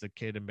makes the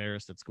kid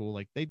embarrassed at school,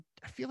 like I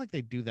feel like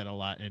they do that a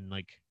lot, and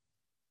like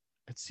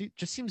it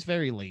just seems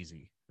very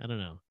lazy. I don't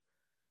know.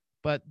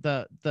 But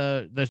the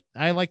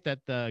I like that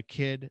the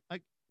kid,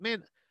 like,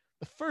 man,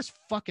 the first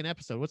fucking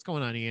episode. What's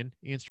going on, Ian?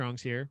 Ian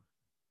Strong's here.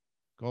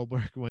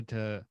 Goldberg went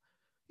to,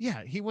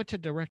 yeah, he went to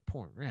direct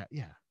porn.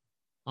 Yeah,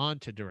 on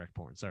to direct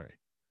porn. Sorry.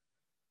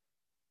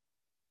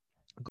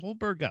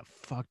 Goldberg got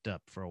fucked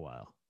up for a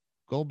while.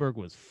 Goldberg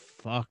was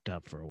fucked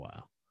up for a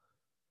while,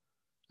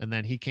 and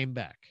then he came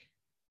back.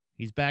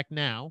 He's back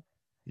now.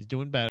 He's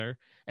doing better.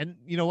 And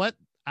you know what?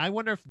 I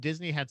wonder if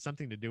Disney had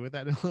something to do with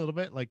that a little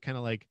bit, like kind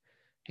of like,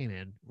 hey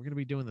man, we're going to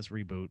be doing this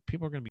reboot.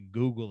 People are going to be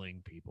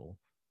Googling people.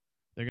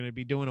 They're going to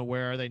be doing a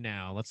Where Are They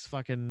Now? Let's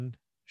fucking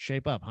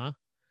shape up, huh?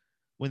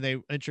 When they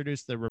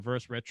introduced the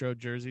reverse retro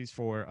jerseys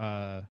for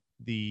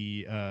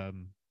the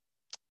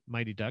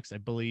Mighty Ducks, I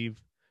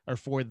believe, or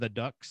for the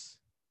Ducks.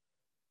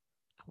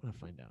 I want to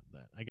find out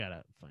that. I got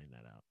to find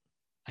that out.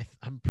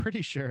 I'm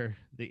pretty sure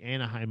the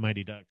Anaheim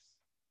Mighty Ducks,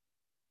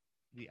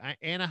 the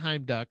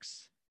Anaheim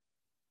Ducks,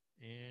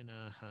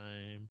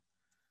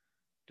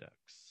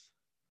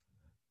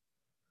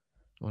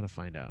 I want to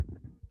find out.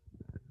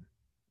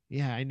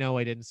 Yeah, I know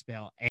I didn't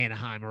spell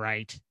Anaheim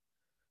right.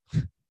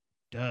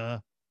 Duh.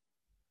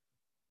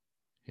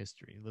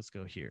 History. Let's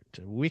go here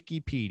to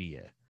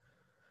Wikipedia.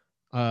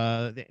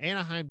 The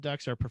Anaheim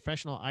Ducks are a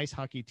professional ice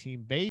hockey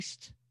team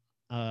based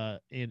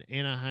in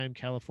Anaheim,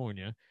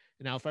 California.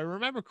 Now, if I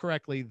remember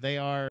correctly, they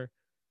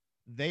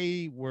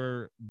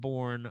were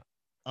born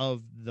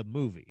of the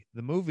movie.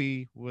 The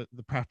movie,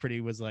 the property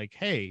was like,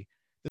 hey,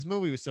 this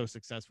movie was so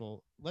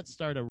successful, let's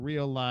start a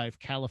real live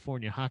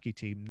California hockey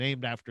team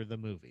named after the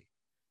movie.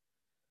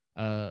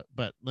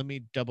 But let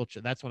me double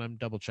check. That's what I'm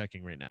double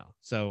checking right now.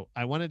 So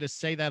I wanted to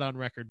say that on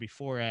record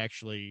before I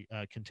actually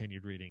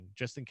continued reading,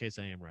 just in case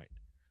I am right.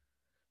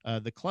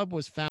 The club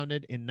was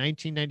founded in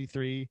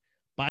 1993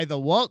 by the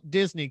Walt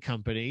Disney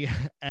Company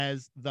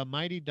as the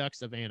Mighty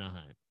Ducks of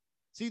Anaheim.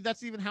 See,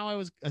 that's even how I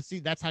was.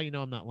 That's how you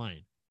know I'm not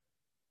lying.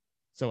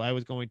 So I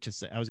was going to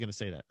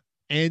say that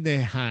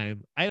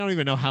Anaheim. I don't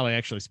even know how I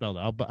actually spelled it.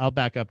 I'll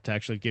back up to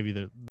actually give you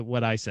the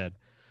what I said.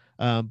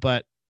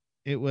 But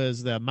it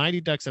was the Mighty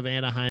Ducks of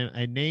Anaheim,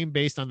 a name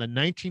based on the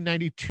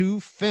 1992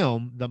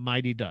 film The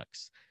Mighty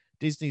Ducks.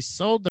 Disney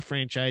sold the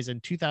franchise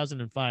in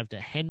 2005 to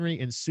Henry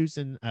and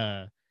Susan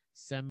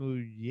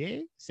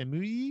Samueli,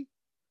 Samueli,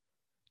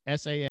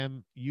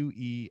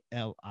 Samueli,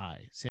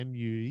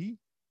 Samueli.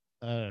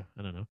 I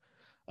don't know.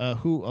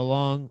 Who,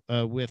 along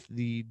with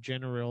the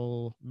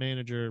general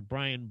manager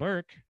Brian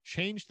Burke,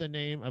 changed the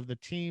name of the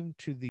team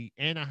to the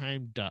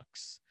Anaheim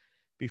Ducks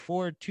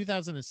before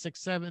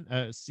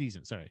 2006-07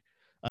 season. Sorry.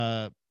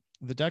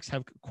 The Ducks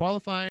have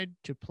qualified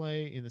to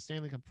play in the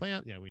Stanley Cup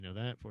playoff. Yeah, we know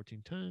that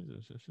 14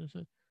 times.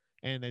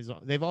 And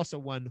they've also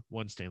won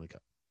one Stanley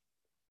Cup.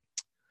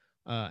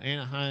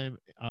 Anaheim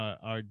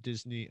are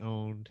Disney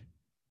owned.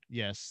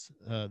 Yes,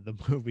 the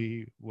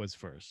movie was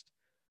first.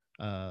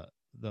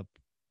 The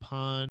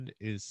Pond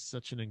is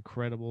such an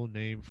incredible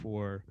name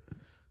for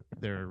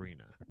their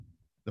arena.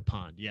 The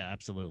Pond. Yeah,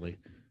 absolutely.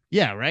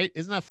 Yeah, right?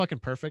 Isn't that fucking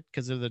perfect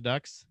because of the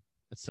Ducks?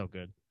 It's so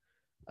good.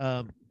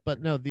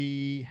 But no,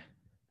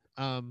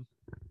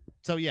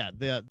 so yeah,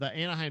 the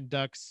Anaheim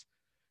Ducks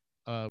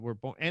were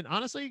born, and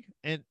honestly,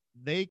 and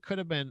they could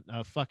have been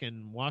a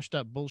fucking washed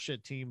up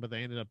bullshit team, but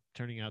they ended up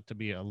turning out to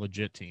be a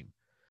legit team.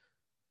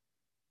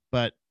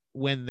 But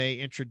when they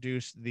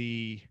introduced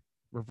the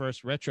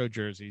reverse retro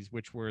jerseys,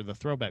 which were the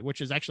throwback,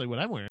 which is actually what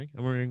I'm wearing.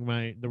 I'm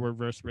wearing the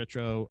reverse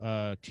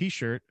retro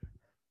t-shirt,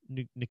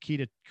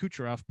 Nikita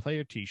Kucherov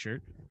player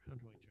t-shirt. How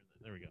do I turn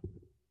that? There we go.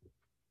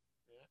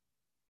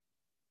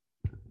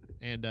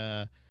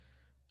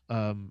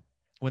 And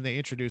when they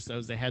introduced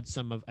those, they had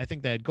I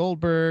think they had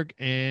Goldberg,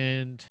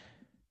 and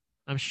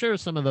I'm sure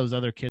some of those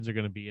other kids are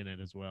going to be in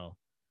it as well.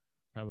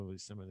 Probably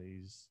some of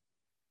these,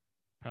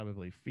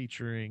 probably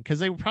featuring, because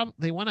they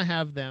want to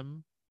have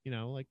them,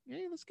 like,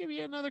 hey, let's give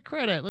you another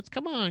credit. Let's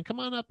come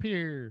on up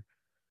here.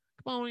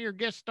 Come on, you're a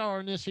guest star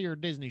in this here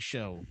Disney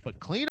show, but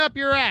clean up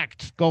your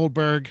act,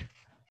 Goldberg.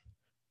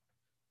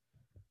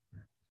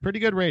 Pretty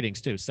good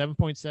ratings too.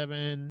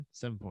 7.7,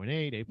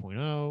 7.8,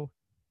 8.0.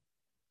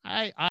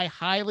 I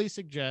highly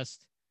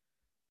suggest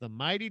the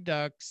Mighty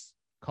Ducks :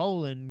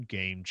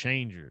 Game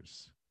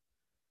Changers.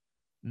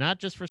 Not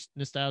just for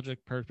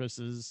nostalgic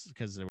purposes,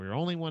 because we're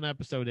only one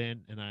episode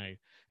in,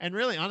 and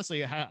really,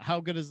 honestly, how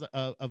good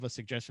of a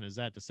suggestion is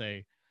that to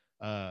say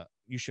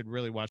you should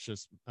really watch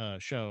this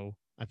show?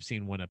 I've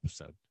seen one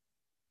episode,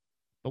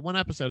 but one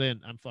episode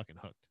in, I'm fucking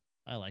hooked.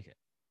 I like it.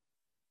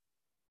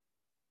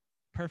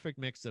 Perfect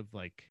mix of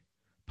like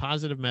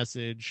positive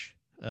message,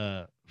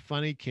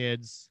 funny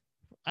kids.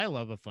 I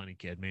love a funny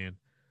kid, man.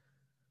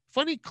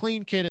 Funny,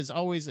 clean kid is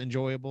always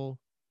enjoyable,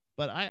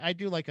 but I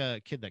do like a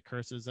kid that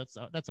curses.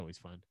 That's always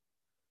fun.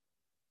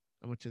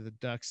 I went to the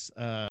Ducks.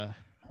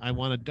 I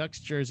want a Ducks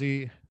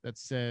jersey that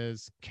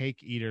says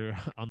 "Cake Eater"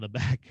 on the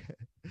back.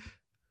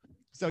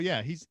 So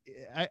yeah,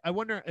 I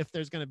wonder if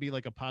there's going to be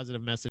like a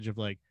positive message of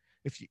like,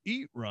 if you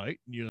eat right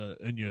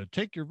and you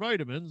take your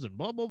vitamins and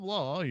blah blah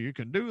blah, you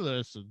can do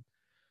this, and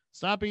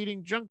stop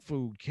eating junk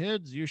food,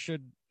 kids.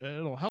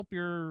 It'll help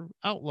your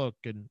outlook,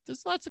 and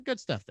there's lots of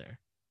good stuff there.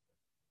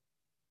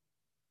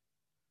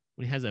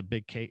 When he has that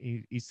big cake,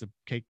 he eats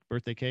the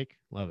birthday cake.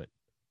 Love it.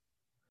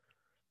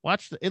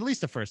 Watch at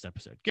least the first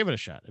episode. Give it a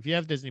shot. If you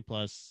have Disney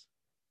Plus,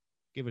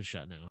 give it a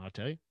shot now. I'll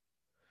tell you.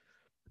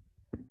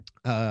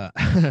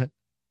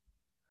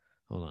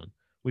 Hold on.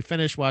 We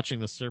finished watching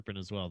The Serpent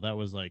as well. That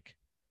was like,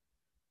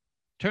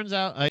 turns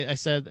out I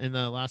said in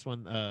the last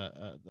one,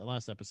 the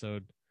last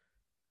episode,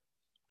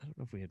 I don't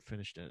know if we had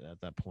finished it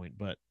at that point,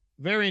 but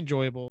very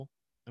enjoyable.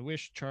 I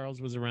wish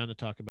Charles was around to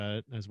talk about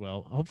it as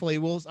well. Hopefully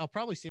I'll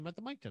probably see him at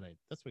the mic tonight.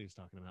 That's what he was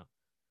talking about.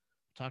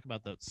 Talk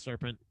about The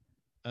Serpent.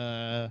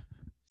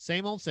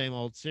 Same old.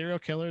 Serial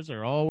killers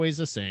are always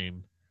the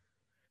same.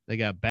 They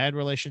got bad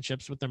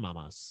relationships with their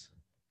mamas.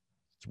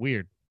 It's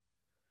weird.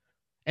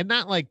 And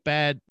not like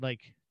bad,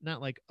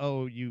 not like,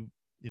 oh, you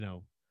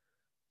know,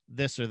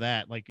 this or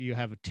that. Like you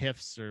have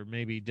tiffs or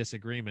maybe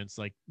disagreements.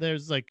 Like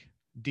there's like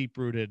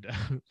deep-rooted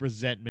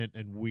resentment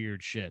and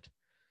weird shit.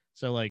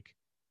 So like,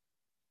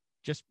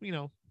 just,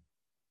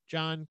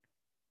 John,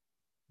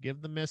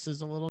 give the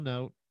missus a little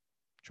note.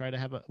 Try to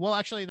have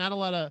actually not a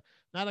lot of,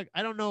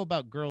 I don't know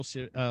about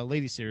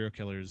lady serial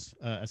killers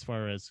as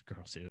far as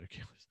girl serial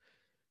killers,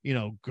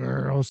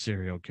 girl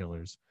serial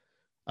killers.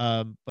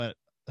 But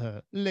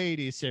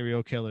lady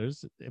serial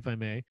killers, if I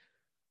may.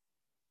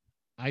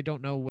 I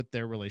don't know what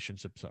their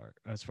relationships are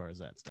as far as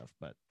that stuff,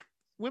 but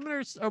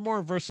women are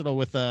more versatile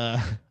with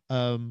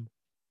let's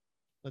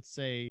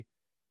say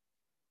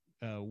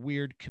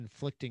weird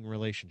conflicting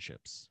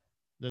relationships.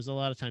 There's a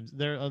lot of times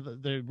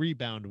they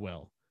rebound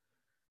well.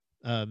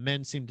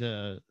 Men seem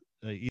to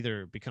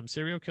either become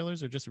serial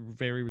killers or just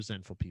very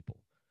resentful people.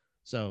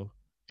 So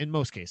in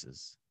most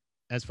cases,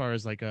 as far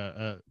as like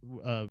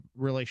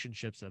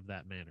relationships of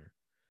that manner,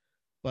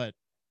 but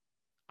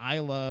I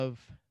love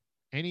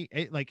any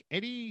I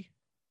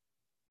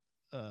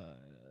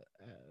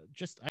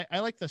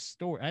like the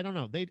story. I don't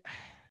know.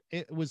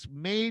 It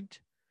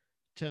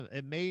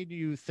made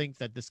you think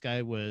that this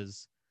guy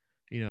was,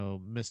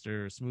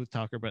 Mr. Smooth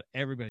Talker, but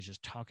everybody's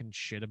just talking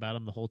shit about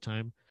him the whole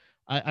time.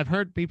 I've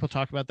heard people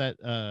talk about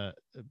that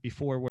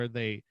before, where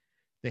they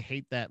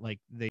hate that, like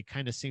they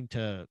kind of seem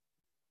to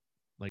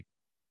like,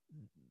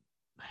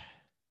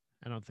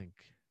 I'm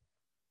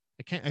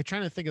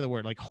trying to think of the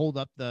word, like hold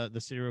up the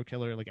serial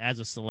killer like as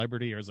a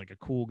celebrity or as like a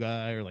cool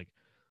guy or like,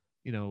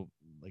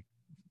 like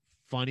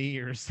funny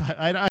or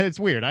it's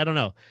weird. I don't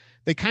know.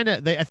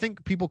 I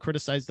think people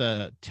criticize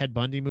the Ted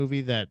Bundy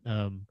movie that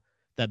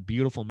that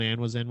Beautiful Man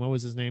was in. What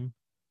was his name?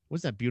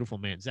 What's that Beautiful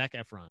Man? Zac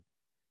Efron.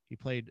 He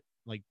played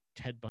like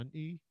Ted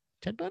Bundy.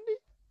 Ted Bundy?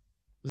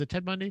 Was it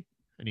Ted Bundy?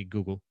 I need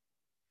Google.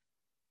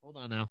 Hold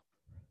on now.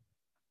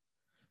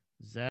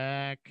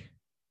 Zac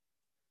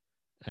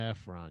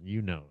Efron.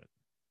 You know it.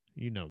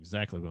 You know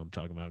exactly what I'm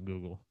talking about.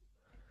 Google.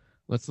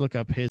 Let's look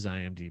up his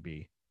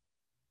IMDb.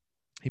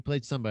 He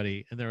played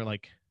somebody, and they're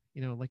like,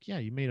 yeah,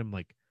 you made him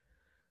like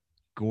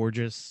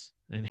gorgeous,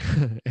 and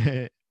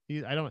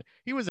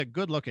he was a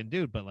good-looking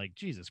dude, but like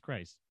Jesus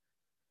Christ,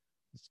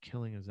 it's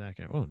killing a Zac.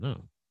 Oh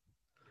no,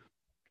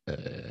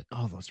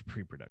 all those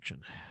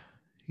pre-production.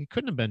 He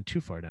couldn't have been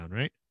too far down,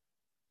 right?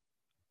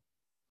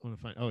 I want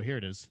to find. Oh, here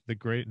it is. The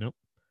Great. Nope.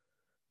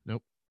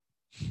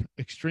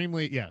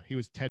 extremely, he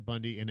was Ted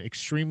Bundy, and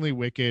extremely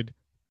wicked,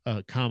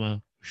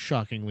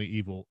 shockingly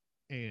evil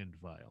and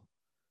vile.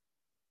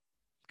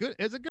 Good.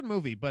 It's a good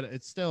movie, but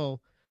it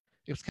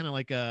was kind of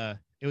like it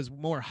was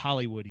more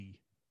Hollywoody.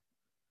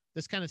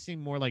 This kind of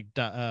seemed more like,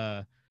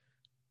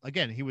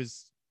 again, he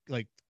was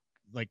like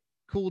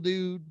cool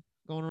dude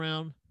going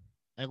around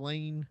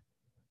Elaine,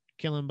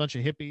 killing a bunch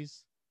of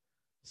hippies,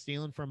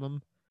 stealing from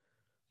them.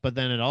 But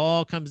then it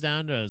all comes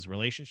down to his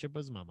relationship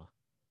with his mama.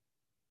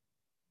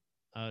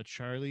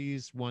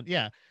 Charlie's one.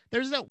 Yeah,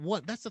 there's that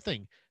one. That's the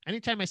thing.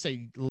 Anytime I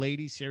say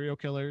lady serial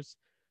killers,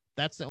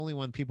 that's the only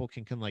one people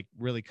can like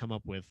really come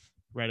up with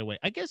right away.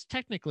 I guess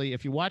technically,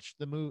 if you watch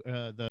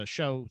the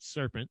show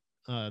Serpent,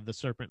 the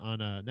Serpent on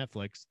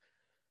Netflix,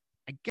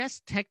 I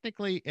guess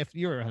technically, if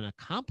you're an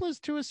accomplice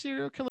to a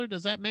serial killer,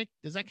 does that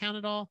count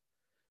at all?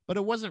 But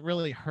it wasn't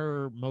really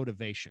her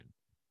motivation.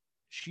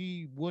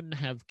 She wouldn't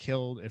have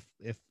killed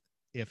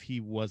if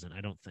he wasn't.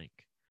 I don't think.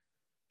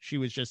 She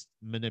was just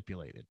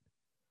manipulated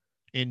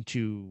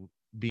into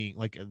being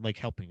like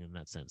helping in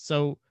that sense.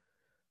 So,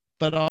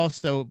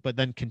 but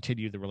then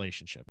continue the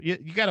relationship. You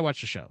got to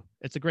watch the show.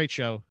 It's a great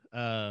show.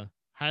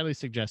 Highly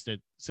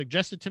suggested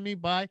to me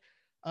by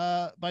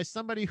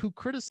somebody who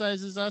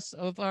criticizes us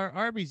of our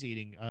Arby's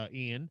eating,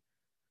 Ian,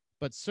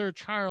 but Sir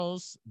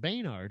Charles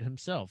Baynard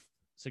himself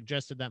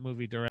suggested that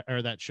movie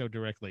or that show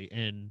directly,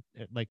 and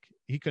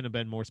he couldn't have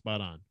been more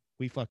spot on.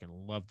 We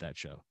fucking love that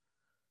show.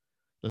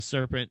 The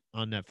Serpent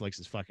on Netflix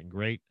is fucking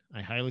great.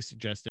 I highly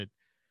suggest it.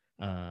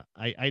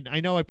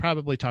 I know I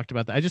probably talked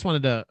about that. I just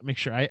wanted to make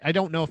sure. I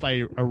don't know if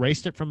I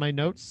erased it from my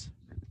notes,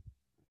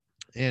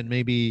 and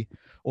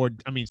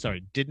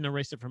didn't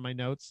erase it from my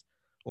notes,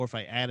 or if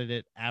I added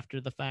it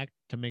after the fact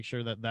to make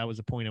sure that was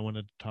a point I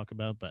wanted to talk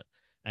about. But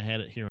I had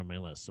it here on my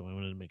list, so I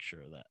wanted to make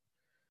sure of that.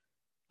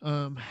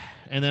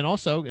 And then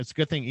also, it's a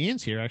good thing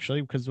Ian's here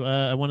actually, because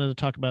I wanted to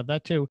talk about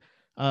that too.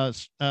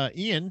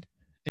 Ian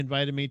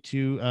invited me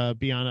to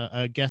be on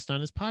a guest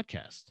on his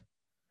podcast,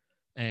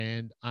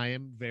 and I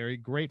am very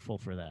grateful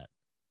for that.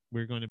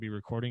 We're going to be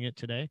recording it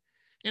today,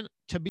 and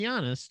to be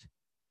honest,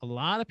 a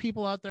lot of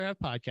people out there have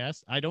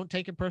podcasts. I don't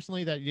take it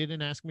personally that you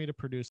didn't ask me to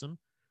produce them.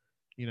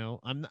 You know,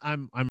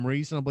 I'm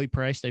reasonably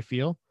priced, I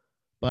feel,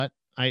 but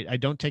I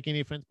don't take any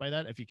offense by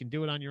that. If you can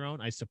do it on your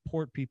own, I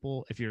support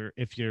people. If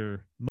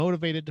you're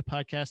motivated to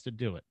podcast, to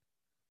do it.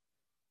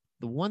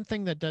 The one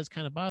thing that does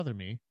kind of bother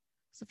me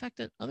is the fact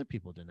that other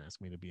people didn't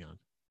ask me to be on.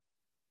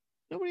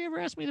 Nobody ever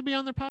asked me to be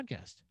on their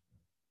podcast.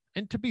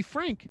 And to be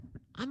frank,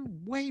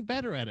 I'm way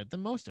better at it than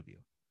most of you.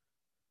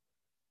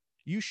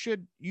 You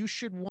should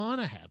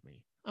want to have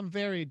me. I'm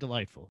very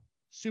delightful,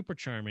 super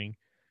charming,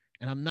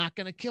 and I'm not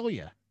going to kill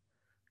you.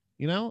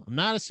 You know, I'm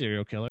not a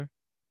serial killer,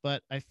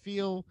 but I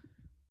feel,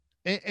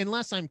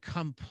 unless I'm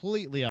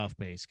completely off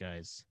base,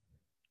 guys,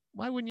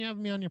 why wouldn't you have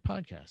me on your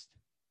podcast?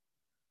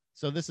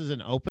 So this is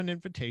an open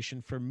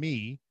invitation for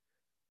me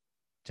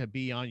to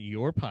be on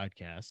your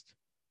podcast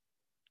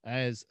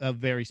as a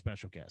very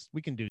special guest.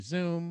 We can do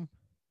Zoom.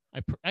 I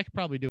could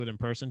probably do it in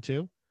person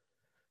too.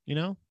 You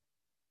know,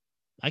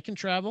 I can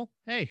travel.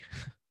 Hey,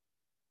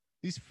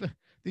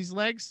 these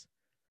legs,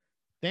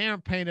 they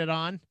aren't painted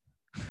on.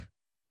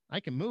 I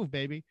can move,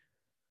 baby.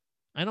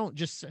 I don't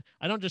just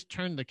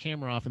turn the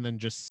camera off and then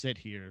just sit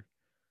here.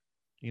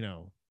 You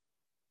know,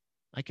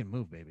 I can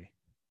move, baby.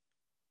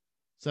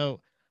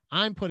 So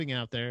I'm putting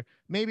out there.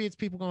 Maybe it's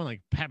people going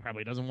like, Pat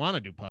probably doesn't want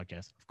to do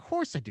podcasts. Of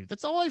course I do.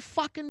 That's all I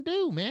fucking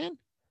do, man.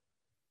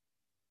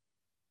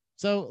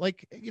 So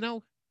like, you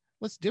know,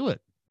 let's do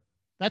it.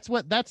 That's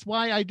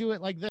why I do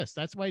it like this.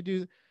 That's why I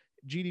do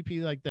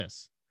GDP like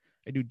this.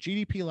 I do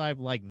GDPLive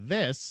like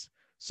this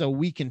so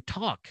we can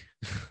talk.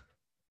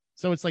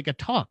 So it's like a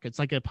talk. It's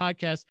like a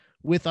podcast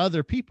with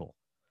other people.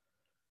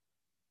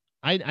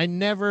 I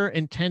never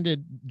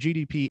intended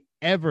GDP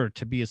ever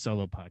to be a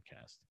solo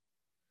podcast.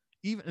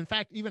 In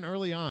fact, even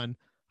early on,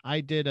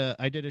 I did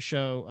a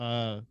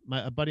show.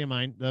 A buddy of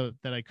mine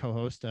that I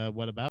co-host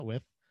What About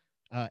with,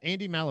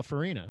 Andy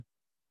Malafarina,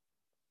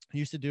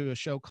 used to do a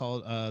show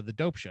called The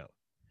Dope Show,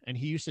 and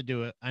he used to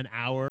do it an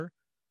hour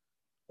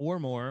or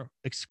more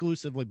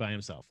exclusively by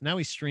himself. Now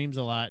he streams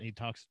a lot. He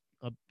talks.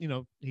 You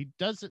know, he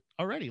does it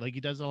already. Like he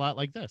does a lot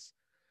like this,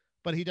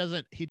 but he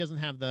doesn't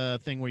have the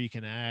thing where you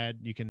can add,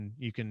 you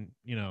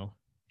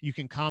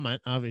can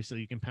comment. Obviously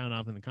you can pound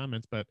off in the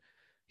comments, but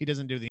he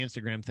doesn't do the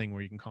Instagram thing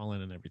where you can call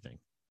in and everything.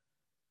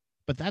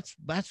 But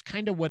that's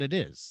kind of what it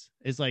is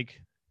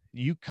like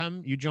you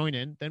join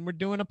in, then we're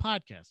doing a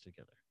podcast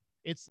together.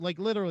 It's like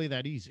literally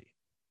that easy.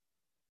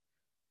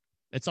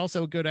 It's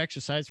also a good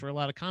exercise for a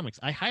lot of comics.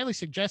 I highly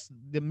suggest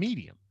the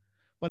medium,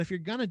 but if you're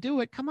going to do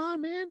it, come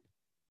on, man.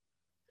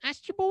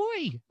 Ask your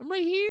boy. I'm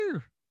right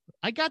here.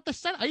 I got the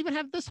set. I even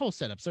have this whole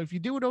setup. So if you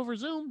do it over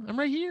Zoom, I'm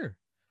right here.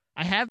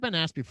 I have been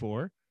asked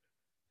before.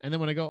 And then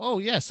when I go, oh,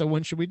 yeah, so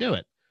when should we do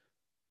it?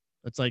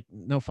 It's like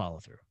no follow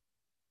through.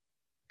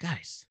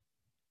 Guys,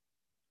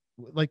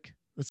 like,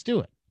 let's do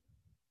it.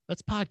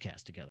 Let's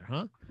podcast together,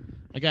 huh?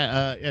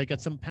 I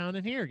got some pound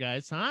in here,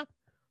 guys, huh?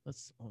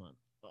 Let's hold on.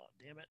 Oh,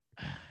 damn it.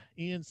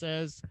 Ian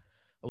says,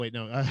 Oh wait,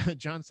 no.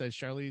 John says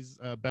Charlize's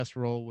best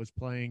role was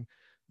playing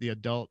the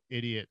adult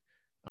idiot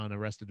on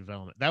Arrested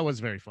Development. That was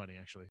very funny,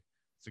 actually.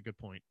 It's a good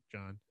point,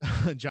 John.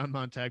 John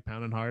Montag,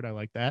 pounding hard. I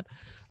like that.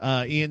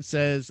 Ian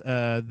says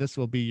this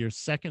will be your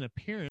second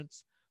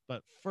appearance,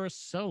 but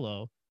first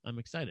solo. I'm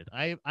excited.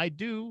 I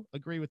do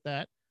agree with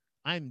that.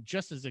 I'm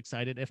just as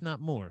excited, if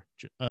not more.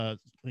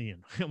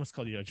 Ian, I almost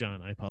called you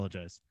John. I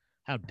apologize.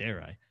 How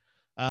dare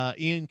I?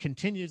 Ian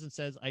continues and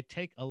says, I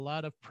take a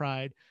lot of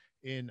pride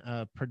in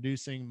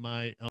producing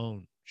my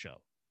own show.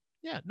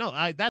 Yeah,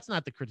 no, that's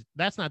not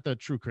the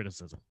true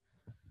criticism.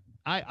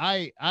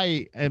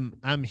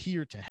 I'm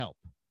here to help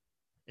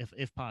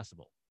if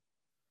possible.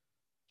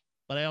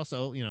 But I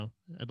also,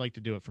 I'd like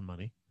to do it for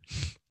money.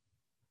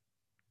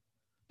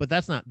 But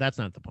that's not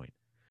the point.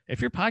 If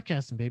you're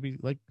podcasting, baby,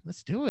 like,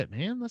 let's do it,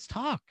 man. Let's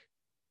talk.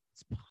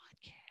 Let's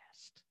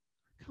podcast.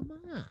 Come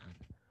on.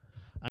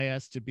 I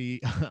asked to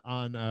be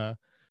on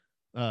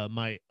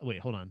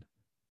hold on.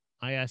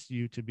 I asked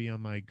you to be on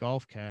my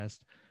golf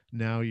cast.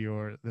 Now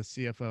you're the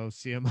CFO,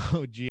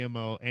 CMO,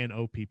 GMO, and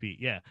OPP.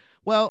 Yeah.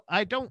 Well,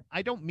 I don't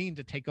mean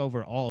to take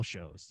over all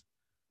shows.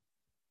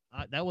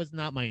 That was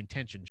not my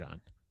intention,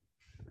 John.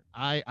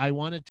 I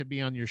wanted to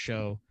be on your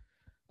show.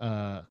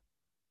 Oh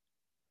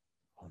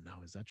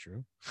no, is that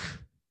true?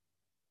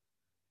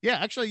 Yeah,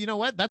 actually, you know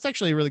what? That's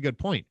actually a really good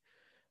point.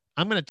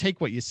 I'm going to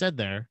take what you said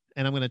there,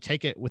 and I'm going to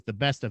take it with the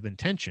best of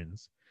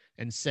intentions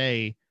and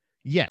say,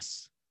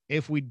 yes,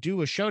 if we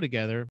do a show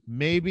together,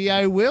 maybe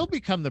I will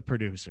become the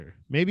producer.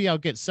 Maybe I'll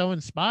get so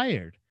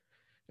inspired,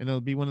 and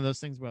it'll be one of those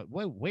things where,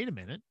 wait a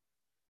minute.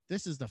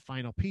 This is the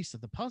final piece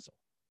of the puzzle.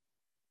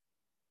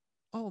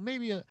 Oh,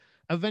 maybe a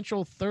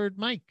eventual third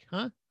mic,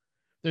 huh?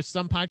 There's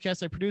some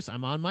podcasts I produce,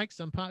 I'm on mic.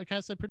 Some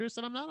podcasts I produce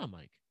that I'm not on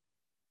mic.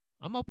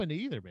 I'm open to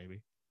either,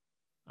 baby.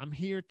 I'm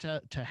here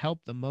to help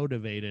the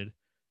motivated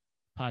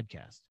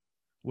podcast,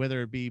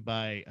 whether it be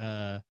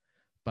by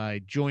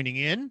joining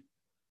in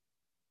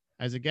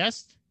as a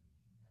guest,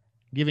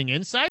 giving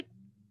insight,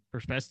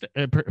 perspective.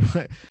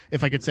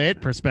 If I could say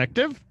it,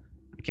 perspective.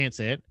 I can't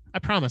say it. I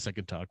promise I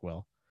could talk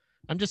well.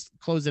 I'm just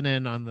closing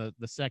in on the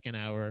second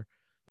hour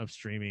of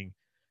streaming,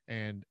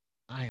 and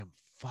I am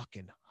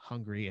fucking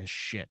hungry as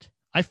shit.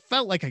 I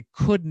felt like I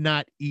could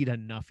not eat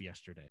enough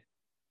yesterday.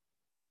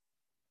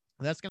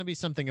 That's going to be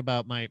something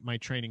about my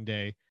training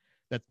day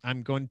that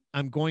I'm going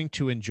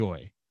to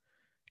enjoy,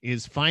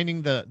 is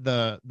finding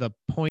the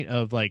point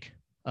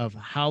of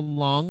how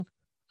long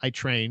I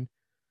train,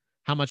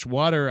 how much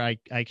water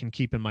I can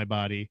keep in my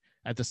body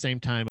at the same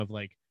time of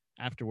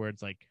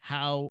afterwards,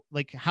 how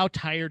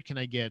tired can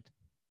I get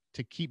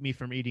to keep me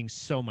from eating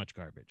so much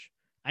garbage.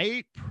 I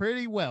ate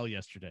pretty well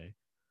yesterday.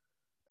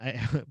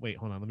 Wait,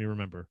 hold on. Let me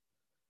remember.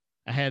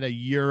 I had a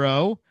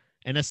gyro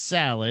and a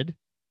salad,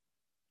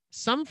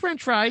 some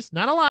French fries,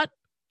 not a lot,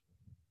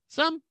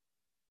 some.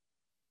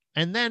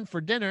 And then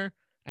for dinner,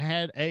 I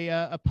had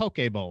a poke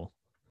bowl,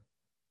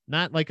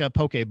 not like a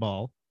poke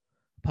ball,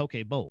 poke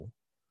bowl.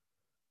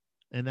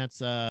 And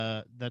that's it's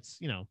kind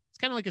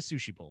of like a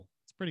sushi bowl.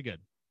 It's pretty good.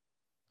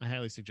 I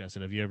highly suggest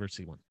it. Have you ever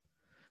seen one?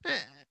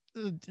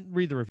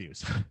 Read the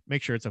reviews.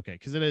 Make sure it's okay,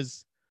 because it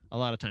is a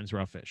lot of times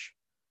raw fish.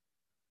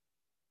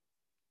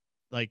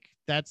 But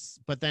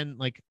then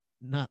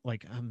not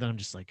like I'm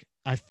just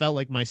I felt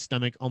like my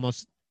stomach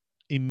almost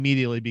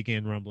immediately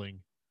began rumbling,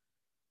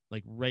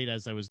 right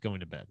as I was going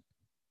to bed.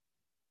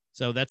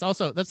 So that's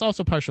also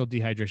partial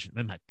dehydration.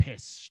 And my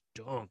piss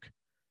stunk.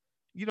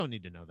 You don't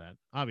need to know that.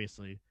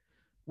 Obviously,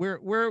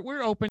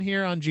 we're open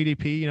here on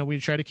GDP. We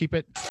try to keep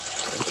it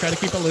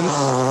loose.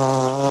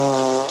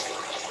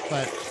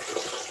 But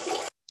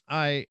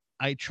I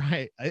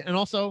try, and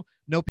also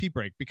no pee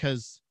break,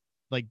 because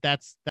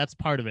that's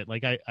part of it.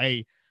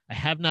 I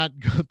have not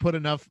put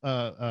enough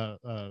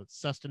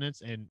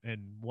sustenance and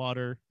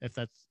water, if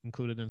that's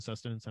included in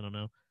sustenance, I don't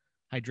know,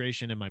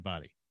 hydration in my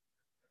body.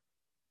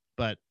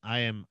 But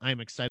I'm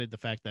excited the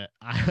fact that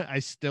I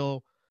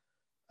still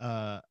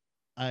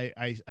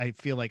I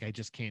feel like I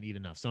just can't eat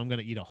enough. So I'm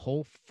gonna eat a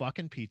whole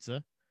fucking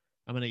pizza.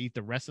 I'm gonna eat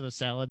the rest of the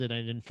salad that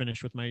I didn't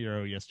finish with my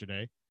gyro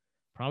yesterday.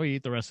 Probably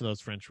eat the rest of those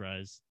French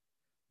fries,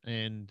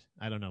 and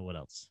I don't know what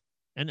else.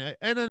 And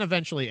then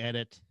eventually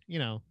edit,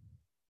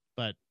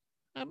 But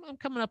I'm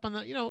coming up on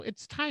the,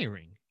 it's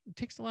tiring. It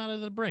takes a lot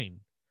of the brain.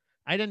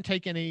 I didn't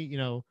take any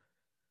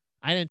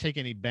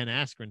Ben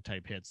Askren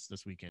type hits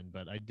this weekend,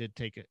 but I did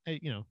take it.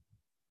 It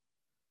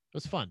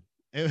was fun.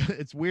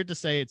 It's weird to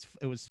say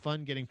it was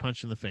fun getting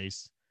punched in the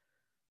face.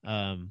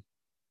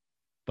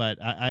 But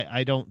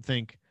I don't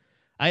think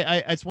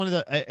it's one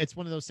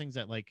of those things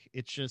that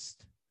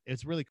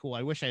it's really cool.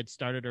 I wish I had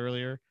started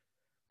earlier.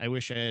 I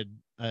wish I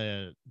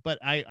had, but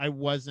I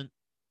wasn't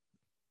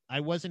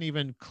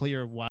even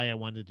clear of why I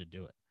wanted to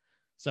do it.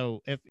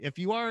 So if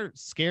you are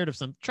scared of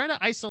something, try to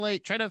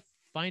isolate, try to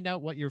find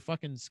out what you're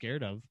fucking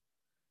scared of.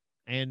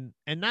 And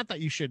not that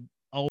you should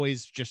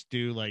always just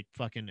do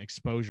fucking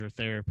exposure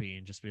therapy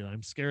and just be like,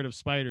 I'm scared of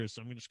spiders,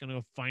 so I'm just gonna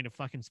go find a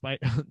fucking spider.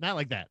 Not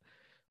like that.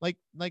 Like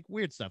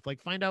weird stuff.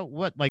 Find out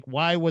what,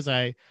 why was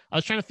I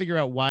was trying to figure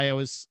out why I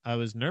was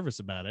nervous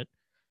about it.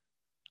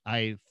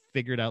 I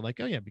figured out like,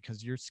 oh yeah,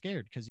 because you're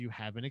scared because you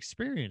haven't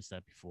experienced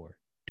that before.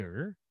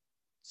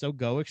 So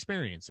go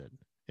experience it.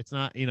 It's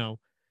not, in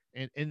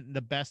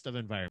the best of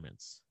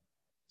environments.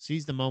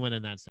 Seize the moment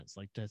in that sense.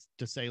 Like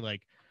to say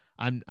like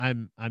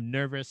I'm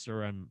nervous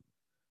or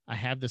I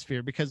have this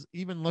fear, because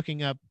even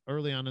looking up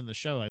early on in the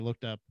show, I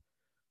looked up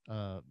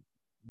uh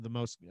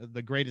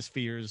the greatest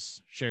fears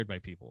shared by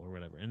people or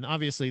whatever. And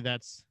obviously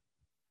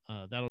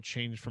that'll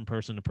change from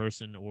person to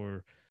person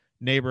or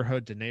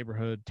neighborhood to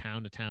neighborhood,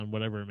 town to town,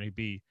 whatever it may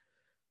be.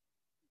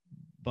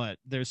 But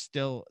there's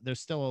still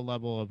a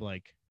level of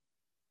like,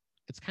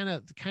 it's kind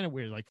of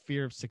weird, like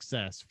fear of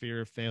success, fear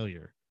of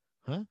failure.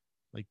 Huh?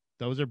 Like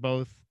those are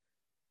both,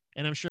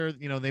 and I'm sure,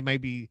 they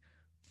might be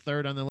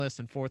third on the list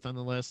and fourth on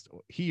the list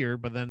here,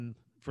 but then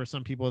for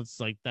some people it's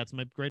like that's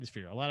my greatest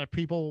fear. A lot of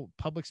people,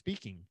 public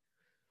speaking.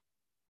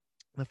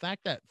 The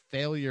fact that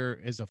failure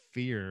is a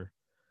fear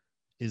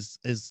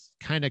is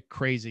kind of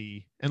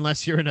crazy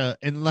unless you're in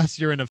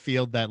a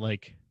field that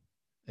like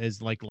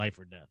is like life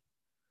or death,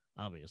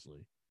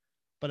 obviously.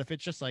 But if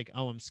it's just like,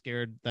 oh, I'm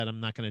scared that I'm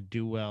not going to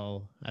do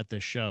well at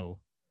this show,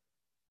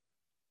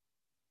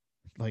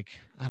 like,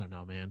 I don't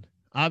know, man.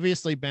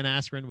 Obviously, Ben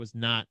Askren was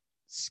not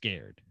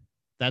scared.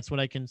 That's what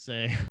I can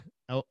say.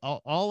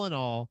 All in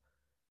all,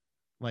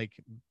 like,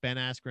 Ben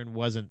Askren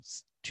wasn't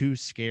too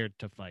scared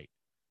to fight.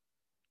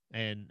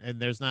 And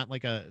there's not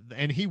like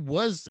and he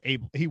was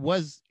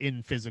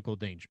in physical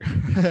danger.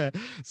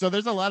 So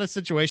there's a lot of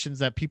situations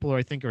that people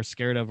I think are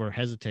scared of or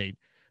hesitate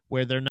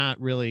where they're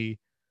not really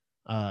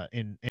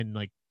in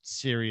like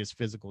serious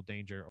physical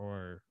danger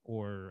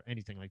or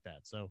anything like that.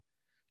 So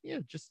yeah,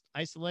 just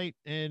isolate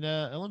and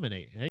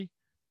eliminate. Hey,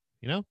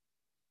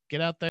 get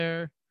out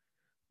there,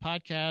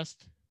 podcast.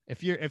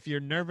 If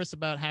you're nervous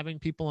about having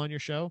people on your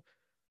show,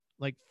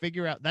 like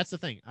figure out. That's the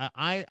thing.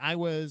 I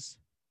was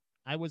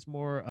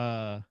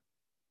more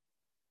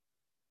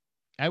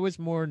I was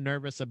more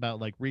nervous about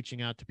like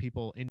reaching out to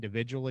people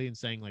individually and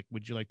saying like,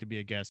 would you like to be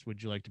a guest?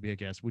 Would you like to be a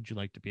guest? Would you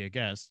like to be a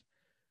guest?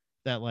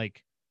 That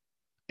like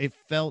it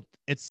felt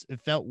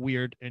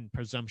weird and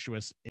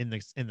presumptuous in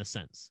the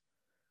sense.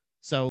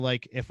 So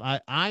like if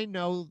I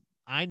know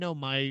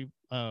my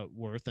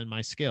worth and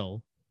my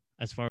skill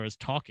as far as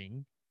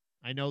talking,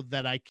 I know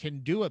that I can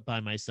do it by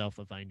myself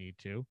if I need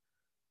to,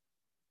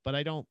 but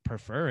I don't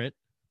prefer it.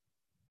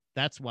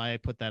 That's why I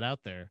put that out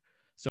there.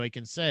 So I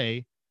can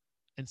say,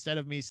 instead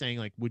of me saying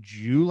like, would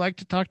you like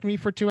to talk to me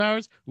for 2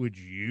 hours? Would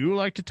you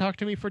like to talk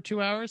to me for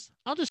 2 hours?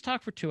 I'll just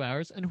talk for 2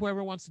 hours, and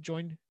whoever wants to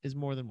join is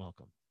more than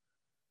welcome.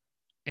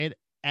 And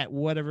at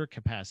whatever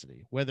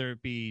capacity, whether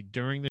it be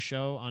during the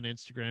show on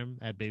Instagram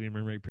at Baby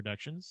Mermaid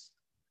Productions,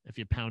 if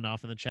you pound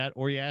off in the chat,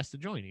 or you ask to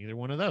join, either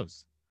one of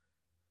those.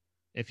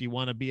 If you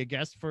want to be a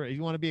guest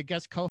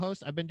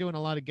co-host, I've been doing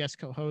a lot of guest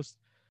co-hosts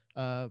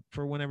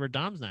for whenever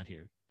Dom's not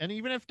here. And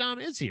even if Dom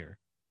is here,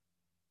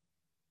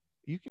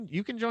 you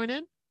can join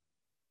in.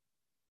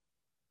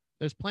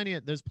 There's plenty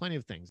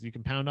of things. You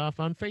can pound off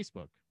on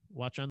Facebook,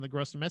 watch on the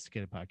Gross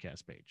Domesticated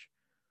podcast page,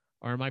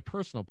 or my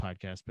personal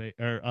podcast page,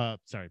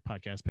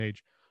 podcast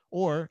page,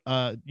 or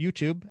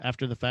YouTube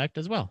after the fact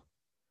as well.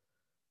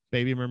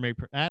 Baby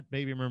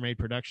Mermaid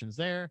Productions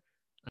there,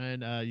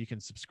 and you can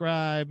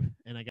subscribe.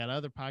 And I got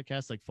other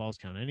podcasts like Falls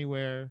Count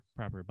Anywhere,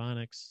 Proper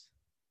Ebonics,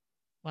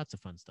 lots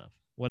of fun stuff.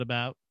 What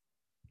About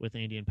with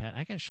Andy and Pat?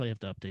 I actually have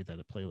to update that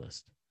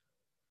playlist.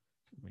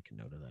 Make a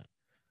note of that.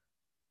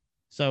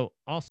 So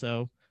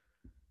also,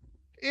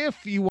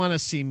 if you want to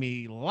see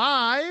me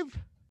live,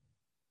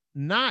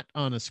 not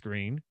on a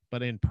screen,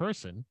 but in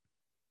person,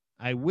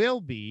 I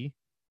will be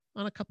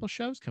on a couple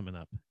shows coming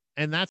up.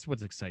 And that's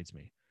what excites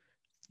me.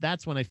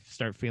 That's when I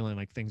start feeling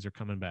like things are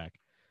coming back.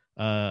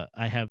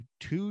 I have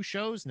 2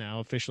 shows now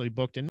officially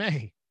booked in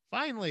May.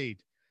 Finally,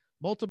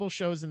 multiple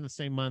shows in the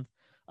same month.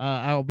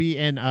 I'll be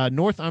in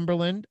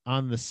Northumberland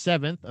on the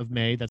 7th of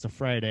May. That's a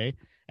Friday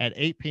at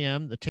 8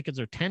 p.m. The tickets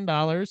are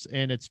 $10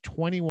 and it's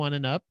 21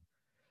 and up.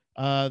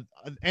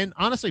 And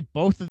honestly,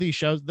 both of these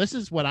shows, this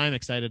is what I'm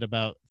excited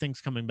about,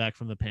 things coming back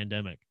from the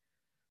pandemic.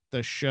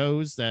 The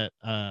shows that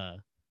I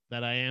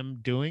am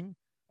doing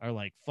are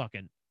like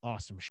fucking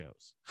awesome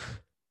shows.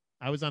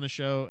 I was on a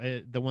show,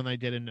 the one I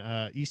did in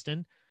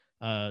Easton.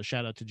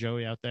 Shout out to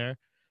Joey out there.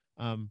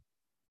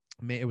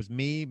 It was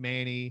me,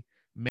 Manny,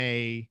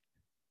 May,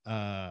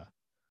 God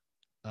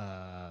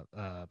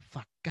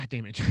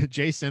damn it,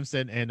 Jay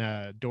Simpson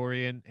and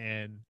Dorian,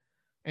 and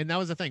that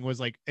was the thing, was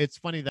like, it's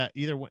funny that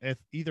if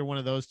either one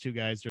of those 2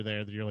 guys are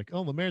there, that you're like,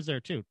 oh, Lemaire's there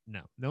too.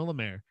 No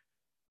Lemaire.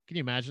 Can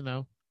you imagine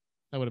though?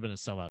 That would have been a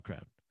sellout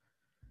crowd.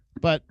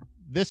 But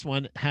this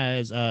one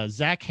has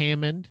Zach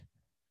Hammond,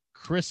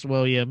 Chris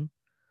William,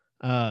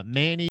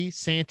 Manny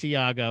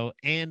Santiago,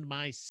 and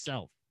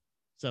myself.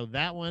 So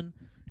that one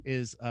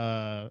is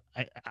I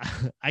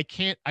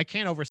can't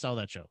oversell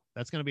that show.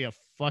 That's gonna be a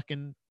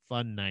fucking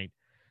fun night,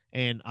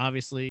 and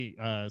obviously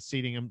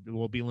seating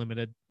will be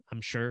limited,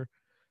 I'm sure.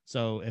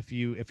 So if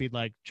you'd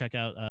like, check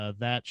out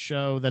that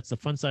show. That's the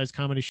Fun Size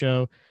Comedy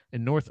Show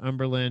in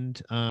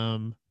Northumberland. I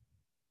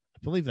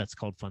believe that's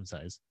called Fun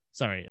Size.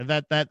 Sorry,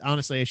 that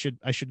honestly,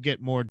 I should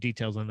get more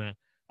details on that.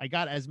 I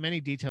got as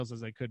many details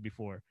as I could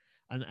before,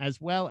 and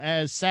as well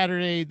as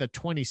Saturday the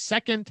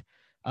 22nd,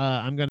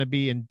 I'm going to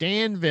be in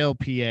Danville,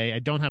 PA. I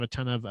don't have a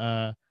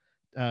ton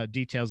of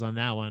details on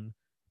that one,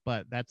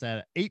 but that's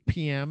at 8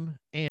 p.m.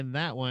 and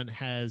that one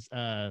has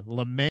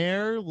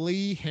Lemaire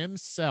Lee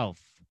himself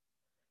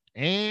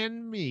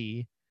and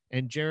me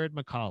and Jared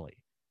McCauley.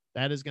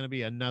 That is going to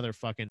be another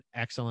fucking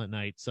excellent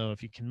night. So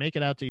if you can make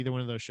it out to either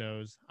one of those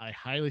shows, I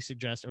highly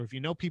suggest, or if you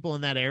know people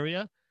in that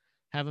area,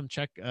 have them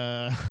check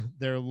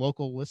their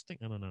local listing.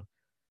 I don't know.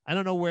 I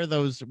don't know where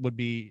those would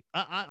be.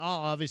 I'll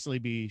obviously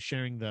be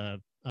sharing the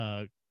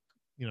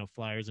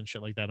flyers and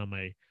shit like that on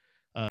my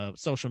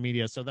social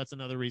media. So that's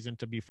another reason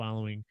to be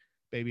following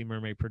Baby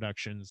Mermaid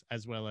Productions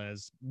as well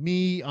as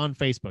me on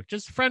Facebook.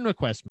 Just friend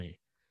request me.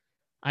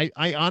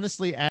 I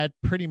honestly add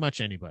pretty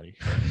much anybody.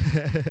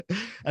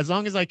 As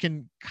long as I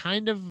can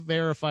kind of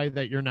verify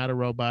that you're not a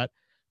robot,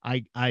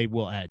 I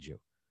will add you.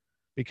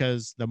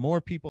 Because the more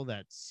people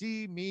that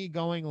see me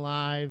going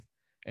live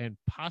and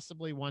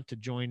possibly want to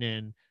join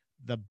in,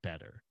 the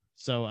better.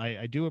 So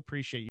I do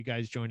appreciate you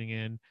guys joining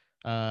in.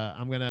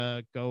 I'm going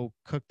to go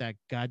cook that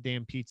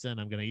goddamn pizza and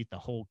I'm going to eat the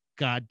whole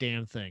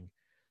goddamn thing.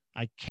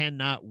 I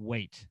cannot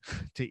wait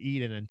to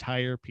eat an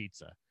entire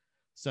pizza.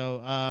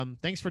 So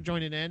thanks for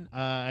joining in.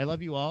 I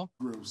love you all.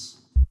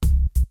 Gross.